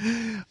anyway.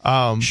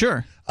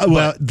 Sure.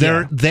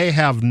 They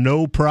have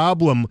no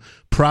problem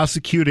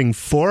prosecuting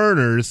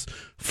foreigners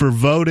for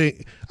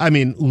voting. I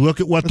mean,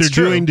 look at what they're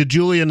doing to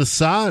Julian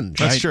Assange.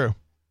 That's true.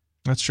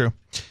 That's true.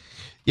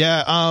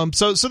 Yeah.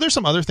 So there's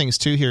some other things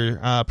too here.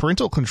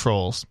 Parental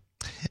controls.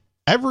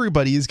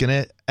 Everybody is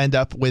going to end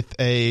up with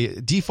a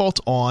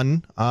default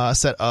on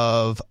set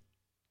of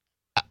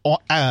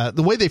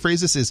the way they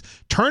phrase this is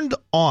turned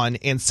on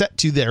and set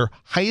to their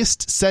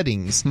highest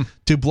settings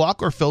to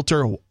block or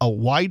filter a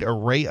wide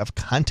array of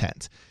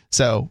content.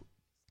 So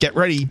get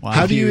ready. Wow.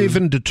 How do you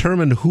even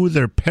determine who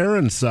their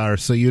parents are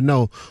so you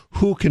know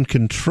who can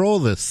control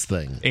this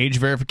thing? Age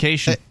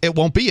verification. It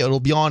won't be. It'll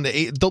be on.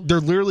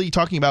 They're literally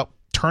talking about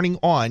turning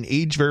on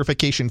age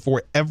verification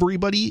for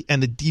everybody.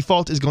 And the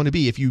default is going to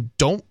be if you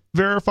don't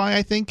verify,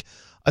 I think.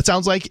 It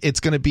sounds like it's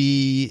going to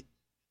be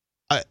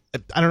I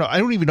don't know. I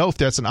don't even know if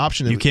that's an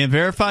option. You can't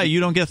verify. You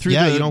don't get through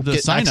you don't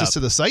get sign access up to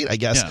the site, I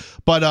guess. Yeah.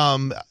 But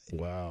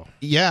wow.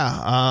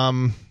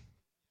 Yeah.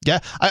 Yeah,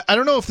 I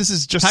don't know if this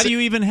is just... How do you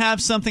even have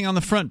something on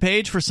the front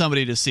page for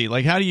somebody to see?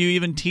 Like, how do you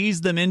even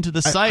tease them into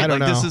the site? I don't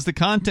know. This is the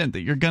content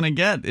that you're going to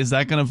get. Is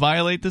that going to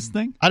violate this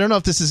thing? I don't know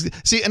if this is...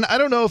 See, and I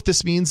don't know if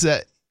this means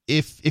that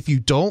if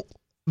you don't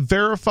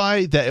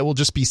verify, that it will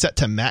just be set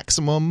to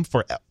maximum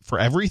for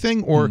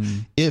everything, or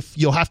if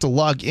you'll have to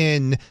log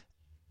in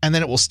and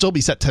then it will still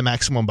be set to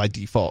maximum by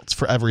default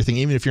for everything,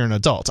 even if you're an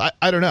adult.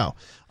 I don't know.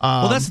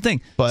 Well, that's the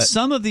thing. But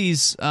some of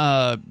these...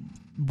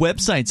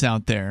 websites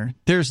out there,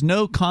 there's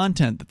no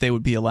content that they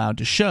would be allowed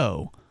to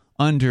show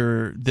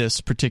under this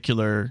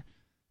particular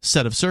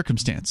set of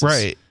circumstances,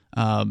 right?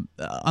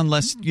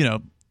 Unless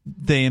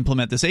they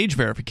implement this age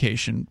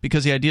verification,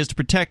 because the idea is to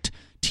protect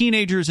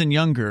teenagers and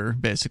younger,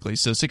 basically,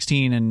 so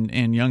 16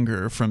 and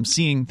younger, from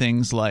seeing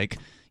things like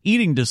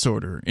eating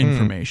disorder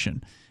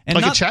information.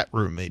 And like a chat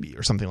room, maybe,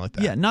 or something like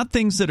that. Yeah, not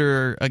things that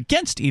are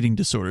against eating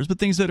disorders, but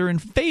things that are in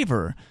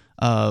favor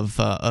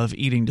of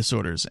eating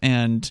disorders.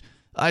 And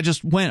I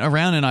just went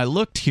around and I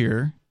looked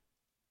here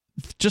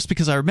just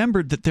because I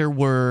remembered that there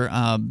were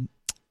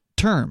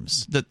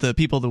terms that the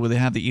people that they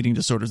have the eating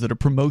disorders that are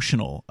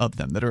promotional of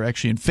them, that are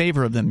actually in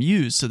favor of them,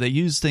 use. So they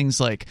use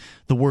things like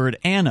the word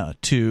Anna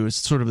to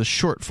sort of the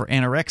short for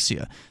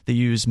anorexia. They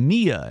use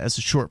Mia as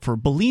a short for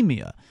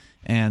bulimia.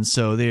 And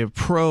so they have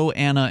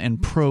pro-Anna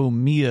and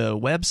pro-Mia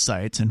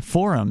websites and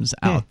forums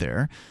out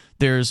there.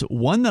 There's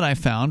one that I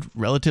found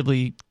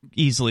relatively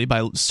easily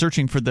by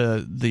searching for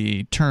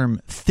the term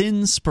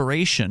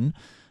thinspiration.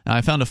 I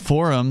found a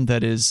forum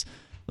that is...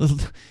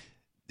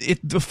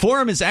 the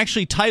forum is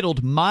actually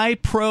titled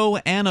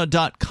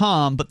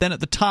myproanna.com, but then at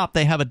the top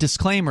they have a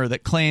disclaimer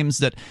that claims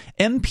that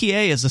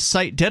MPA is a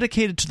site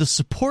dedicated to the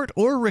support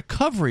or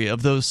recovery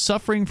of those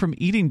suffering from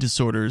eating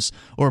disorders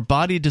or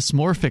body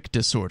dysmorphic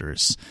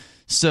disorders.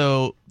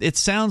 So it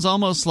sounds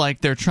almost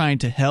like they're trying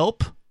to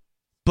help,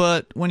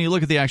 but when you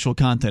look at the actual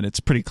content, it's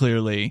pretty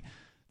clearly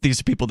these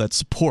are people that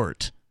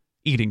support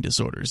eating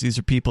disorders. These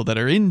are people that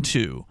are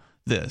into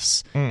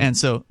this. And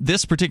so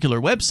this particular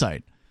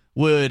website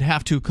would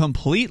have to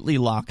completely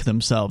lock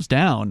themselves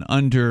down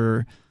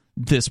under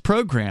this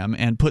program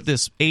and put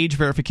this age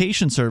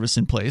verification service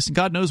in place. And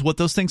God knows what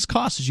those things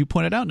cost, as you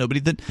pointed out,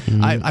 nobody.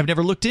 I've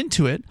never looked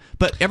into it,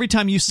 but every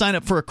time you sign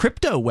up for a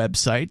crypto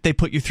website, they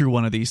put you through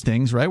one of these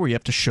things, right, where you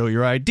have to show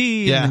your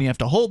ID, and then you have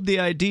to hold the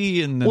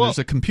ID, and then there's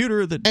a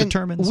computer that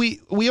determines. We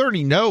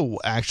already know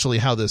actually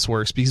how this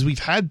works because we've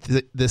had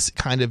this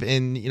kind of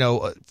in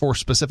for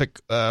specific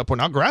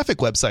pornographic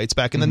websites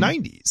back in the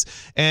 90s.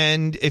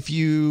 And if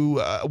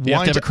you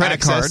wanted to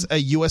access a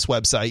U.S.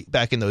 website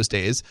back in those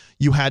days,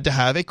 you had to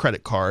have a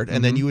credit card,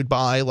 and then you would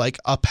buy like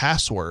a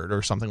password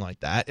or something like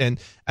that, and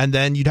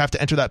then you'd have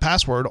to enter that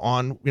password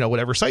on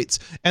whatever sites,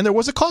 and there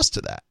was a cost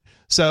to that.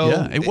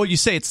 So well, you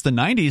say it's the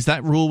 90s.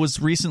 That rule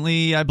was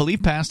recently, I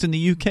believe, passed in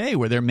the UK,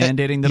 where they're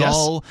mandating that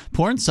all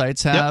porn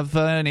sites have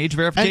an age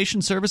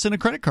verification service and a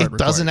credit card. It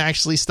doesn't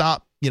actually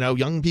stop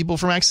young people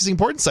from accessing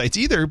porn sites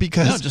either,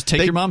 because just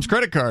take your mom's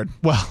credit card.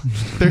 Well,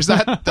 there's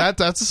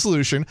that's a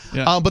solution.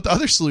 But the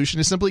other solution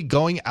is simply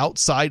going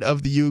outside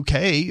of the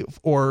UK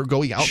or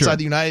going outside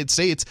the United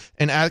States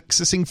and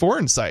accessing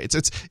foreign sites.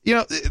 It's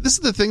this is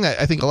the thing that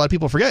I think a lot of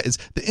people forget is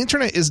the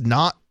internet is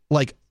not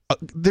like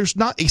there's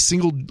not a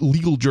single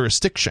legal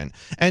jurisdiction,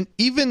 and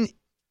even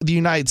the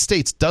United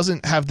States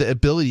doesn't have the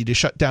ability to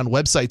shut down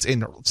websites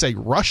in, say,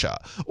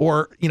 Russia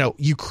or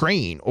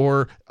Ukraine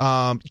or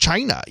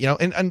China.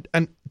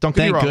 And don't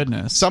get me wrong,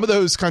 goodness. Some of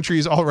those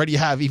countries already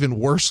have even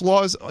worse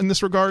laws in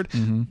this regard.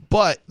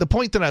 But the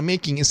point that I'm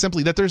making is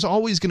simply that there's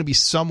always going to be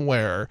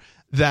somewhere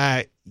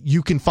that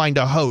you can find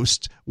a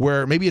host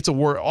where maybe it's a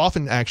war.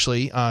 Often,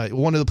 actually,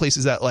 one of the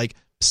places that like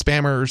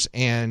spammers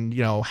and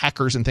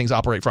hackers and things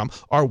operate from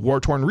are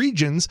war-torn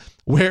regions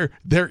where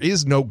there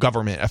is no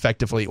government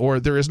effectively, or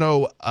there is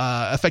no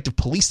effective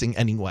policing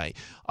anyway.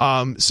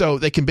 So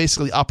they can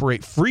basically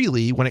operate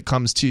freely when it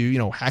comes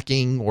to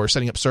hacking or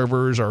setting up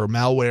servers or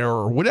malware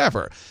or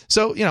whatever.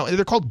 So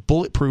they're called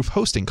bulletproof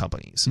hosting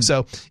companies.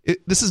 So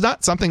this is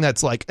not something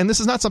that's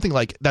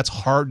that's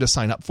hard to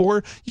sign up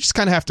for. You just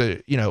kind of have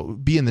to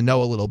be in the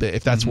know a little bit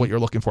if that's what you're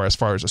looking for as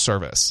far as a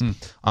service.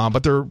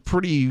 But they're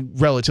pretty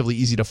relatively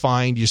easy to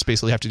find. You just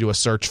basically have to do a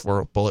search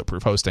for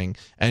bulletproof hosting,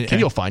 and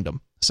you'll find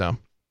them. So, all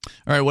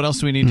right, what else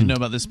do we need to know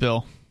about this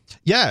bill?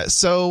 Yeah,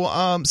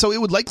 so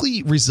it would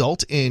likely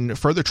result in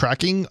further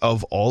tracking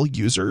of all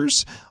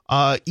users,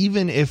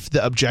 even if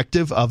the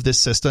objective of this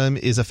system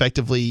is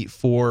effectively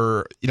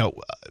for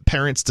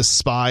parents to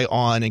spy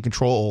on and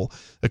control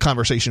the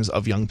conversations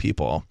of young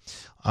people.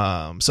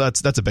 So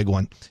that's a big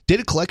one.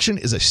 Data collection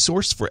is a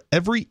source for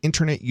every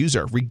internet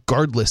user,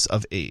 regardless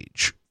of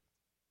age.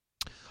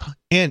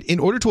 And in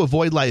order to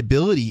avoid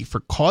liability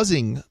for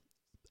causing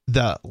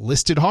the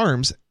listed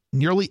harms,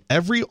 nearly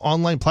every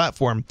online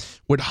platform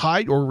would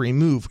hide or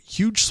remove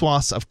huge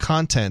swaths of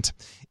content.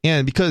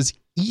 And because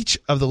each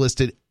of the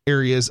listed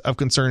areas of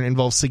concern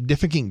involves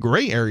significant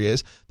gray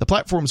areas, the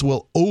platforms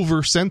will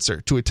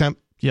over-censor to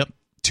attempt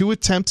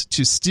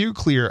to steer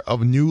clear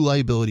of new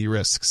liability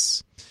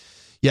risks.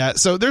 Yeah,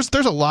 so there's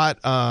a lot.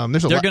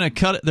 They're going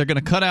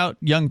to cut out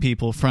young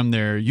people from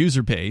their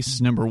user base.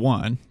 Number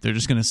one, they're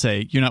just going to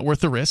say you're not worth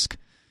the risk.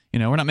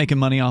 We're not making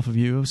money off of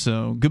you,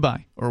 so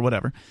goodbye or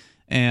whatever.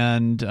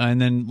 And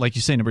then, like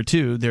you say, number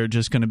two, they're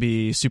just going to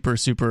be super,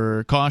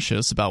 super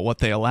cautious about what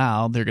they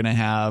allow. They're going to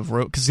have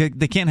because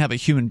they can't have a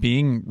human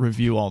being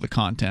review all the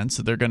content,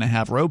 so they're going to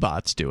have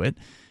robots do it.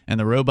 And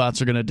the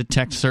robots are going to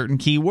detect certain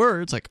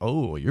keywords, like,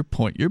 oh, you're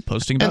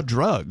posting about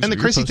drugs. And the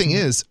crazy thing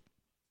is,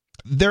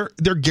 they're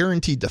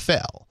guaranteed to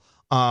fail.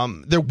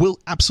 There will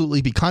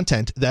absolutely be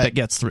content that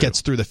gets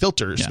through the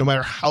filters, no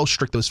matter how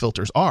strict those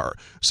filters are.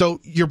 So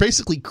you're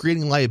basically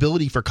creating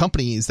liability for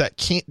companies that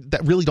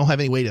really don't have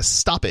any way to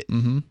stop it.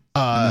 And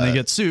then they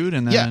get sued,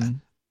 and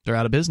then they're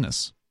out of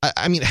business.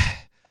 I mean,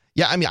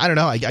 I don't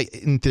know.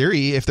 In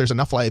theory, if there's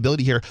enough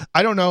liability here,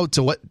 I don't know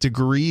to what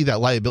degree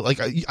that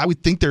liability. Like, I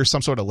would think there's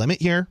some sort of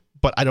limit here,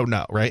 but I don't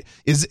know. Right?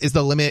 Is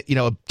the limit?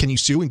 Can you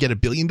sue and get $1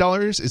 billion?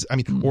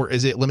 Or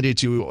is it limited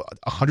to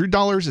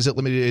 $100? Is it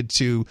limited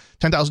to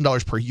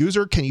 $10,000 per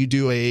user? Can you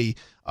do a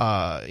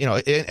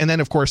and then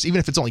of course, even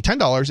if it's only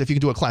 $10, if you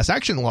can do a class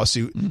action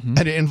lawsuit and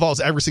it involves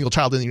every single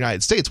child in the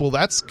United States, well,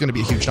 that's going to be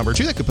a huge number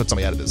too. That could put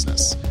somebody out of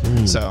business.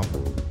 So.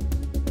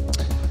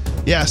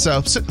 Yeah,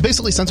 so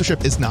basically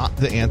censorship is not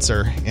the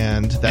answer,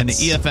 and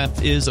the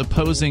EFF is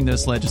opposing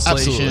this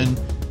legislation.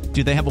 Absolutely.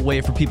 Do they have a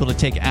way for people to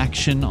take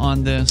action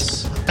on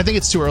this? I think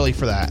it's too early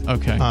for that.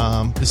 Okay.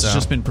 This has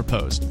just been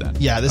proposed then.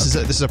 Yeah, this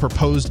is a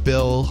proposed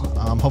bill.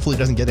 Hopefully it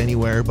doesn't get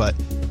anywhere, but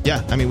yeah,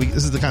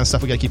 this is the kind of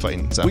stuff we got to keep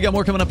fighting. So we got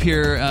more coming up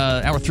here.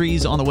 Hour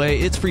 3's on the way.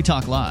 It's Free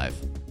Talk Live.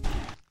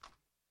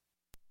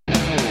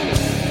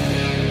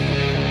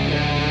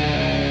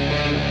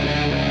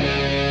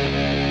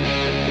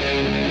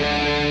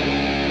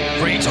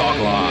 Free Talk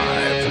Live.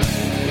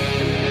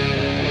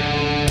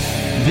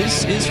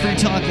 This is Free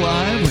Talk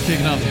Live. We're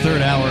kicking off the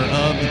third hour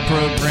of the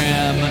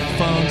program.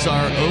 Phones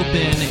are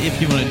open if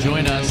you want to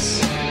join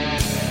us.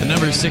 The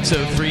number is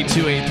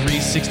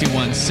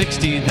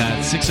 603-283-6160.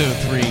 That's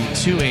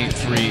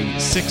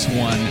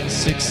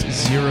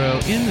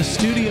 603-283-6160. In the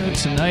studio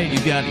tonight,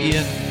 you've got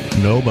Ian.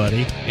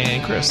 Nobody.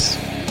 And Chris.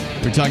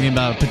 We're talking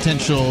about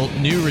potential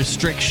new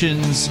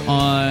restrictions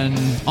on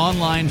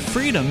online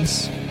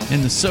freedoms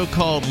in the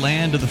so-called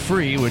land of the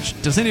free,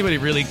 which does anybody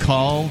really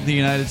call the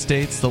United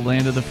States the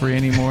land of the free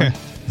anymore?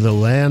 The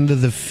land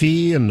of the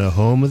fee and the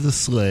home of the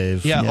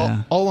slave.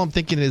 Yeah. All I'm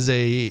thinking is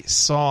a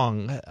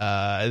song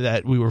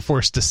that we were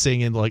forced to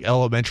sing in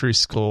elementary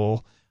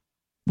school.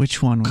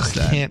 Which one was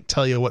that? I can't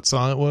tell you what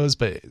song it was,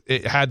 but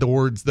it had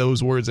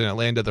those words in it,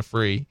 land of the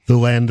free. The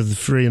land of the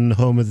free and the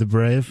home of the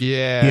brave?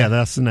 Yeah. Yeah,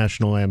 that's the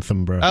national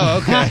anthem, bro. Oh,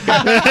 okay.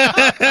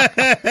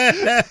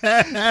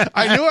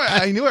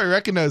 I knew I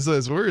recognized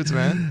those words,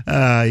 man.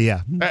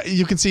 Yeah.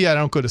 You can see I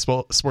don't go to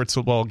sports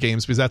football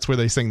games because that's where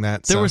they sing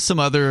that. There were some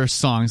other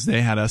songs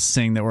they had us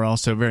sing that were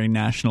also very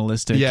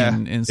nationalistic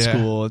in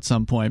school at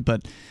some point,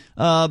 but...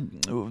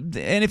 and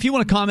if you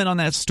want to comment on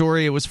that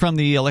story, it was from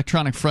the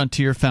Electronic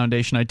Frontier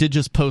Foundation. I did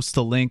just post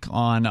the link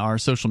on our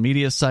social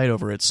media site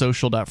over at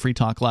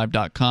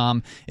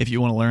social.freetalklive.com if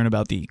you want to learn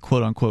about the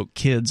quote-unquote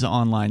Kids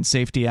Online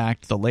Safety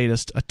Act, the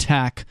latest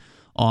attack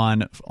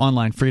on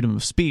online freedom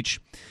of speech.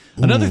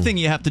 Another thing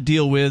you have to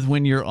deal with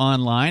when you're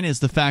online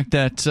is the fact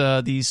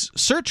that these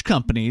search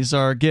companies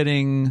are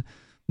getting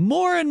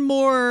more and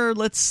more,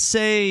 let's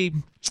say,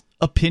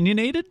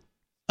 opinionated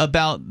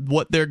about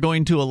what they're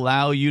going to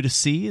allow you to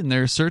see in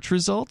their search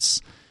results.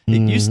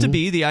 It used to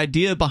be the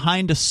idea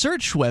behind a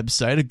search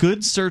website, a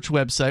good search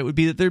website, would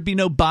be that there'd be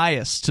no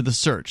bias to the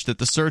search, that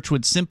the search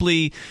would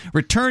simply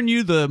return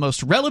you the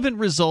most relevant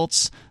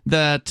results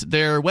that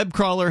their web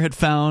crawler had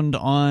found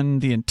on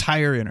the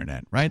entire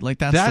internet, right? Like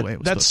that's the way it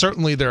was. That's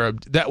certainly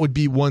that would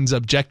be one's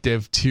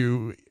objective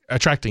to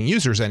attracting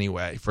users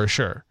anyway, for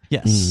sure.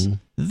 Yes.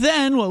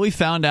 Then what we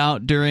found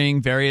out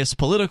during various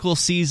political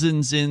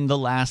seasons in the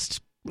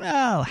last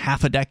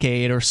half a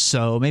decade or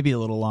so, maybe a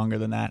little longer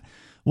than that,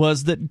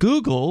 was that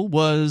Google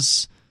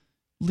was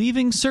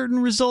leaving certain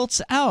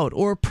results out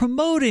or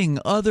promoting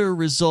other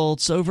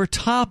results over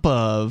top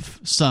of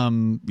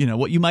some,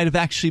 what you might have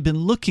actually been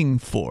looking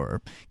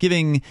for,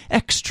 giving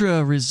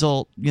extra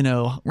result,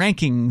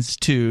 rankings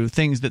to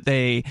things that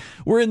they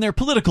were in their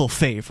political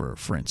favor,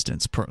 for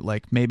instance,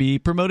 like maybe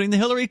promoting the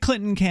Hillary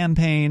Clinton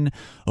campaign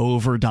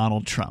over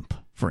Donald Trump,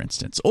 for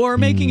instance, or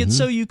making it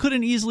so you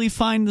couldn't easily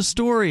find the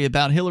story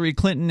about Hillary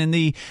Clinton in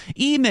the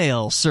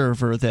email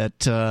server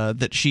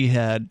that she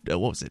had,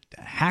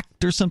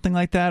 hacked or something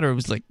like that, or it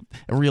was like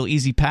a real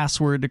easy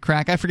password to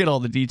crack. I forget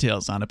all the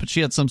details on it, but she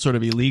had some sort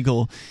of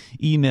illegal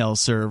email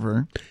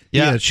server.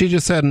 Yeah, she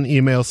just had an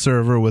email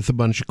server with a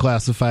bunch of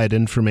classified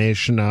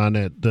information on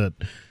it that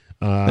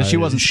she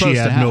wasn't supposed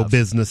to have. She had no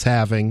business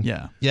having.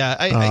 Yeah.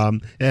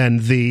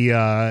 And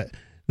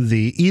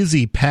the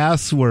easy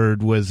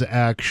password was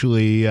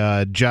actually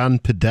John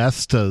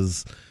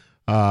Podesta's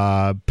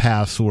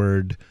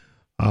password,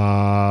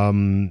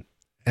 and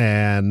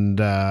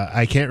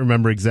I can't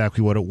remember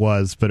exactly what it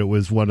was, but it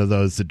was one of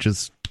those that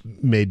just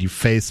made you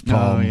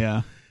facepalm. Oh,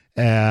 yeah.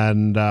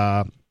 And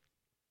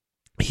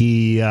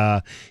he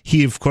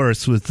of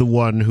course was the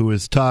one who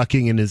was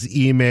talking in his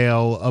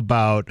email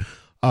about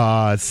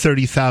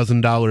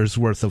 $30,000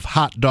 worth of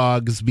hot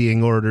dogs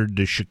being ordered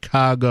to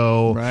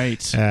Chicago.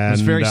 Right. And, it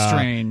was very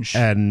strange.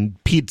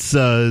 And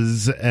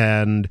pizzas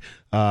and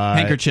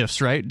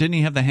handkerchiefs, right? Didn't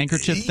he have the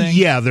handkerchief thing?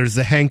 Yeah, there's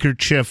the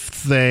handkerchief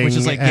thing. Which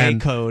is like gay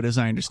code, as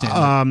I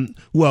understand it.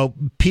 Well,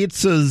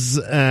 pizzas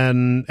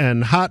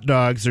and hot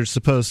dogs are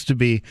supposed to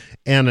be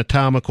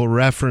anatomical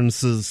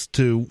references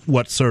to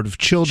what sort of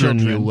children.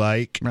 You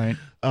like. Right.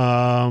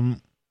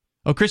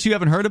 Chris, you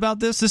haven't heard about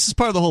this? This is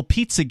part of the whole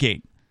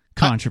Pizzagate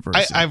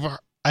controversy. I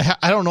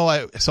don't know.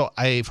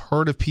 I've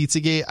heard of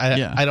Pizzagate.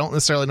 I don't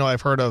necessarily know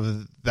I've heard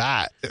of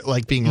that,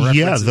 like being references.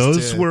 Yeah,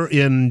 those were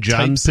in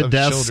John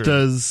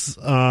Podesta's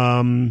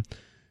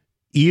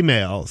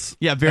emails.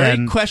 Yeah,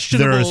 very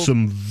questionable. There are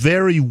some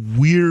very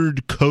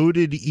weird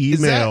coded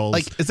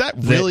emails. Is that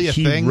really a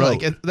thing?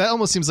 Wrote. That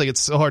almost seems like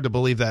it's so hard to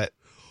believe that.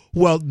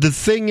 Well, the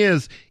thing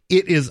is,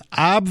 it is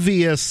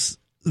obvious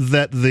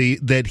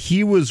that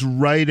he was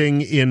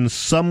writing in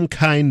some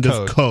kind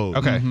of code.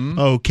 Okay.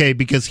 Okay,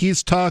 because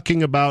he's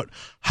talking about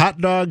hot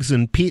dogs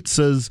and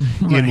pizzas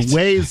in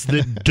ways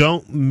that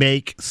don't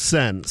make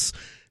sense.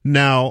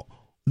 Now,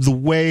 the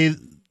way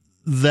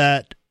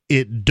that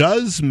it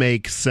does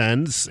make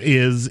sense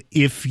is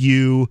if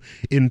you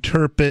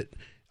interpret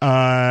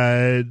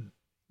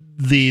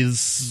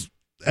these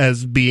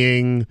as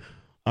being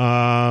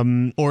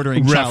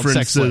ordering references child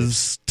sex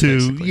slaves,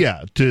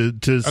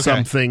 to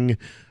something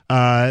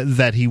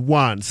that he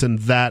wants, and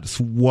that's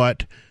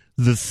what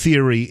the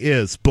theory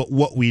is. But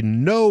what we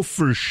know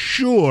for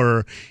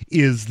sure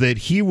is that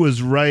he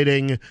was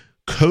writing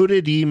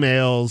coded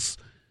emails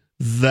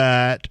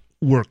that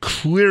were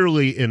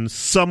clearly in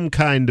some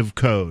kind of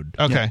code.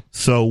 Okay.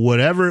 So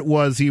whatever it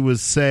was he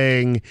was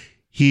saying,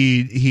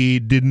 he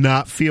did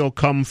not feel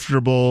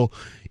comfortable,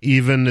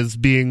 even as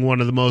being one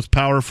of the most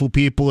powerful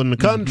people in the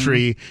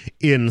country,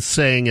 in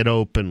saying it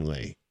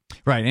openly.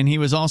 Right, and he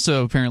was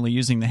also apparently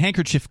using the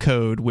handkerchief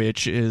code,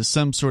 which is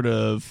some sort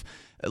of,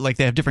 like,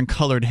 they have different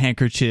colored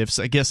handkerchiefs.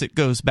 I guess it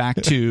goes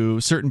back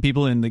to certain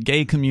people in the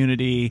gay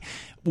community.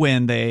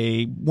 When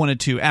they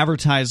wanted to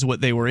advertise what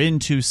they were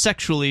into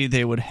sexually,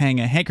 they would hang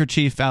a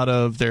handkerchief out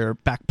of their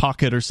back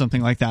pocket or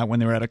something like that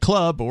when they were at a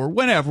club or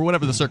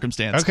whatever the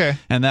circumstance. Okay.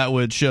 And that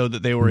would show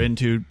that they were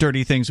into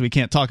dirty things we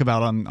can't talk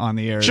about on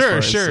the air.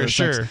 Sure.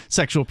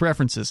 Sexual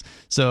preferences.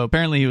 So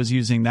apparently he was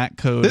using that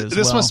code as well.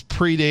 This must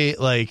predate,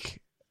 like,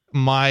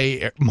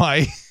 my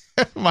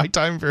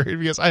time period,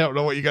 because I don't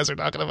know what you guys are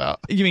talking about.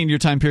 You mean your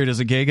time period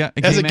as a gay guy?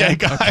 As a gay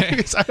guy,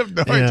 okay. I have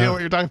no idea what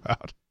you're talking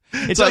about.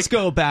 It does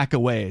go back a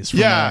ways.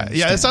 Yeah.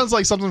 It sounds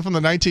like something from the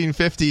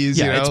 1950s.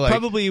 Yeah,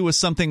 probably was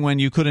something when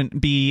you couldn't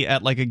be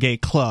at like a gay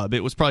club.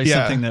 It was probably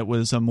something that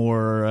was a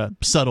more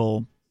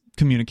subtle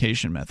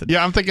communication method.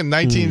 Yeah, I'm thinking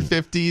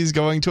 1950s,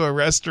 going to a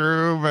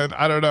restroom, and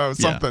I don't know,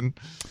 something.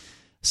 Yeah.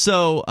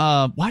 So,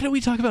 why do we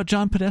talk about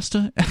John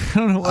Podesta? I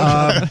don't know.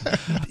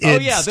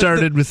 It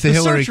started with the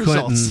Hillary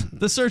Clinton.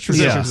 The search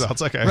results.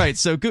 Results, okay. Right,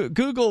 so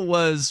Google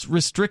was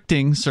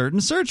restricting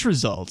certain search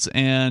results,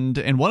 and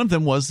one of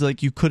them was,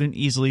 like, you couldn't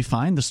easily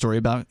find the story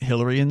about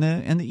Hillary in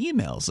the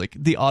emails. Like,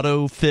 the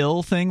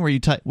autofill thing where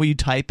you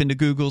type into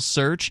Google's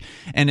search,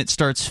 and it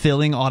starts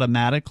filling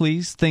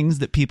automatically things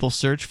that people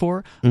search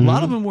for. A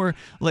lot of them were,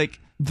 like,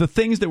 the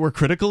things that were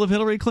critical of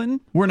Hillary Clinton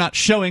were not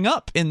showing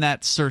up in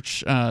that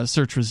search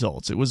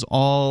results. It was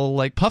all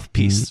like puff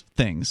piece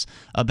things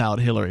about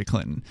Hillary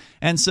Clinton.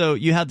 And so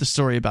you had the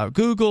story about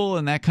Google,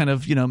 and that kind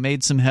of,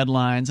 made some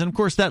headlines. And of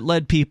course that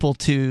led people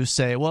to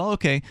say, well,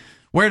 okay,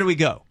 where do we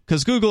go?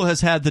 Because Google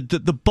has had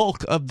the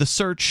bulk of the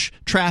search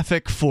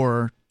traffic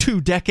for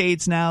 2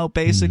 decades now,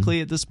 basically,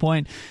 at this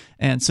point.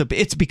 And so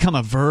it's become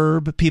a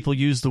verb. People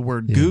use the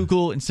word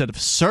Google instead of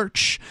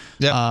search.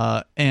 Yep.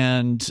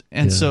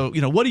 So,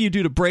 what do you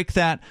do to break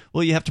that?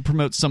 Well, you have to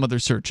promote some other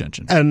search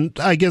engine. And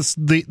I guess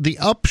the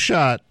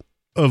upshot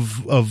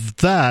of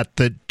that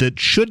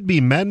should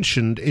be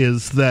mentioned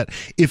is that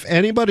if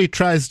anybody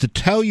tries to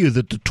tell you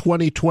that the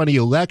 2020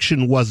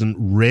 election wasn't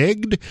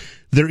rigged,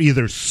 they're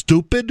either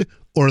stupid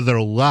or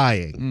they're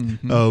lying,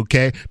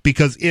 okay?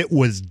 Because it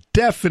was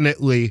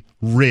definitely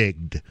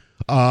rigged.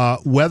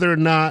 Whether or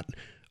not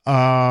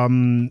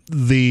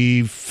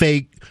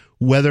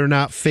whether or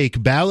not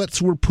fake ballots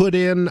were put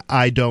in,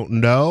 I don't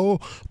know.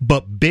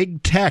 But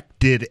big tech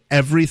did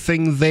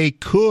everything they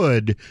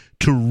could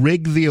to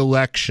rig the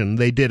election.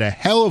 They did a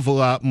hell of a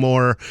lot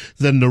more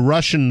than the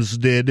Russians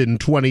did in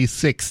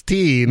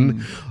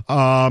 2016.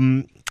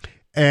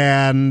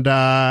 And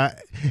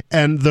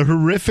the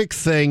horrific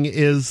thing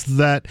is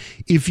that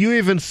if you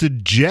even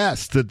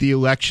suggest that the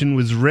election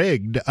was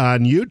rigged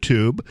on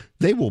YouTube,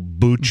 they will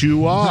boot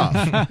you off.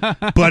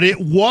 But it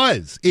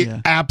was.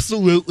 It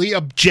absolutely,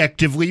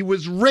 objectively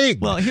was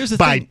rigged. Well, here's the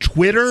by thing.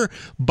 Twitter,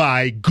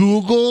 by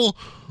Google.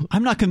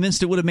 I'm not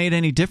convinced it would have made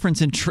any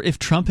difference if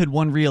Trump had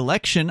won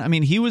re-election. I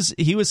mean, he was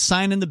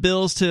signing the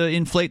bills to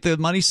inflate the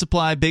money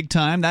supply big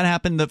time. That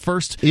happened. The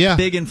first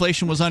big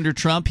inflation was under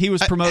Trump. He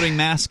was promoting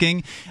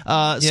masking. So,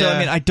 I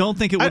mean, I don't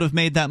think it would have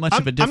made that much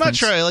of a difference. I'm not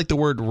sure I like the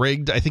word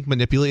rigged. I think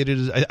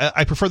manipulated.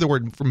 I prefer the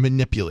word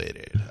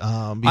manipulated.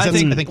 I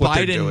think what Biden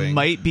they're doing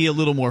might be a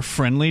little more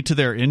friendly to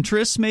their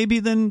interests maybe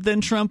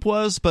than Trump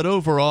was. But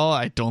overall,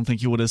 I don't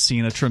think you would have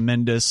seen a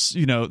tremendous,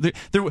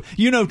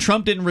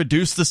 Trump didn't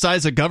reduce the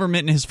size of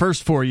government in his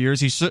first 4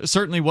 years. He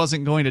certainly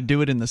wasn't going to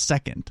do it in the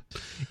second.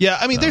 Yeah,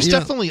 I mean, there's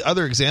definitely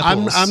other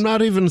examples. I'm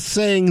not even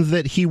saying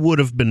that he would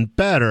have been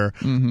better.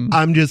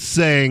 I'm just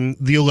saying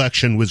the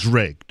election was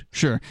rigged.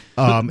 Sure.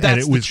 And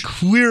it was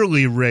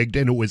clearly rigged,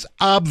 and it was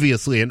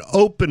obviously and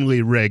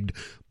openly rigged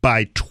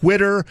by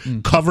Twitter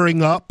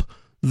covering up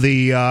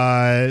the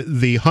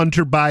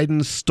Hunter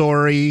Biden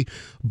story,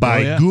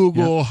 by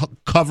Google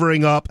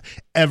covering up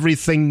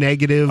everything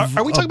negative.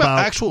 Are we talking about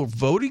actual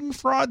voting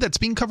fraud that's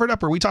being covered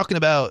up, or are we talking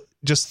about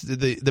just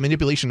the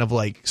manipulation of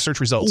like search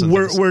results?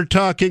 We're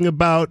talking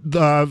about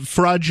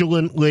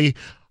fraudulently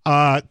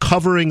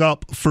covering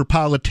up for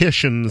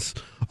politicians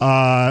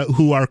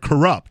who are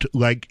corrupt,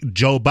 like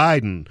Joe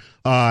Biden,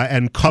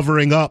 and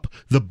covering up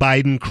the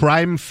Biden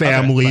crime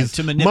family's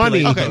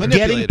money,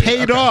 getting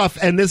paid off,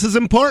 and this is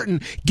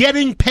important,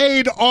 getting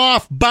paid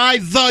off by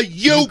the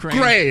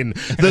Ukraine.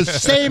 The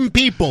same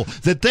people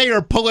that they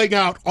are pulling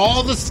out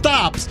all the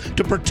stops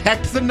to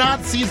protect the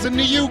Nazis in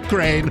the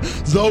Ukraine,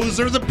 those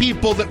are the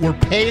people that were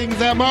paying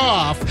them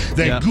off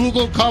that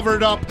Google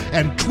covered up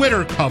and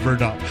Twitter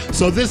covered up.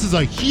 So this is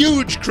a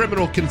huge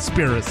criminal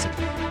conspiracy.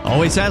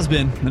 Always has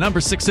been. The number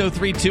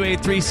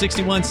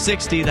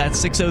 603-283-6160.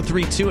 That's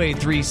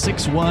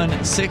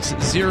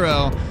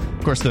 603-283-6160.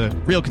 Of course, the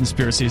real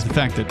conspiracy is the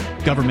fact that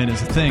government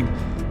is a thing.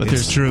 But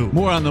there's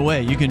more on the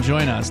way. You can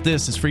join us.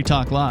 This is Free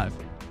Talk Live.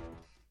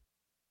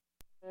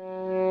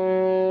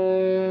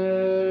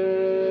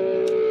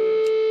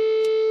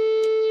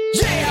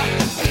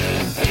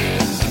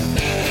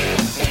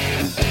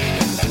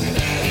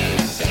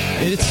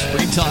 It's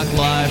Free Talk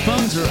Live.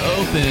 Phones are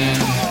open.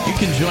 You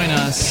can join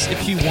us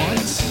if you want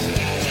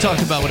to talk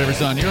about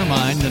whatever's on your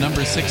mind. The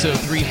number is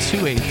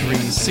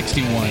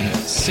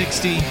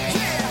 603-283-6160.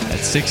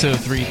 That's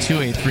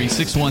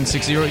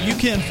 603-283-6160. You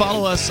can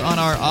follow us on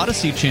our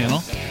Odyssey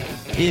channel.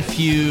 If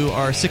you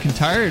are sick and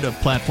tired of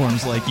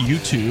platforms like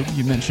YouTube,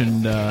 you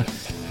mentioned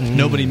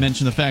nobody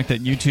mentioned the fact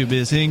that YouTube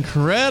is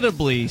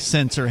incredibly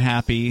censor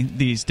happy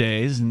these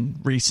days. In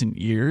recent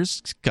years,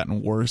 it's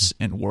gotten worse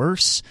and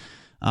worse.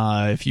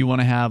 If you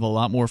want to have a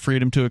lot more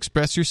freedom to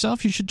express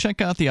yourself, you should check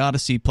out the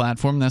Odyssey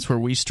platform. That's where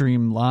we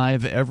stream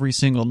live every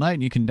single night,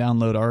 and you can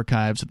download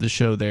archives of the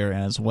show there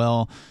as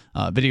well.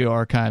 Video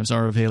archives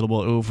are available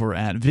over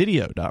at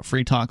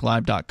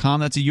video.freetalklive.com.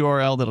 That's a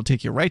URL that'll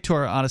take you right to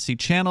our Odyssey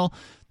channel.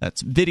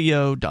 That's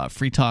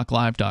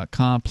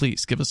video.freetalklive.com.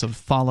 Please give us a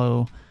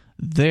follow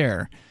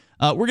there.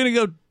 We're going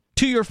to go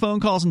to your phone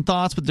calls and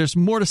thoughts, but there's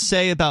more to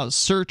say about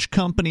search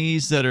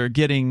companies that are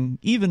getting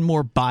even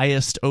more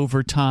biased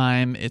over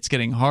time. It's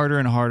getting harder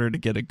and harder to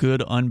get a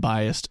good,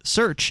 unbiased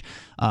search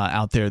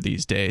out there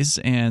these days.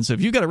 And so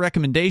if you've got a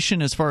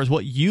recommendation as far as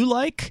what you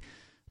like,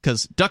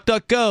 because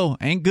DuckDuckGo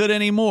ain't good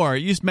anymore.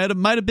 It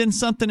might have been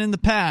something in the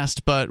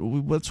past, but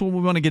that's what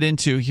we want to get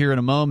into here in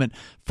a moment.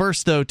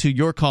 First, though, to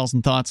your calls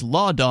and thoughts,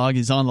 Law Dog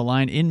is on the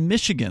line in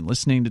Michigan,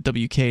 listening to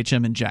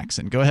WKHM in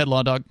Jackson. Go ahead,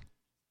 Law Dog.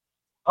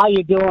 How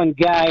you doing,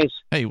 guys?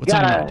 Hey, what's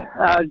on your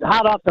mind?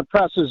 Hot off the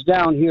presses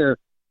down here.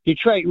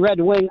 Detroit Red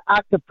Wing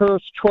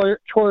octopus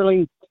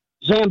twirling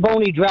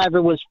Zamboni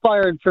driver was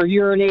fired for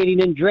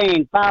urinating in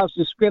drain, files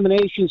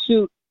discrimination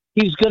suit.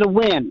 He's going to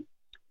win.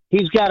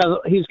 He's got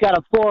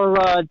a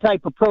 4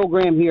 type of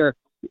program here.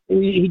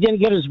 He didn't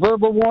get his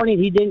verbal warning.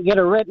 He didn't get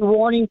a written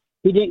warning.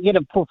 He didn't get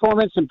a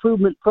performance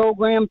improvement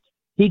program.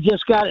 He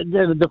just got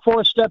the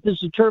 4th step is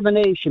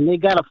determination. They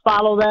got to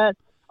follow that.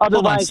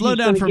 Otherwise, hold on, slow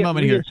down for a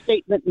moment here.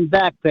 Statement and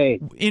back pay.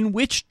 In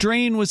which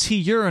drain was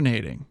he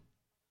urinating?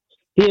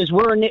 He is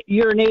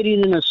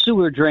urinating in a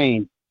sewer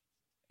drain.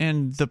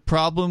 And the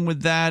problem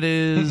with that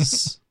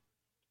is?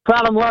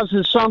 Problem was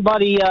that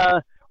somebody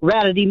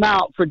ratted him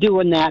out for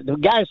doing that. The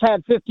guy's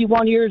had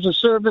 51 years of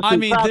service. I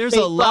mean, there's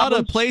a lot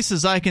of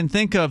places I can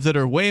think of that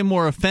are way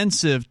more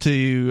offensive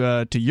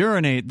to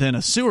urinate than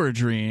a sewer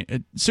drain.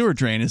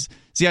 Is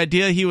the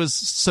idea he was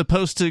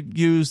supposed to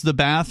use the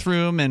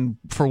bathroom and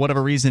for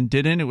whatever reason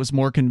didn't? It was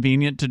more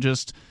convenient to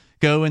just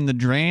go in the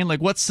drain.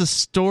 Like, what's the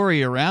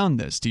story around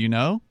this? Do you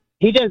know?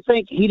 He didn't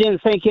think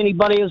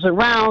anybody was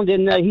around,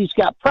 and he's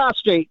got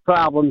prostate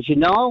problems, you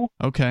know.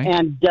 Okay.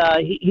 And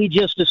he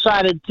just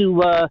decided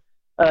to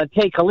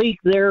take a leak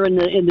there in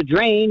the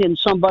drain, and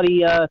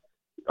somebody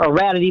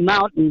ratted him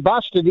out and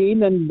busted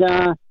him, and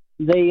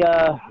they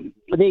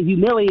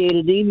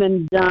humiliated him,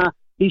 and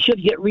he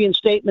should get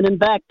reinstatement and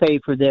back pay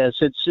for this.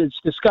 It's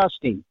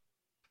disgusting.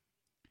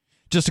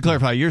 Just to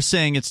clarify, you're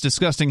saying it's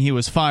disgusting he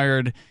was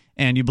fired,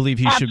 and you believe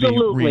he should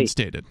be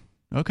reinstated.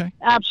 Okay.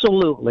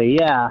 Absolutely,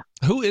 yeah.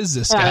 Who is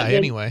this guy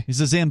anyway? He's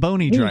a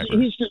Zamboni driver.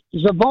 He's a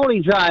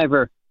Zamboni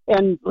driver,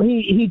 and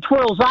he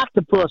twirls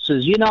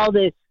octopuses. You know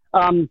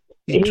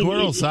he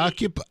twirls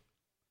octopuses.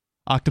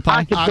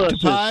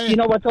 You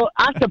know what?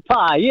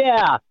 Octopi,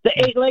 yeah, the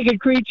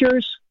 8-legged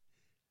creatures.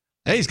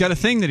 Hey, he's got a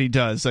thing that he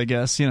does. I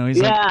guess he's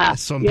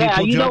some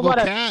people juggle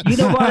cats.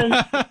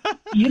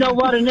 You know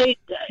what an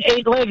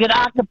 8-legged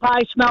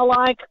octopi smell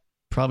like?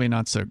 Probably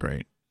not so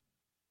great.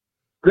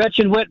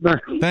 Gretchen Whitmer.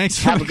 Thanks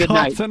for Have a good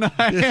night. Tonight.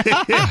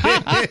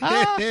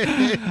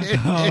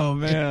 Oh,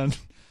 man.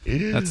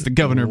 That's the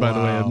governor, by the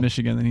way, of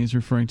Michigan that he's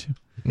referring to.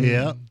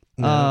 Yeah.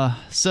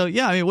 So,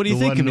 yeah, I mean, what do you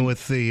think? The one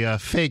with the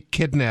fake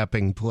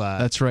kidnapping plot.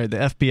 That's right, the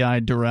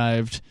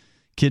FBI-derived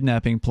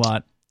kidnapping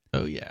plot.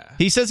 Oh, yeah.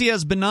 He says he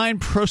has benign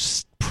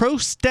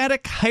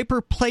prostatic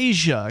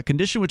hyperplasia, a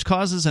condition which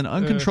causes an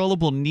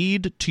uncontrollable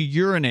need to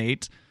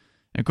urinate,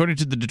 according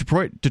to the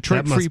Detroit that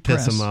Free must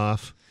Press. Piss him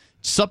off.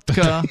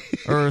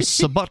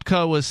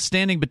 Subotka was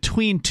standing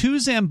between 2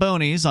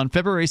 Zambonis on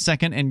February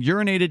 2nd and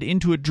urinated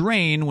into a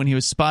drain when he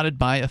was spotted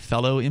by a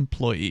fellow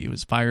employee. He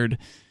was fired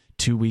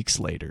 2 weeks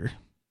later.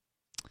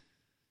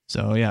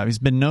 So, yeah, he's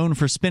been known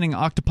for spinning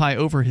octopi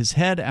over his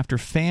head after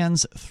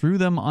fans threw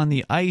them on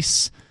the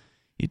ice.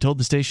 He told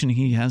the station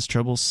he has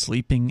trouble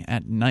sleeping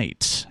at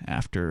night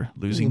after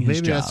losing his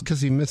job. Maybe that's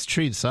because he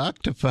mistreats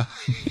octopi.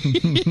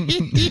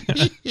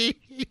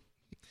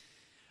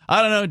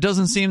 I don't know. It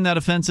doesn't seem that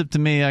offensive to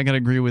me. I got to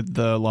agree with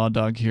the Law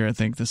Dog here. I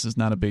think this is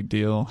not a big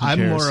deal.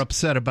 I'm more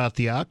upset about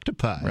the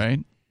octopi.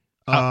 Right?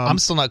 I'm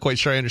still not quite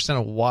sure I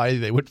understand why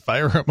they would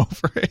fire him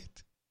over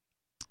it.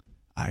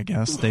 I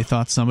guess they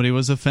thought somebody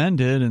was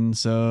offended, and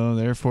so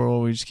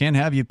therefore we just can't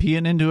have you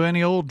peeing into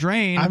any old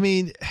drain. I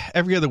mean,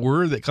 every other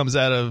word that comes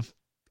out of,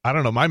 I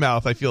don't know, my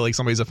mouth, I feel like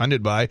somebody's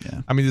offended by.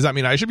 Yeah. I mean, does that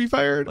mean I should be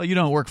fired? Well, you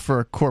don't work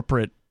for a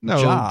corporate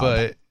job.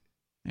 But...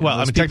 Well,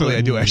 I mean, technically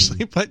I do,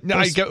 actually. But no,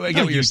 I get what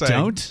you're saying.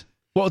 Don't?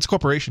 Well, it's a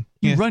corporation.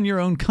 You run your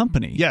own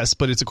company. Yes,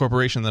 but it's a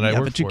corporation that I work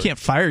for. But you can't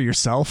fire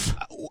yourself.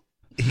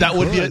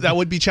 That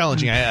would be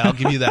challenging. I'll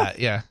give you that,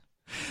 yeah.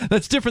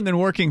 That's different than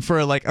working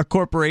for like a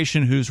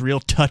corporation who's real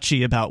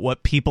touchy about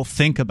what people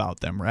think about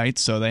them, right?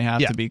 So they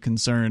have to be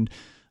concerned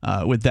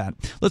with that.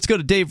 Let's go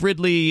to Dave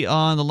Ridley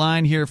on the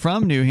line here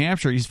from New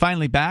Hampshire. He's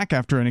finally back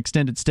after an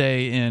extended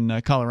stay in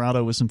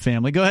Colorado with some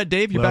family. Go ahead,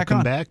 Dave. You're back on.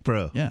 Welcome back,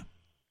 bro. Yeah.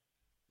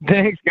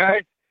 Thanks,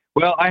 guys.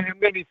 Well, I am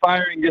going to be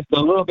firing just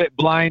a little bit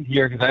blind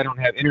here because I don't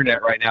have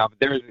internet right now. But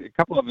there's a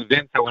couple of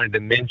events I wanted to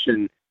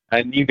mention,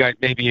 and you guys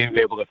may be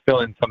able to fill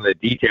in some of the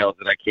details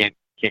that I can't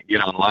get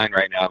online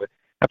right now. But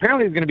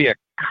apparently, there's going to be a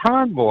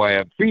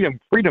convoy, a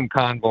freedom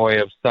convoy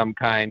of some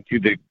kind to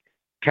the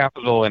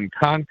Capitol in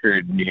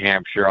Concord, New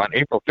Hampshire, on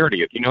April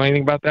 30th. You know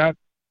anything about that?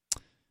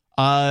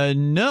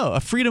 No. A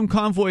freedom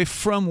convoy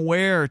from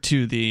where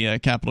to the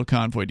Capitol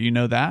convoy? Do you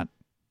know that?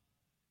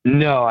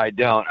 No, I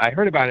don't. I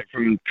heard about it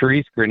from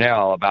Therese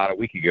Grinnell about a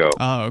week ago.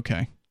 Oh,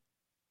 okay.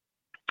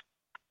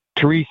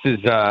 Therese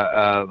is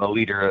the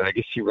leader. I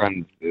guess she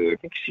runs.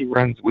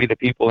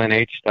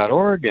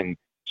 WeThePeopleNH.org, and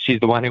she's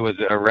the one who was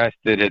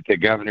arrested at the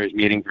governor's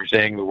meeting for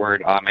saying the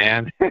word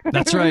 "amen."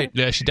 That's right.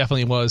 Yeah, she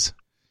definitely was.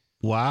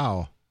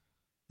 Wow,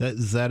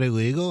 is that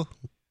illegal?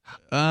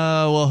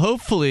 Well,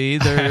 hopefully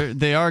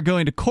they are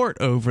going to court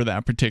over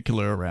that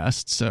particular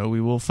arrest, so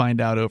we will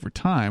find out over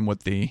time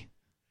what the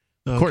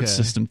court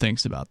system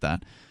thinks about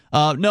that.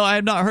 No, I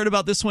have not heard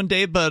about this one,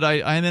 Dave, but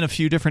I am in a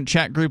few different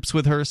chat groups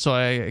with her, so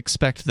I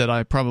expect that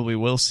I probably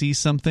will see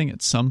something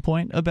at some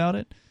point about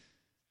it.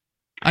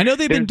 I know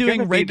they've been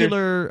doing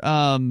regular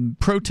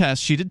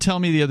protests. She did tell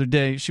me the other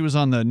day, she was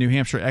on the New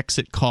Hampshire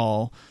exit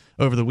call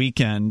over the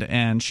weekend,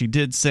 and she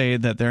did say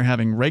that they're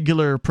having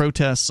regular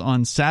protests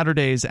on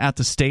Saturdays at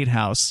the State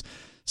House.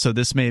 So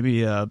this may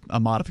be a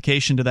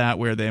modification to that,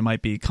 where they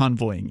might be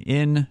convoying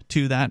in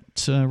to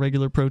that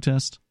regular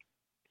protest,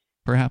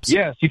 perhaps?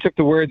 Yes, you took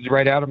the words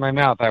right out of my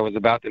mouth. I was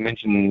about to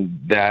mention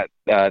that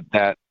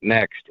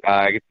next.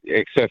 So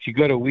if you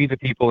go to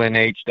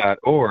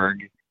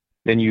wethepeoplenh.org,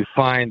 then you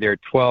find their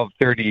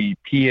 12:30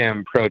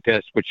 p.m.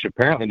 protest, which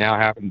apparently now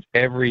happens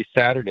every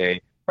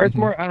Saturday. Or it's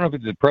more, I don't know if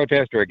it's a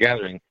protest or a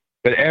gathering,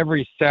 but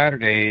every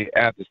Saturday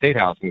at the State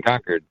House in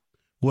Concord.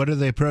 What are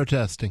they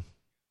protesting?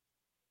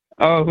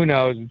 Oh, who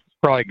knows? It's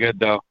probably good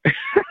though.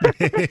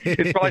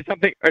 It's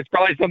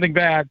probably something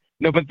bad.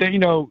 No, but then,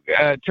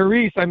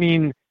 Therese, I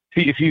mean,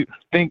 if you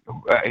think,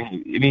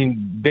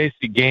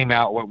 basically game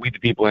out what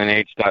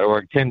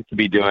wethepeoplenh.org tends to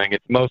be doing.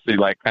 It's mostly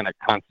like kind of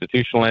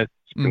constitutionalist,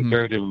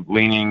 conservative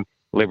leaning,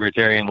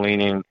 libertarian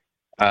leaning.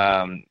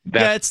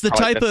 It's the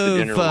type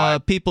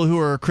of people who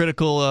are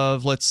critical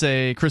of, let's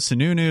say, Chris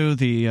Sununu,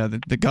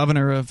 the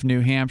governor of New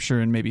Hampshire,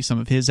 and maybe some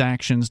of his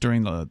actions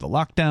during the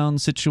lockdown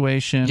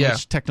situation,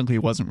 which technically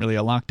wasn't really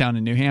a lockdown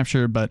in New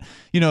Hampshire, but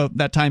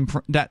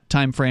that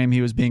time frame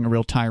he was being a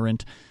real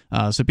tyrant.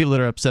 So people that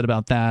are upset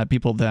about that,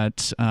 people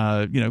that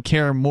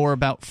care more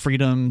about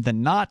freedom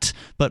than not,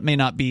 but may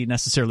not be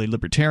necessarily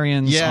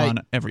libertarians on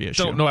every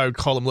issue. Don't know I would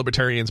call them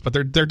libertarians, but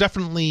they're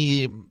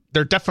definitely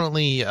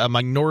a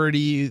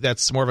minority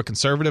that's more of a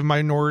conservative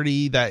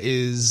minority that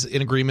is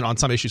in agreement on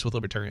some issues with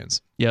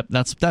libertarians. Yep,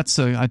 that's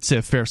I'd say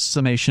a fair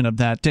summation of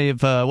that.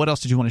 Dave, what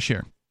else did you want to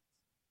share?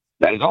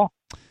 That is all.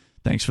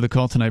 Thanks for the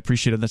call tonight.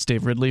 Appreciate it. That's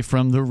Dave Ridley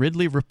from The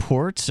Ridley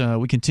Report.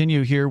 We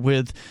continue here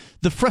with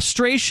the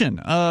frustration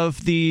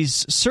of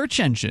these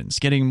search engines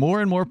getting more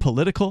and more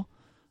political,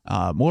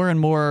 more and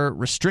more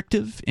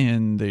restrictive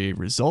in the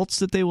results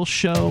that they will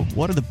show.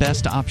 What are the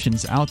best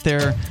options out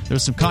there? There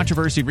was some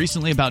controversy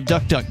recently about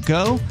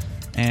DuckDuckGo.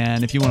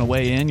 And if you want to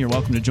weigh in, you're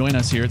welcome to join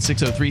us here at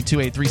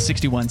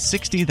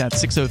 603-283-6160.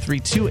 That's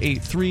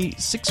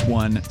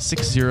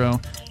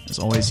 603-283-6160. As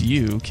always,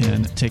 you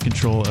can take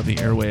control of the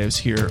airwaves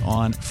here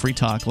on Free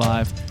Talk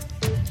Live.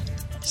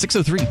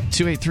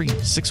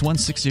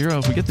 603-283-6160.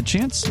 If we get the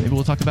chance, maybe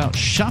we'll talk about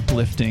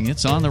shoplifting.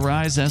 It's on the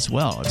rise as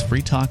well. It's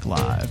Free Talk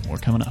Live. More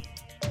coming up.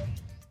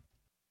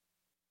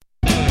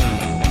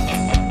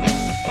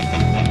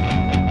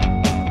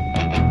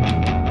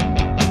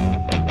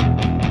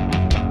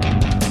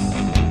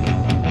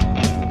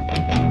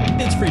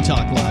 Free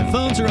Talk Live.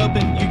 Phones are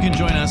open. You can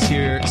join us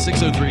here,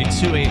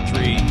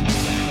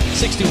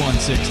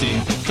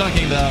 603-283-6160.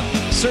 Talking about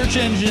search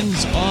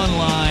engines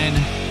online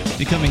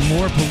becoming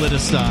more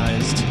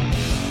politicized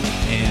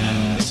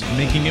and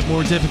making it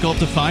more difficult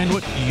to find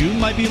what you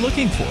might be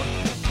looking for.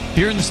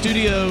 Here in the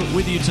studio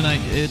with you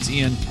tonight, it's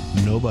Ian.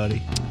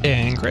 Nobody.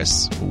 And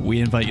Chris.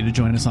 We invite you to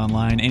join us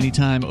online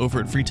anytime over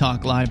at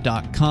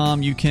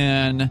freetalklive.com. You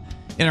can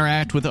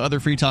interact with other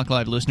Free Talk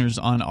Live listeners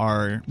on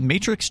our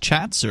Matrix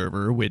chat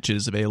server, which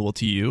is available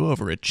to you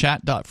over at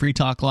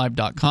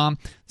chat.freetalklive.com.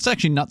 It's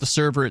actually not the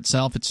server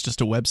itself. It's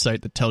just a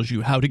website that tells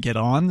you how to get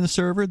on the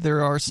server.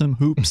 There are some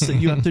hoops that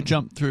you have to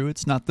jump through.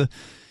 It's not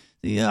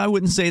I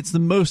wouldn't say it's the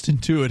most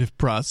intuitive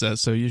process,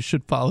 so you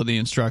should follow the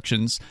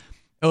instructions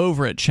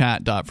over at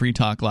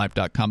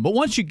chat.freetalklive.com. But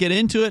once you get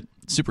into it,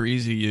 it's super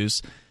easy to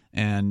use,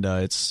 and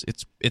it's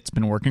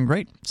been working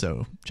great.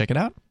 So check it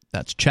out.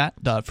 That's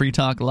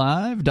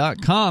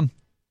chat.freetalklive.com.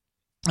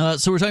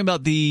 So we're talking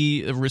about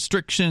the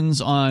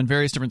restrictions on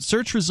various different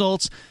search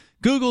results.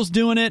 Google's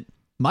doing it.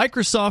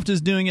 Microsoft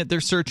is doing it. Their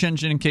search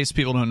engine, in case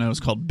people don't know, is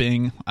called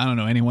Bing. I don't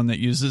know anyone that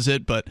uses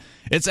it, but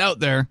it's out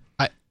there.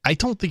 I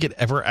don't think it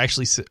ever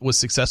actually was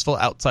successful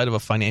outside of a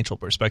financial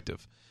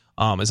perspective,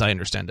 as I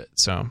understand it.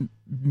 So,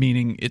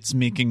 meaning it's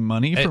making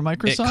money for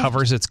Microsoft? It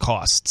covers its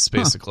costs,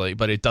 basically,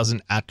 but it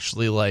doesn't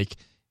actually,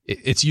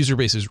 its user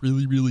base is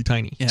really, really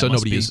tiny, so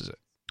nobody uses it.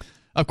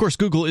 Of course,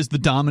 Google is the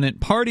dominant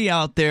party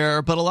out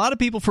there, but a lot of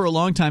people for a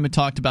long time had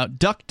talked about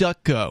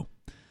DuckDuckGo.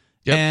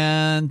 Yep.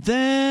 And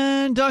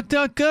then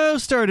DuckDuckGo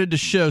started to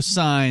show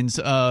signs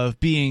of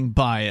being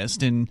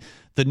biased. In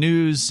the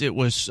news, it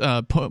was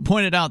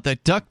pointed out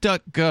that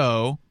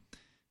DuckDuckGo,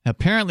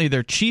 apparently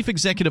their chief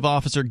executive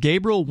officer,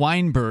 Gabriel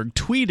Weinberg,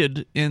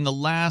 tweeted in the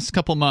last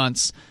couple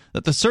months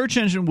that the search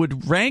engine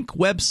would rank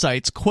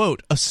websites,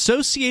 quote,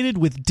 associated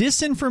with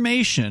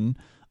disinformation,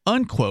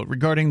 unquote,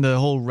 regarding the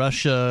whole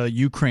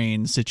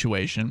Russia-Ukraine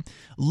situation,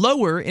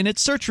 lower in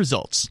its search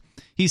results.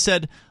 He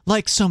said,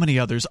 like so many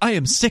others, I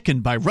am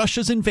sickened by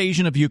Russia's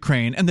invasion of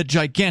Ukraine and the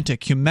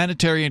gigantic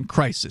humanitarian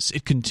crisis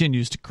it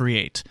continues to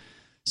create.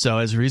 So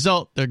as a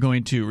result, they're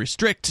going to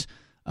restrict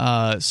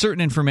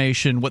certain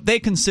information, what they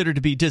consider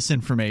to be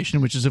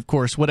disinformation, which is, of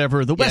course,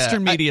 whatever the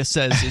Western media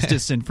says is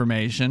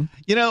disinformation.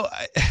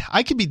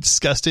 I could be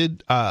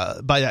disgusted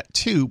by that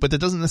too, but that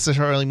doesn't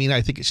necessarily mean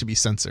I think it should be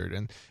censored.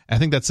 And I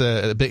think that's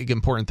a big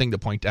important thing to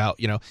point out.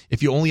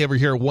 If you only ever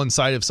hear one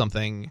side of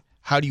something,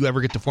 how do you ever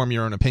get to form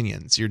your own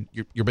opinions? You're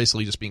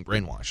basically just being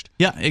brainwashed.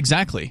 Yeah,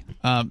 exactly.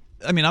 I'm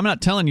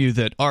not telling you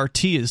that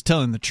RT is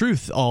telling the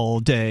truth all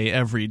day,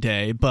 every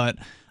day, but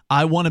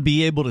I want to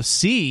be able to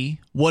see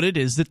what it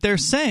is that they're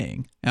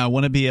saying. I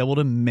want to be able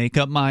to make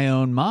up my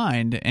own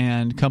mind,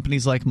 and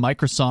companies like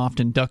Microsoft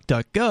and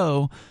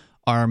DuckDuckGo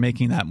are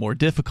making that more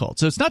difficult.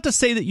 So it's not to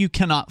say that you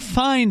cannot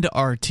find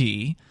RT,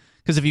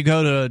 because if you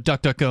go to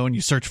DuckDuckGo and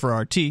you search for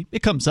RT,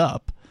 it comes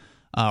up,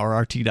 or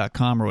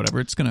RT.com or whatever.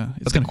 It's gonna.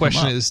 But the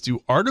question is,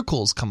 do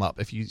articles come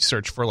up if you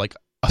search for like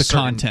the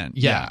content?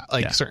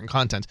 Certain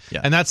content,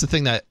 and that's the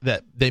thing that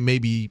they may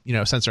be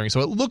censoring.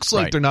 So it looks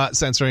like they're not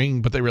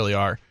censoring, but they really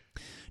are.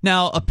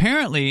 Now,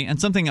 apparently,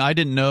 and something I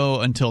didn't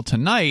know until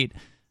tonight,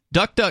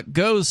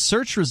 DuckDuckGo's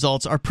search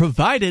results are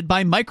provided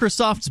by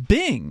Microsoft's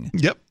Bing.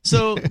 Yep.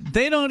 So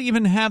they don't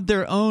even have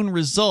their own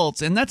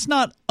results, and that's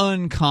not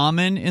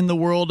uncommon in the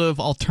world of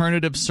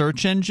alternative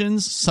search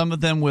engines. Some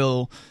of them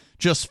will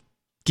just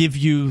give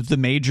you the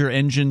major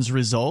engine's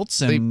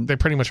results. And they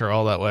pretty much are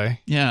all that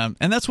way. Yeah,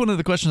 and that's one of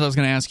the questions I was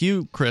going to ask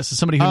you, Chris, as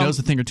somebody who knows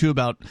a thing or two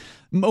about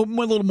a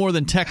little more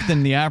than tech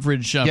than the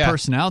average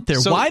person out there.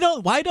 So,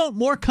 why don't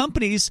more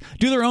companies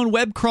do their own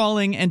web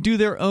crawling and do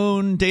their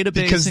own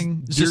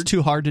databasing? It's just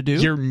too hard to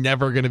do. You're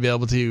never going to be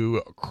able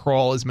to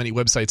crawl as many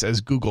websites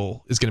as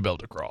Google is going to be able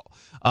to crawl.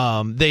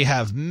 They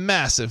have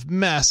massive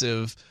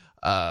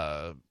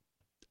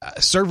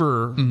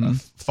server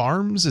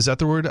farms, is that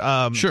the word?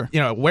 Sure.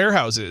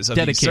 Warehouses of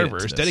these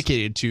servers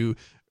dedicated to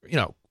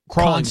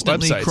crawling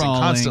websites and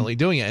constantly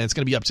doing it, and it's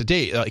going to be up to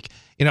date. Like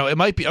it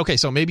might be okay.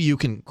 So maybe you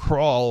can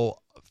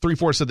crawl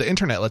 3/4 of the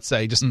internet. Let's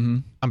say,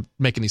 I'm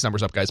making these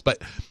numbers up, guys,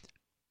 but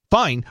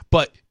fine.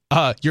 But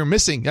you're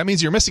missing. That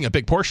means you're missing a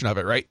big portion of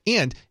it, right?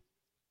 And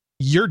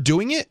you're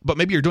doing it, but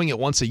maybe you're doing it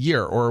once a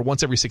year or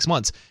once every 6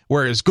 months,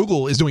 whereas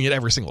Google is doing it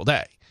every single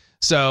day.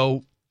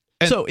 So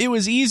it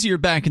was easier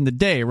back in the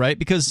day, right?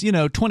 Because,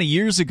 20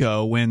 years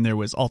ago when there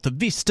was Alta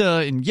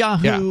Vista and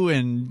Yahoo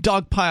and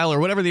Dogpile or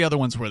whatever the other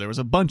ones were, there was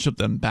a bunch of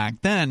them back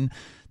then.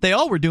 They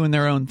all were doing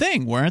their own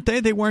thing, weren't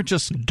they? They weren't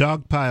just...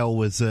 Dogpile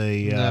was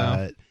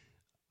a...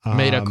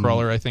 Meta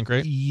crawler, I think,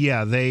 right?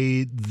 Yeah,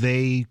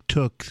 they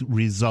took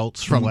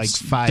results from like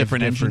 5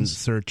 different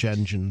search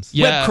engines.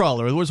 Yeah.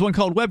 WebCrawler. There was one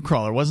called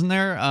WebCrawler, wasn't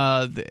there?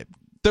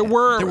 There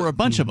were a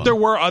bunch of them. There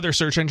were other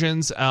search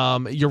engines.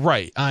 You're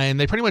right, and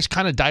they pretty much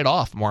kind of died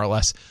off more or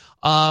less.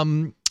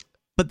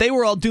 But they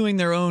were all doing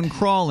their own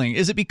crawling.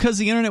 Is it because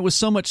the internet was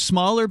so much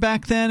smaller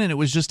back then, and it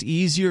was just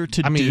easier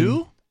to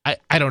do?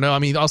 I don't know. I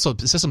mean, also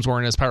the systems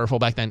weren't as powerful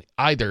back then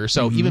either.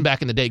 So even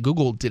back in the day,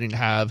 Google didn't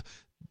have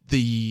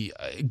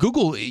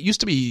Google. It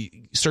used to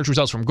be search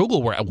results from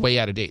Google were way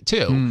out of date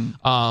too.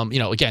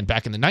 Again,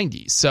 back in the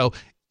 90s. So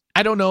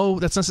I don't know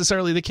that's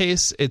necessarily the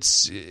case.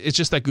 It's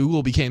just that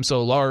Google became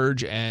so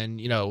large and,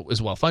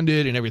 is well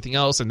funded and everything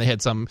else. And they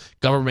had some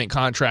government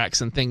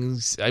contracts and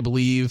things, I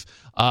believe,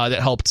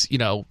 that helped,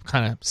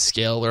 kind of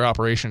scale their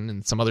operation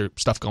and some other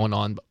stuff going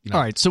on. All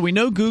right. So we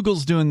know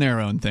Google's doing their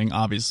own thing,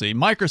 obviously.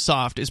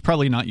 Microsoft is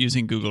probably not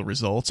using Google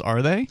results,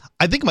 are they?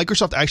 I think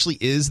Microsoft actually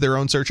is their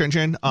own search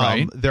engine.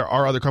 Right. There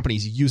are other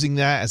companies using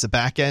that as a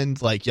back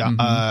end, like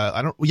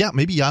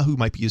maybe Yahoo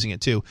might be using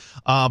it too.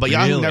 But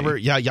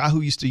really?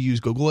 Yahoo used to use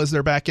Google as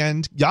their back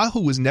end.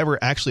 Yahoo was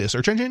never actually a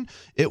search engine.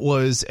 It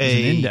was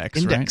an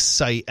index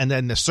site, and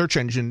then the search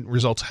engine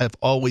results have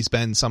always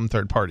been some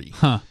third party.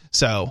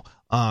 So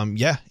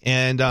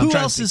and who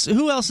else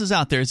is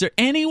out there? Is there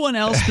anyone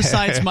else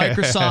besides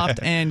Microsoft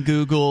and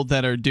Google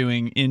that are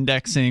doing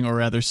indexing, or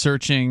rather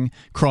searching,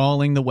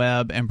 crawling the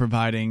web, and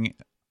providing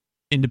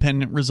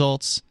independent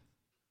results?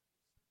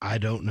 I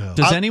don't know.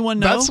 Does anyone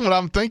know? That's what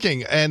I'm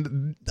thinking,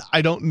 and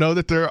I don't know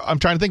that I'm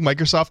trying to think.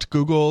 Microsoft,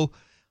 Google.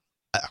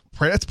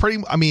 That's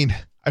pretty. I mean,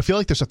 I feel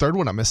like there's a third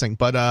one I'm missing,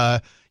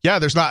 but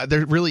there's not.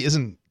 There really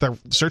isn't. The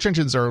search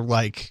engines are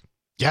like,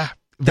 that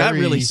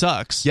really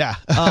sucks. Yeah.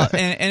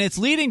 and it's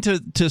leading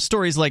to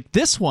stories like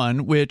this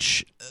one,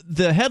 which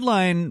the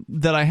headline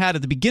that I had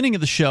at the beginning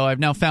of the show I've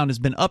now found has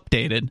been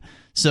updated.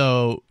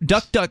 So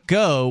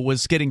DuckDuckGo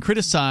was getting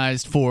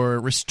criticized for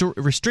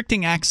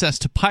restricting access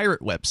to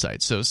pirate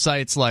websites. So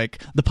sites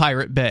like the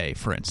Pirate Bay,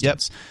 for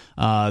instance.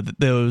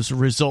 Those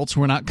results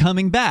were not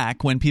coming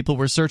back when people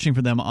were searching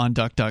for them on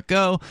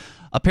DuckDuckGo.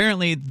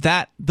 Apparently,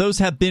 those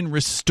have been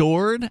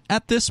restored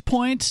at this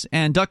point,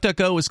 and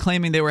DuckDuckGo was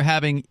claiming they were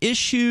having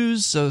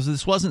issues, so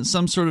this wasn't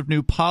some sort of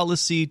new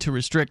policy to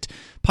restrict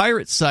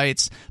pirate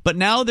sites, but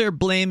now they're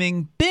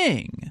blaming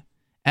Bing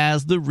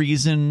as the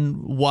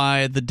reason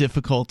why the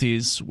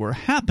difficulties were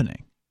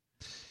happening.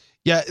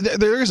 Yeah,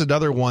 there is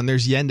another one.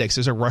 There's Yandex.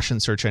 There's a Russian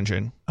search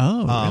engine.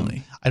 Oh,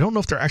 really? I don't know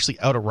if they're actually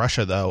out of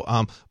Russia though.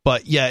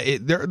 But yeah,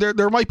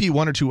 there might be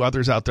one or two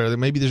others out there.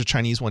 Maybe there's a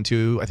Chinese one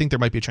too. I think there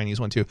might be a Chinese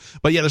one too.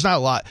 But yeah, there's not a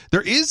lot.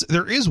 There is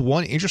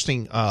one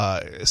interesting,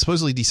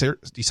 supposedly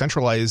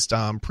decentralized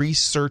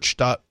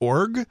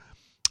presearch.org.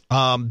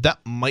 That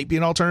might be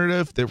an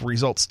alternative. The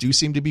results do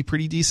seem to be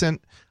pretty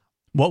decent.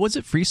 What was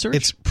it? Free search?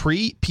 It's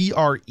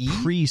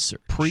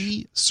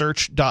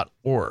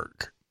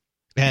presearch.org.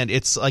 And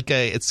it's like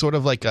it's sort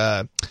of like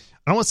I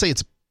don't want to say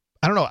it's,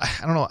 I don't know.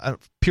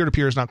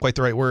 Peer-to-peer is not quite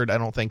the right word, I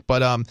don't think,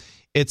 but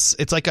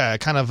it's like a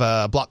kind of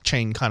a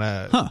blockchain kind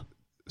of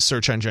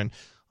search engine.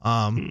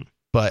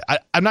 But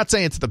I'm not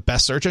saying it's the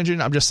best search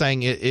engine. I'm just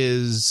saying it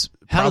is.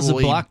 How does the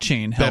probably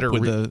blockchain help better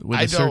with the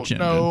search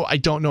engine? I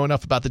don't know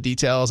enough about the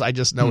details. I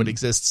just know it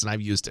exists and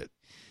I've used it.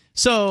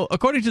 So,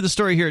 according to the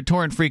story here at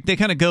Torrent Freak, they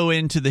kind of go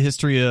into the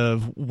history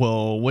of,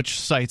 well, which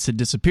sites had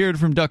disappeared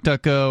from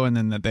DuckDuckGo and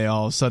then that they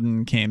all of a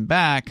sudden came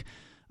back.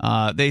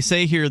 They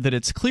say here that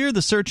it's clear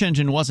the search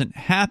engine wasn't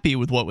happy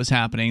with what was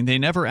happening. They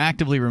never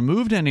actively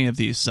removed any of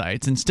these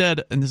sites.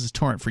 Instead, and this is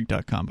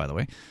torrentfreak.com, by the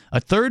way,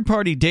 a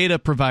third-party data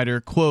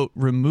provider, quote,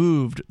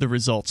 removed the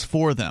results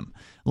for them.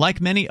 Like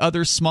many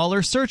other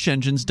smaller search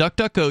engines,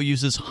 DuckDuckGo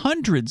uses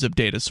hundreds of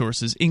data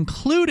sources,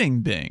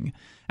 including Bing.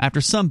 After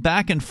some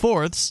back and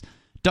forths,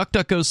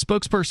 DuckDuckGo's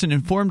spokesperson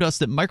informed us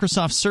that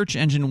Microsoft's search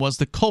engine was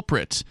the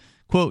culprit.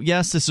 Quote,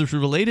 yes, this is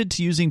related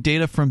to using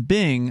data from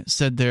Bing,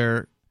 said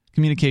their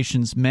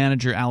communications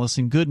manager,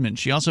 Allison Goodman.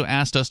 She also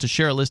asked us to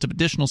share a list of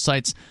additional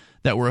sites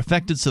that were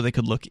affected so they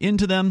could look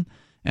into them.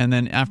 And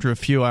then after a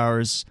few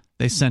hours,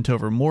 they sent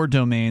over more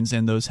domains,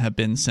 and those have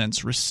been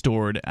since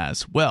restored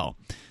as well.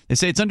 They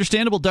say it's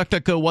understandable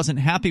DuckDuckGo wasn't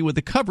happy with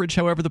the coverage.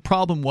 However, the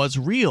problem was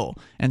real.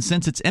 And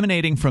since it's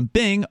emanating from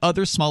Bing,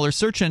 other smaller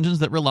search engines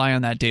that rely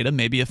on that data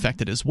may be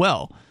affected as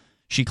well.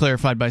 She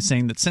clarified by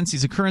saying that since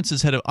these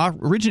occurrences had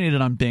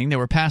originated on Bing, they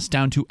were passed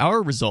down to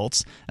our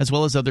results as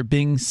well as other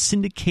Bing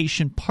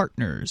syndication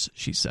partners,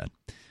 she said.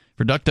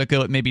 For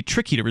DuckDuckGo, it may be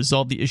tricky to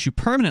resolve the issue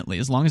permanently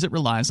as long as it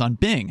relies on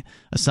Bing.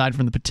 Aside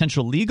from the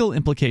potential legal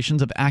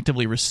implications of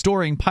actively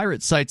restoring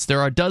pirate sites, there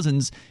are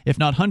dozens, if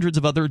not hundreds,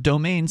 of other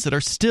domains that are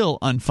still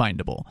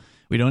unfindable.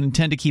 We don't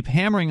intend to keep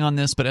hammering on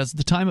this, but at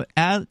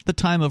the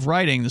time of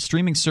writing, the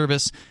streaming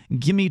service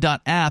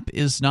Gimme.app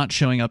is not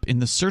showing up in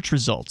the search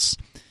results.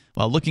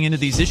 While looking into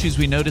these issues,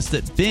 we noticed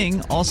that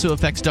Bing also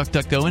affects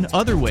DuckDuckGo in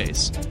other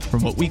ways.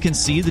 From what we can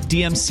see, the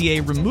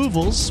DMCA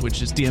removals,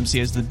 which is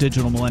DMCA is the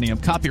Digital Millennium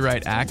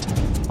Copyright Act,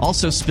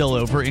 also spill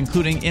over,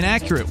 including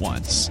inaccurate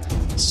ones.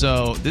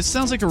 So this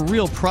sounds like a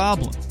real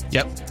problem.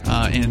 Yep.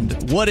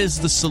 And what is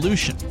the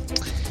solution?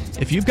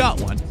 If you've got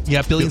one. You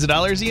got billions of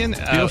dollars, Ian?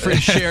 Feel free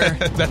to share.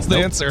 That's the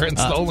answer.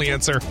 It's the only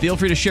answer. Feel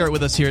free to share it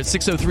with us here at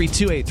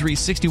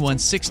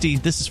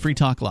 603-283-6160. This is Free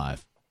Talk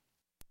Live.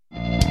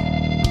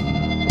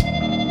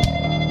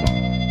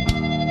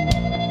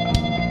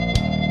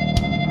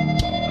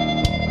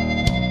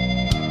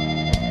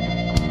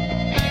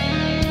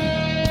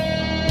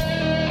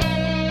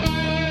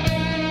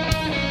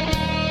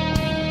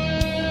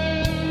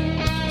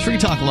 Free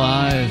Talk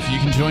Live. You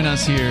can join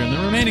us here in the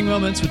remaining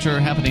moments, which are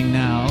happening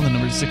now. The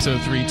number is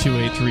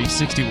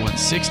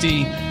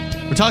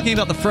 603-283-6160. We're talking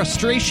about the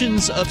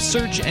frustrations of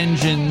search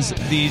engines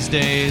these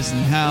days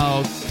and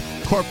how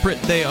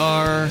corporate they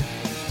are,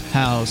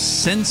 how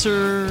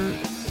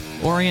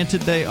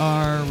censor-oriented they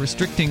are,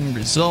 restricting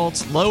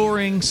results,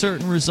 lowering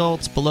certain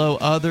results below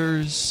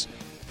others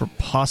for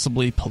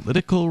possibly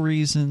political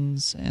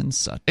reasons and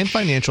such. And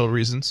financial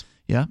reasons.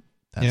 Yeah,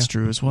 that's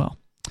true as well.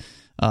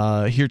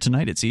 Here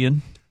tonight, it's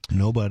Ian.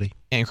 Nobody.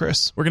 And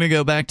Chris. We're going to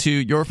go back to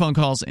your phone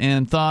calls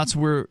and thoughts.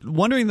 We're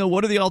wondering, though,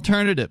 what are the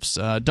alternatives?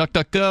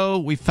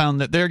 DuckDuckGo, we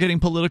found that they're getting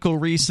political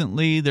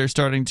recently. They're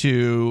starting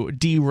to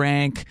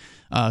de-rank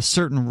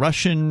certain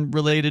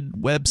Russian-related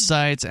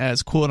websites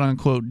as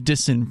quote-unquote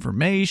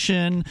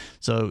disinformation,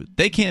 so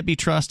they can't be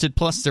trusted.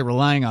 Plus, they're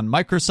relying on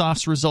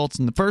Microsoft's results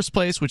in the first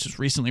place, which has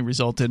recently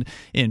resulted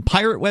in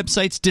pirate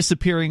websites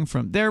disappearing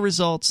from their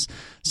results.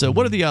 So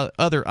what are the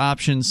other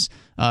options?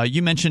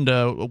 You mentioned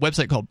a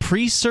website called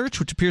Presearch,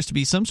 which appears to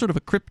be some sort of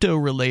a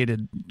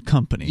crypto-related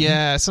company.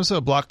 Yeah, some sort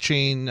of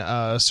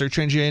blockchain search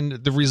engine.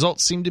 The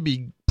results seem to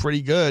be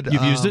pretty good.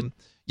 You've used it?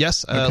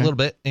 Yes, a little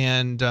bit,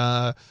 and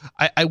I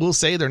will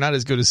say they're not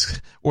as good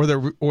as, or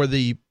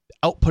the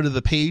output of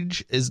the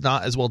page is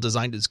not as well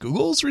designed as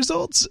Google's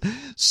results.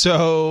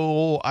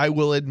 So I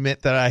will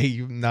admit that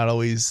I'm not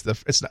always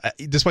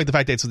despite the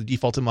fact that it's the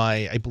default in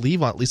my, I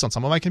believe, at least on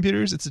some of my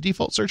computers, it's the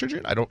default search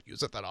engine. I don't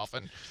use it that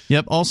often.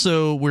 Yep.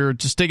 Also, we're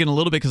just digging a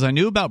little bit because I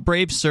knew about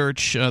Brave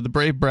Search, the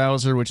Brave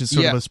browser, which is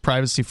sort of a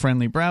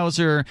privacy-friendly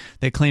browser.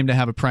 They claim to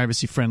have a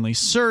privacy-friendly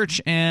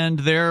search, and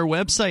their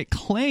website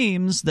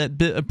claims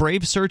that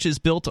Brave Search is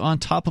built on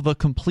top of a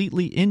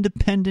completely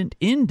independent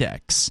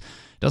index.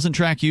 Doesn't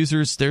track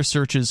users, their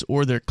searches,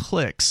 or their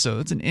clicks. So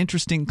it's an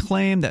interesting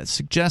claim that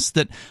suggests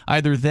that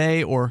either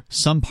they or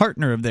some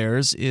partner of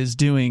theirs is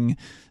doing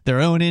their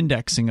own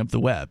indexing of the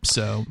web.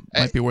 So it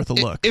might be worth a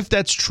look. If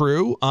that's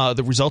true,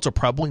 the results are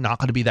probably not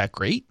going to be that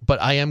great,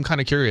 but I am kind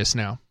of curious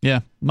now.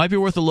 Yeah, might be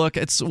worth a look.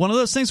 It's one of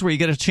those things where you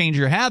got to change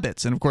your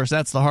habits. And, of course,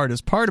 that's the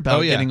hardest part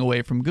about getting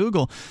away from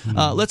Google.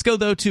 Let's go,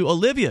 though, to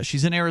Olivia.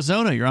 She's in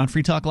Arizona. You're on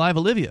Free Talk Live.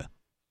 Olivia.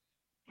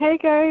 Hey,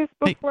 guys.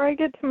 Before I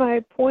get to my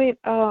point,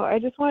 I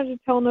just wanted to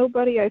tell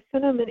nobody I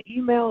sent him an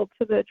email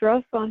to the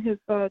address on his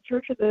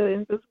Church of the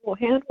Invisible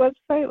Hand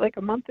website like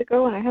a month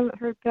ago, and I haven't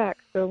heard back.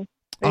 So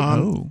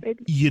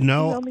maybe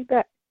email me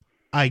back.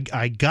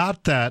 I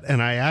got that,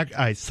 and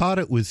I thought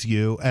it was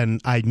you,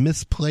 and I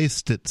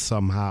misplaced it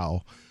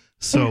somehow.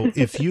 So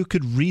if you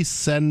could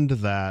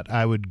resend that,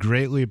 I would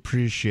greatly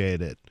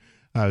appreciate it.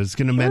 I was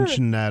going to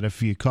mention that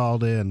if you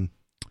called in.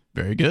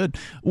 Very good.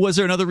 Was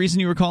there another reason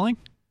you were calling?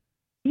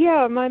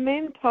 Yeah, my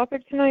main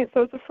topic tonight,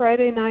 so it's a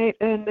Friday night,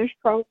 and there's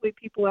probably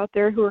people out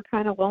there who are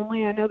kind of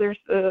lonely. I know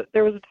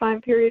there was a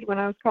time period when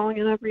I was calling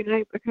in every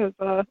night because,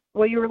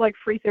 you were like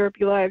Free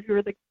Therapy Live. You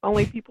were the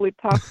only people who'd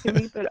talk to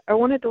me, but I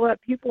wanted to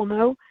let people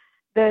know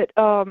that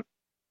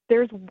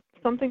there's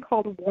something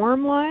called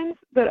warm lines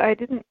that I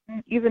didn't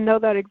even know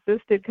that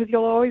existed, because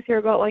you'll always hear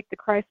about like the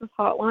crisis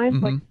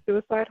hotlines, like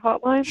suicide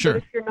hotlines. Sure.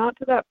 But if you're not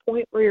to that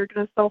point where you're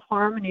going to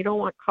self-harm and you don't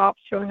want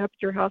cops showing up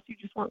at your house, you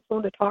just want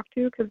someone to talk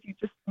to because you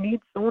just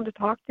need someone to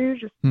talk to,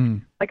 just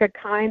like a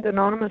kind,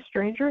 anonymous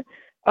stranger.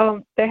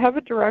 They have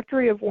a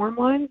directory of warm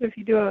lines if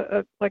you do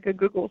a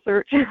Google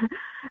search.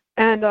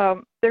 And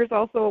there's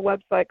also a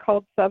website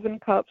called 7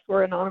 Cups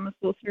where anonymous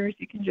listeners,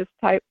 you can just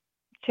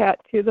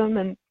chat to them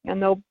and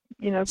they'll,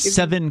 give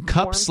 7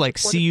 Cups, like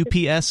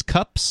CUPS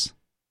cups?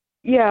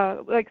 Yeah,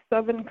 like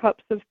 7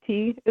 Cups of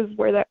Tea is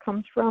where that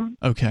comes from.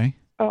 Okay.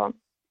 And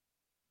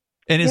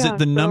is it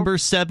the number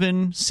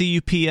 7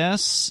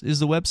 CUPS is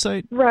the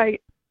website? Right,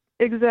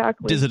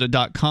 exactly. Is it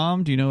a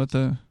 .com? Do you know what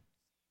the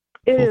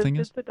whole thing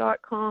is? It's a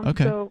 .com.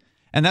 Okay. So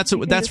and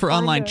that's for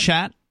online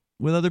chat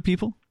with other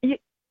people?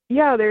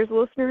 Yeah, there's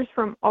listeners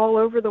from all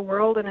over the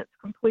world, and it's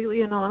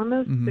completely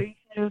anonymous, so you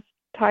can just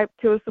type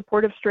to a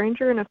supportive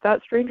stranger, and if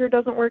that stranger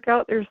doesn't work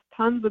out, there's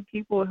tons of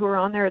people who are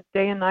on there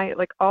day and night,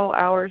 like all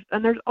hours.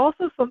 And there's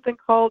also something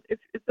called, if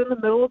it's in the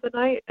middle of the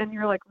night and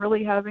you're like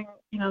really having,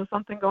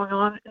 something going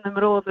on in the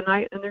middle of the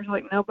night and there's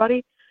like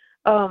nobody,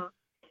 7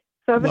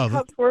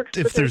 Cups works.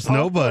 If there's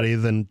nobody,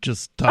 then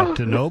just talk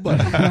to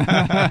nobody.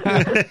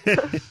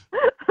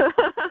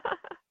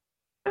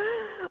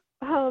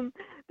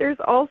 There's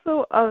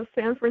also a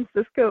San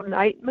Francisco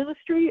night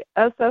ministry,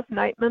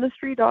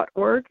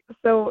 sfnightministry.org.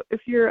 So if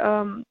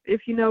you're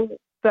if you know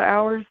the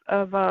hours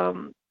of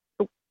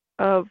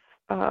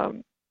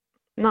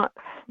not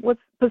what's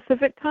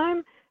Pacific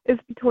time is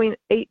between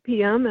 8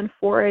 p.m. and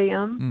 4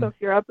 a.m. So if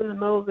you're up in the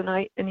middle of the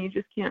night and you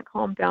just can't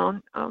calm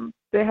down,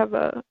 they have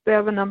a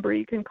number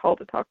you can call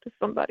to talk to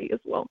somebody as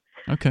well.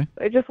 Okay.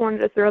 I just wanted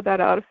to throw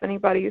that out if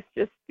anybody is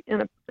just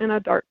in a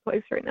dark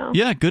place right now.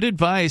 Yeah, good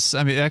advice.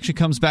 I mean, it actually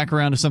comes back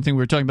around to something we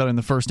were talking about in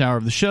the first hour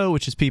of the show,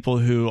 which is people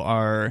who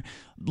are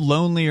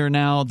lonelier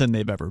now than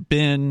they've ever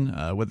been,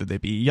 whether they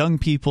be young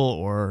people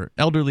or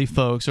elderly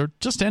folks or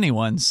just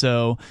anyone.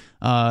 So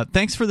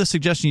thanks for the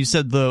suggestion. You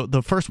said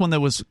the first one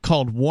that was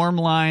called Warm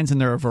Lines, and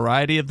there are a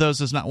variety of those.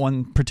 There's not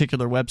one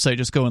particular website.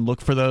 Just go and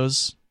look for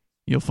those.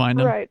 You'll find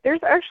them. Right.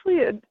 There's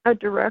actually a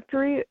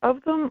directory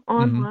of them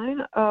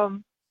online.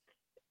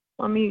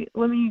 Let me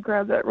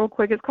grab that real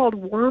quick. It's called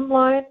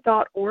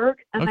wormline.org,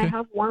 and they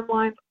have warm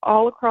lines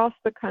all across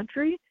the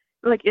country,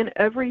 like in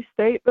every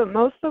state, but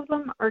most of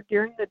them are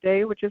during the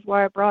day, which is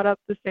why I brought up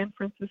the San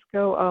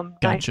Francisco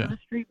night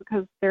ministry,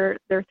 because they're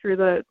through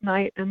the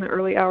night and the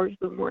early hours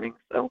of the morning.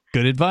 So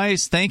good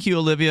advice. Thank you,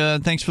 Olivia.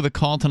 Thanks for the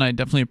call tonight.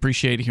 Definitely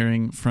appreciate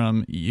hearing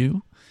from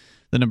you.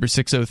 The number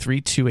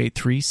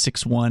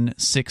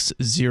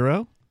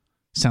 603-283-6160.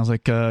 Sounds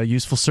like a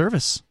useful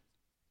service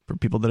for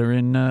people that are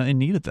in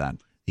need of that.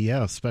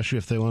 Yeah, especially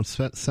if they want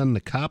to send the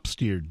cops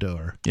to your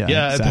door. Yeah,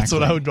 exactly. That's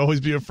what I would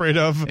always be afraid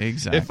of.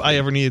 Exactly. If I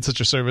ever needed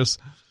such a service.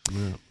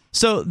 Yeah.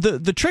 So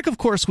the trick, of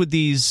course, with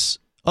these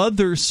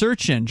other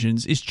search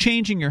engines is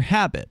changing your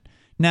habit.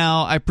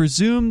 Now, I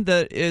presume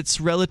that it's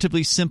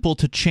relatively simple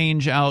to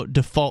change out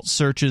default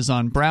searches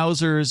on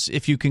browsers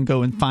if you can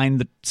go and find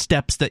the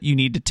steps that you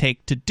need to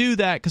take to do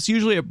that, because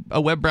usually a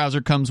web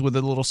browser comes with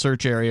a little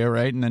search area,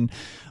 right? And then,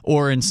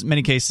 or in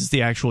many cases,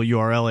 the actual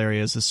URL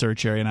area is the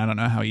search area, and I don't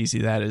know how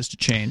easy that is to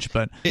change,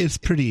 but it's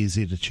pretty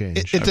easy to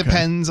change. It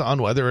depends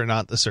on whether or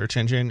not the search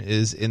engine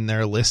is in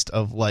their list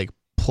of like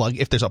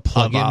if there's a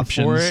plugin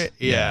for it.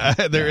 Yeah,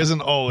 there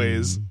isn't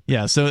always.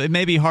 Yeah, so it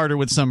may be harder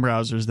with some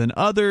browsers than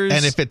others.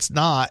 And if it's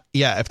not,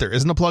 if there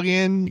isn't a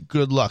plugin,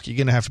 good luck. You're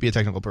going to have to be a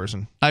technical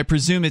person. I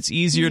presume it's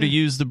easier to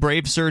use the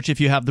Brave search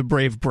if you have the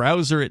Brave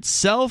browser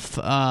itself.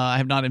 I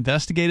have not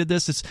investigated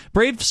this.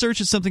 Brave search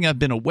is something I've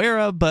been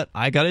aware of, but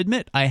I got to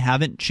admit, I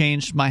haven't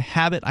changed my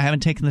habit. I haven't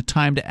taken the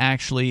time to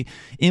actually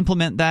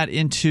implement that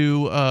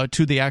into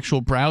to the actual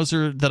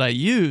browser that I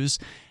use.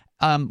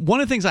 One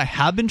of the things I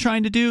have been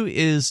trying to do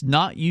is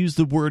not use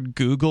the word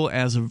Google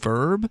as a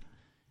verb,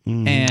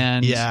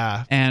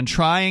 and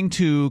trying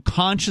to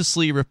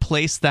consciously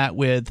replace that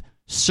with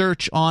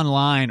search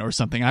online or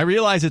something. I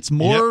realize it's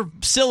more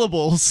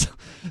syllables,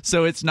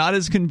 so it's not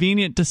as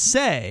convenient to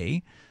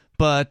say,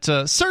 but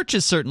search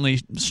is certainly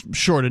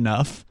short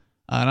enough.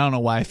 I don't know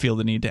why I feel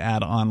the need to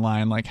add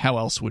online. Like, how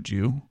else would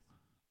you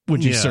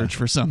search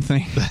for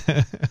something?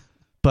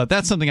 But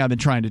that's something I've been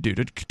trying to do,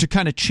 to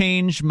kind of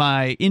change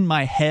in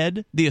my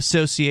head, the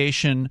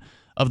association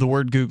of the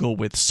word Google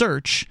with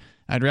search.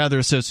 I'd rather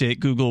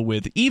associate Google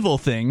with evil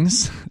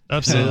things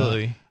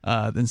absolutely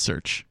than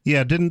search.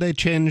 Yeah, didn't they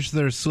change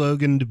their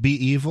slogan to be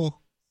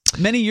evil?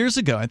 Many years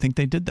ago, I think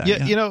they did that.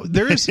 Yeah.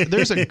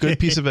 There's a good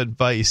piece of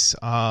advice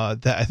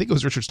that I think it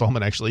was Richard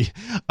Stallman, actually.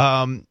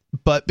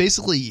 But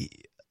basically,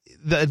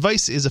 the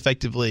advice is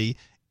effectively,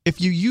 if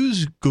you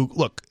use Google,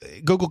 look,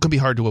 Google can be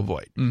hard to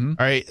avoid. Mm-hmm.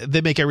 All right.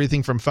 They make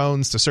everything from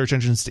phones to search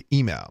engines to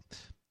email.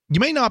 You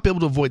may not be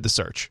able to avoid the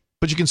search,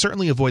 but you can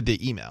certainly avoid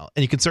the email,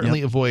 and you can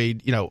certainly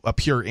avoid, a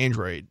pure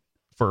Android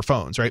for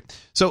phones, right?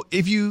 So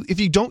if you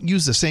don't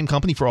use the same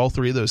company for all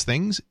three of those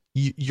things,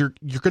 you're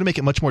going to make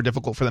it much more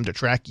difficult for them to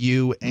track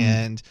you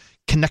and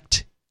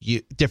connect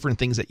different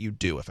things that you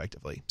do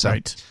effectively. So,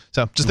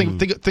 so just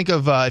think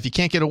of if you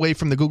can't get away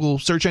from the Google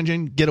search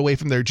engine, get away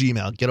from their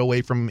Gmail, get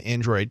away from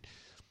Android.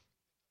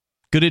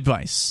 Good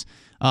advice.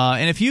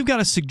 And if you've got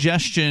a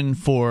suggestion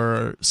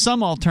for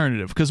some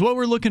alternative, because what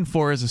we're looking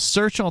for is a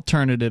search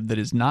alternative that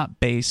is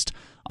not based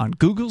on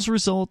Google's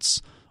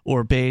results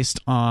or based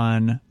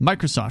on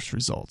Microsoft's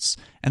results.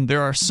 And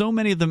there are so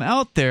many of them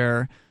out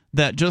there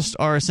that just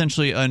are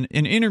essentially an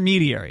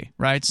intermediary,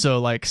 right? So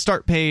like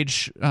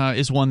Startpage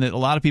is one that a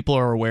lot of people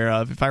are aware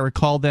of. If I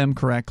recall them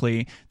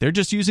correctly, they're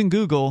just using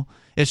Google.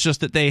 It's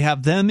just that they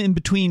have them in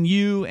between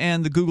you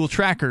and the Google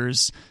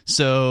trackers.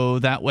 So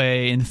that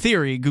way, in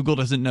theory, Google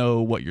doesn't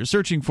know what you're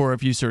searching for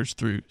if you search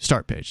through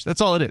Startpage. That's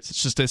all it is.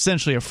 It's just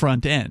essentially a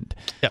front end.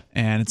 Yep.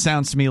 And it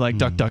sounds to me like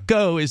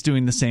DuckDuckGo is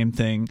doing the same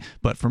thing,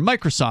 but for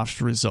Microsoft's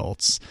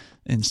results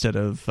instead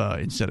of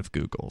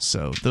Google.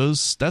 So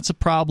that's a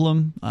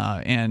problem,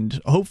 and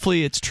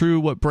hopefully it's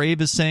true what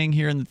Brave is saying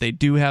here, and that they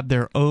do have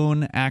their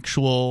own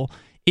actual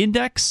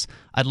index.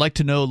 I'd like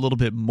to know a little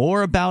bit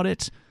more about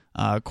it.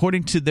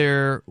 According to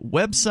their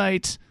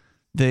website,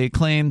 they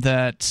claim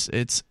that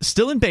it's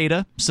still in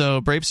beta,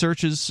 so Brave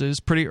Search is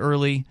pretty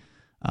early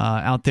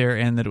out there,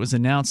 and that it was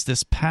announced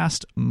this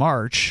past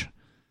March.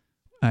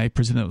 I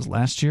presume that was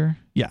last year?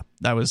 Yeah,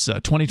 that was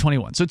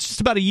 2021. So it's just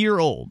about a year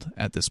old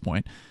at this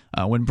point,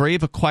 when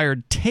Brave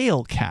acquired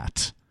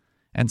Tailcat.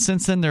 And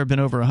since then, there have been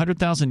over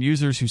 100,000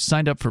 users who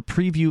signed up for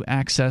preview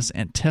access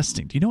and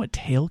testing. Do you know what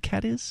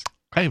Tailcat is?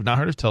 I have not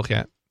heard of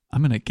Tailcat.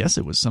 I'm going to guess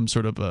it was some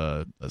sort of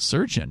a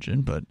search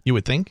engine, but... You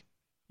would think?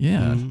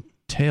 Yeah.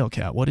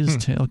 Tailcat. What is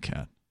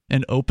Tailcat?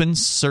 An open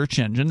search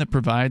engine that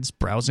provides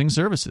browsing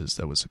services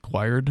that was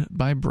acquired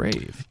by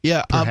Brave.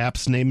 Yeah,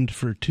 perhaps named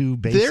for two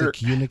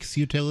basic Unix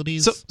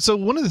utilities. So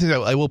one of the things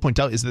I will point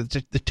out is that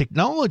the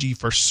technology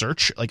for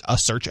search, like a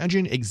search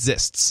engine,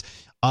 exists.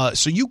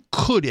 So you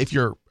could, if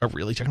you're a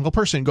really technical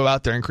person, go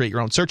out there and create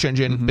your own search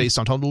engine based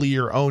on totally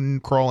your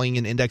own crawling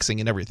and indexing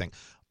and everything.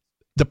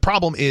 The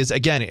problem is,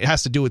 again, it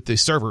has to do with the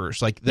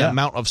servers, like the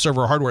amount of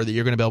server hardware that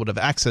you're going to be able to have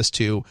access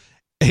to.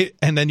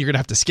 And then you're going to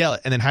have to scale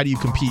it. And then how do you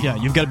compete? Yeah,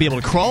 you've got to be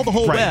able to crawl the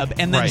whole web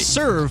and then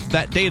serve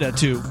that data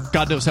to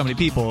God knows how many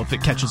people if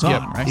it catches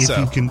on, right? If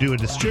you can do a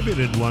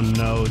distributed one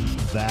node,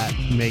 that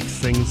makes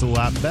things a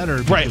lot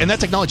better. Right, and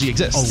that technology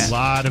exists. A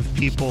lot of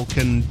people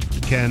can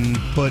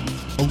put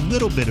a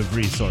little bit of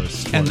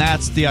resource. And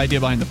that's the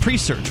idea behind the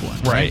pre-search one,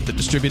 right? The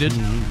distributed.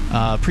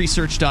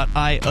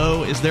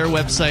 Presearch.io is their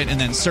website, and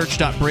then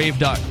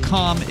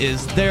search.brave.com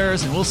is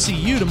theirs. And we'll see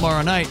you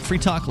tomorrow night,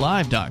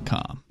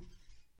 freetalklive.com.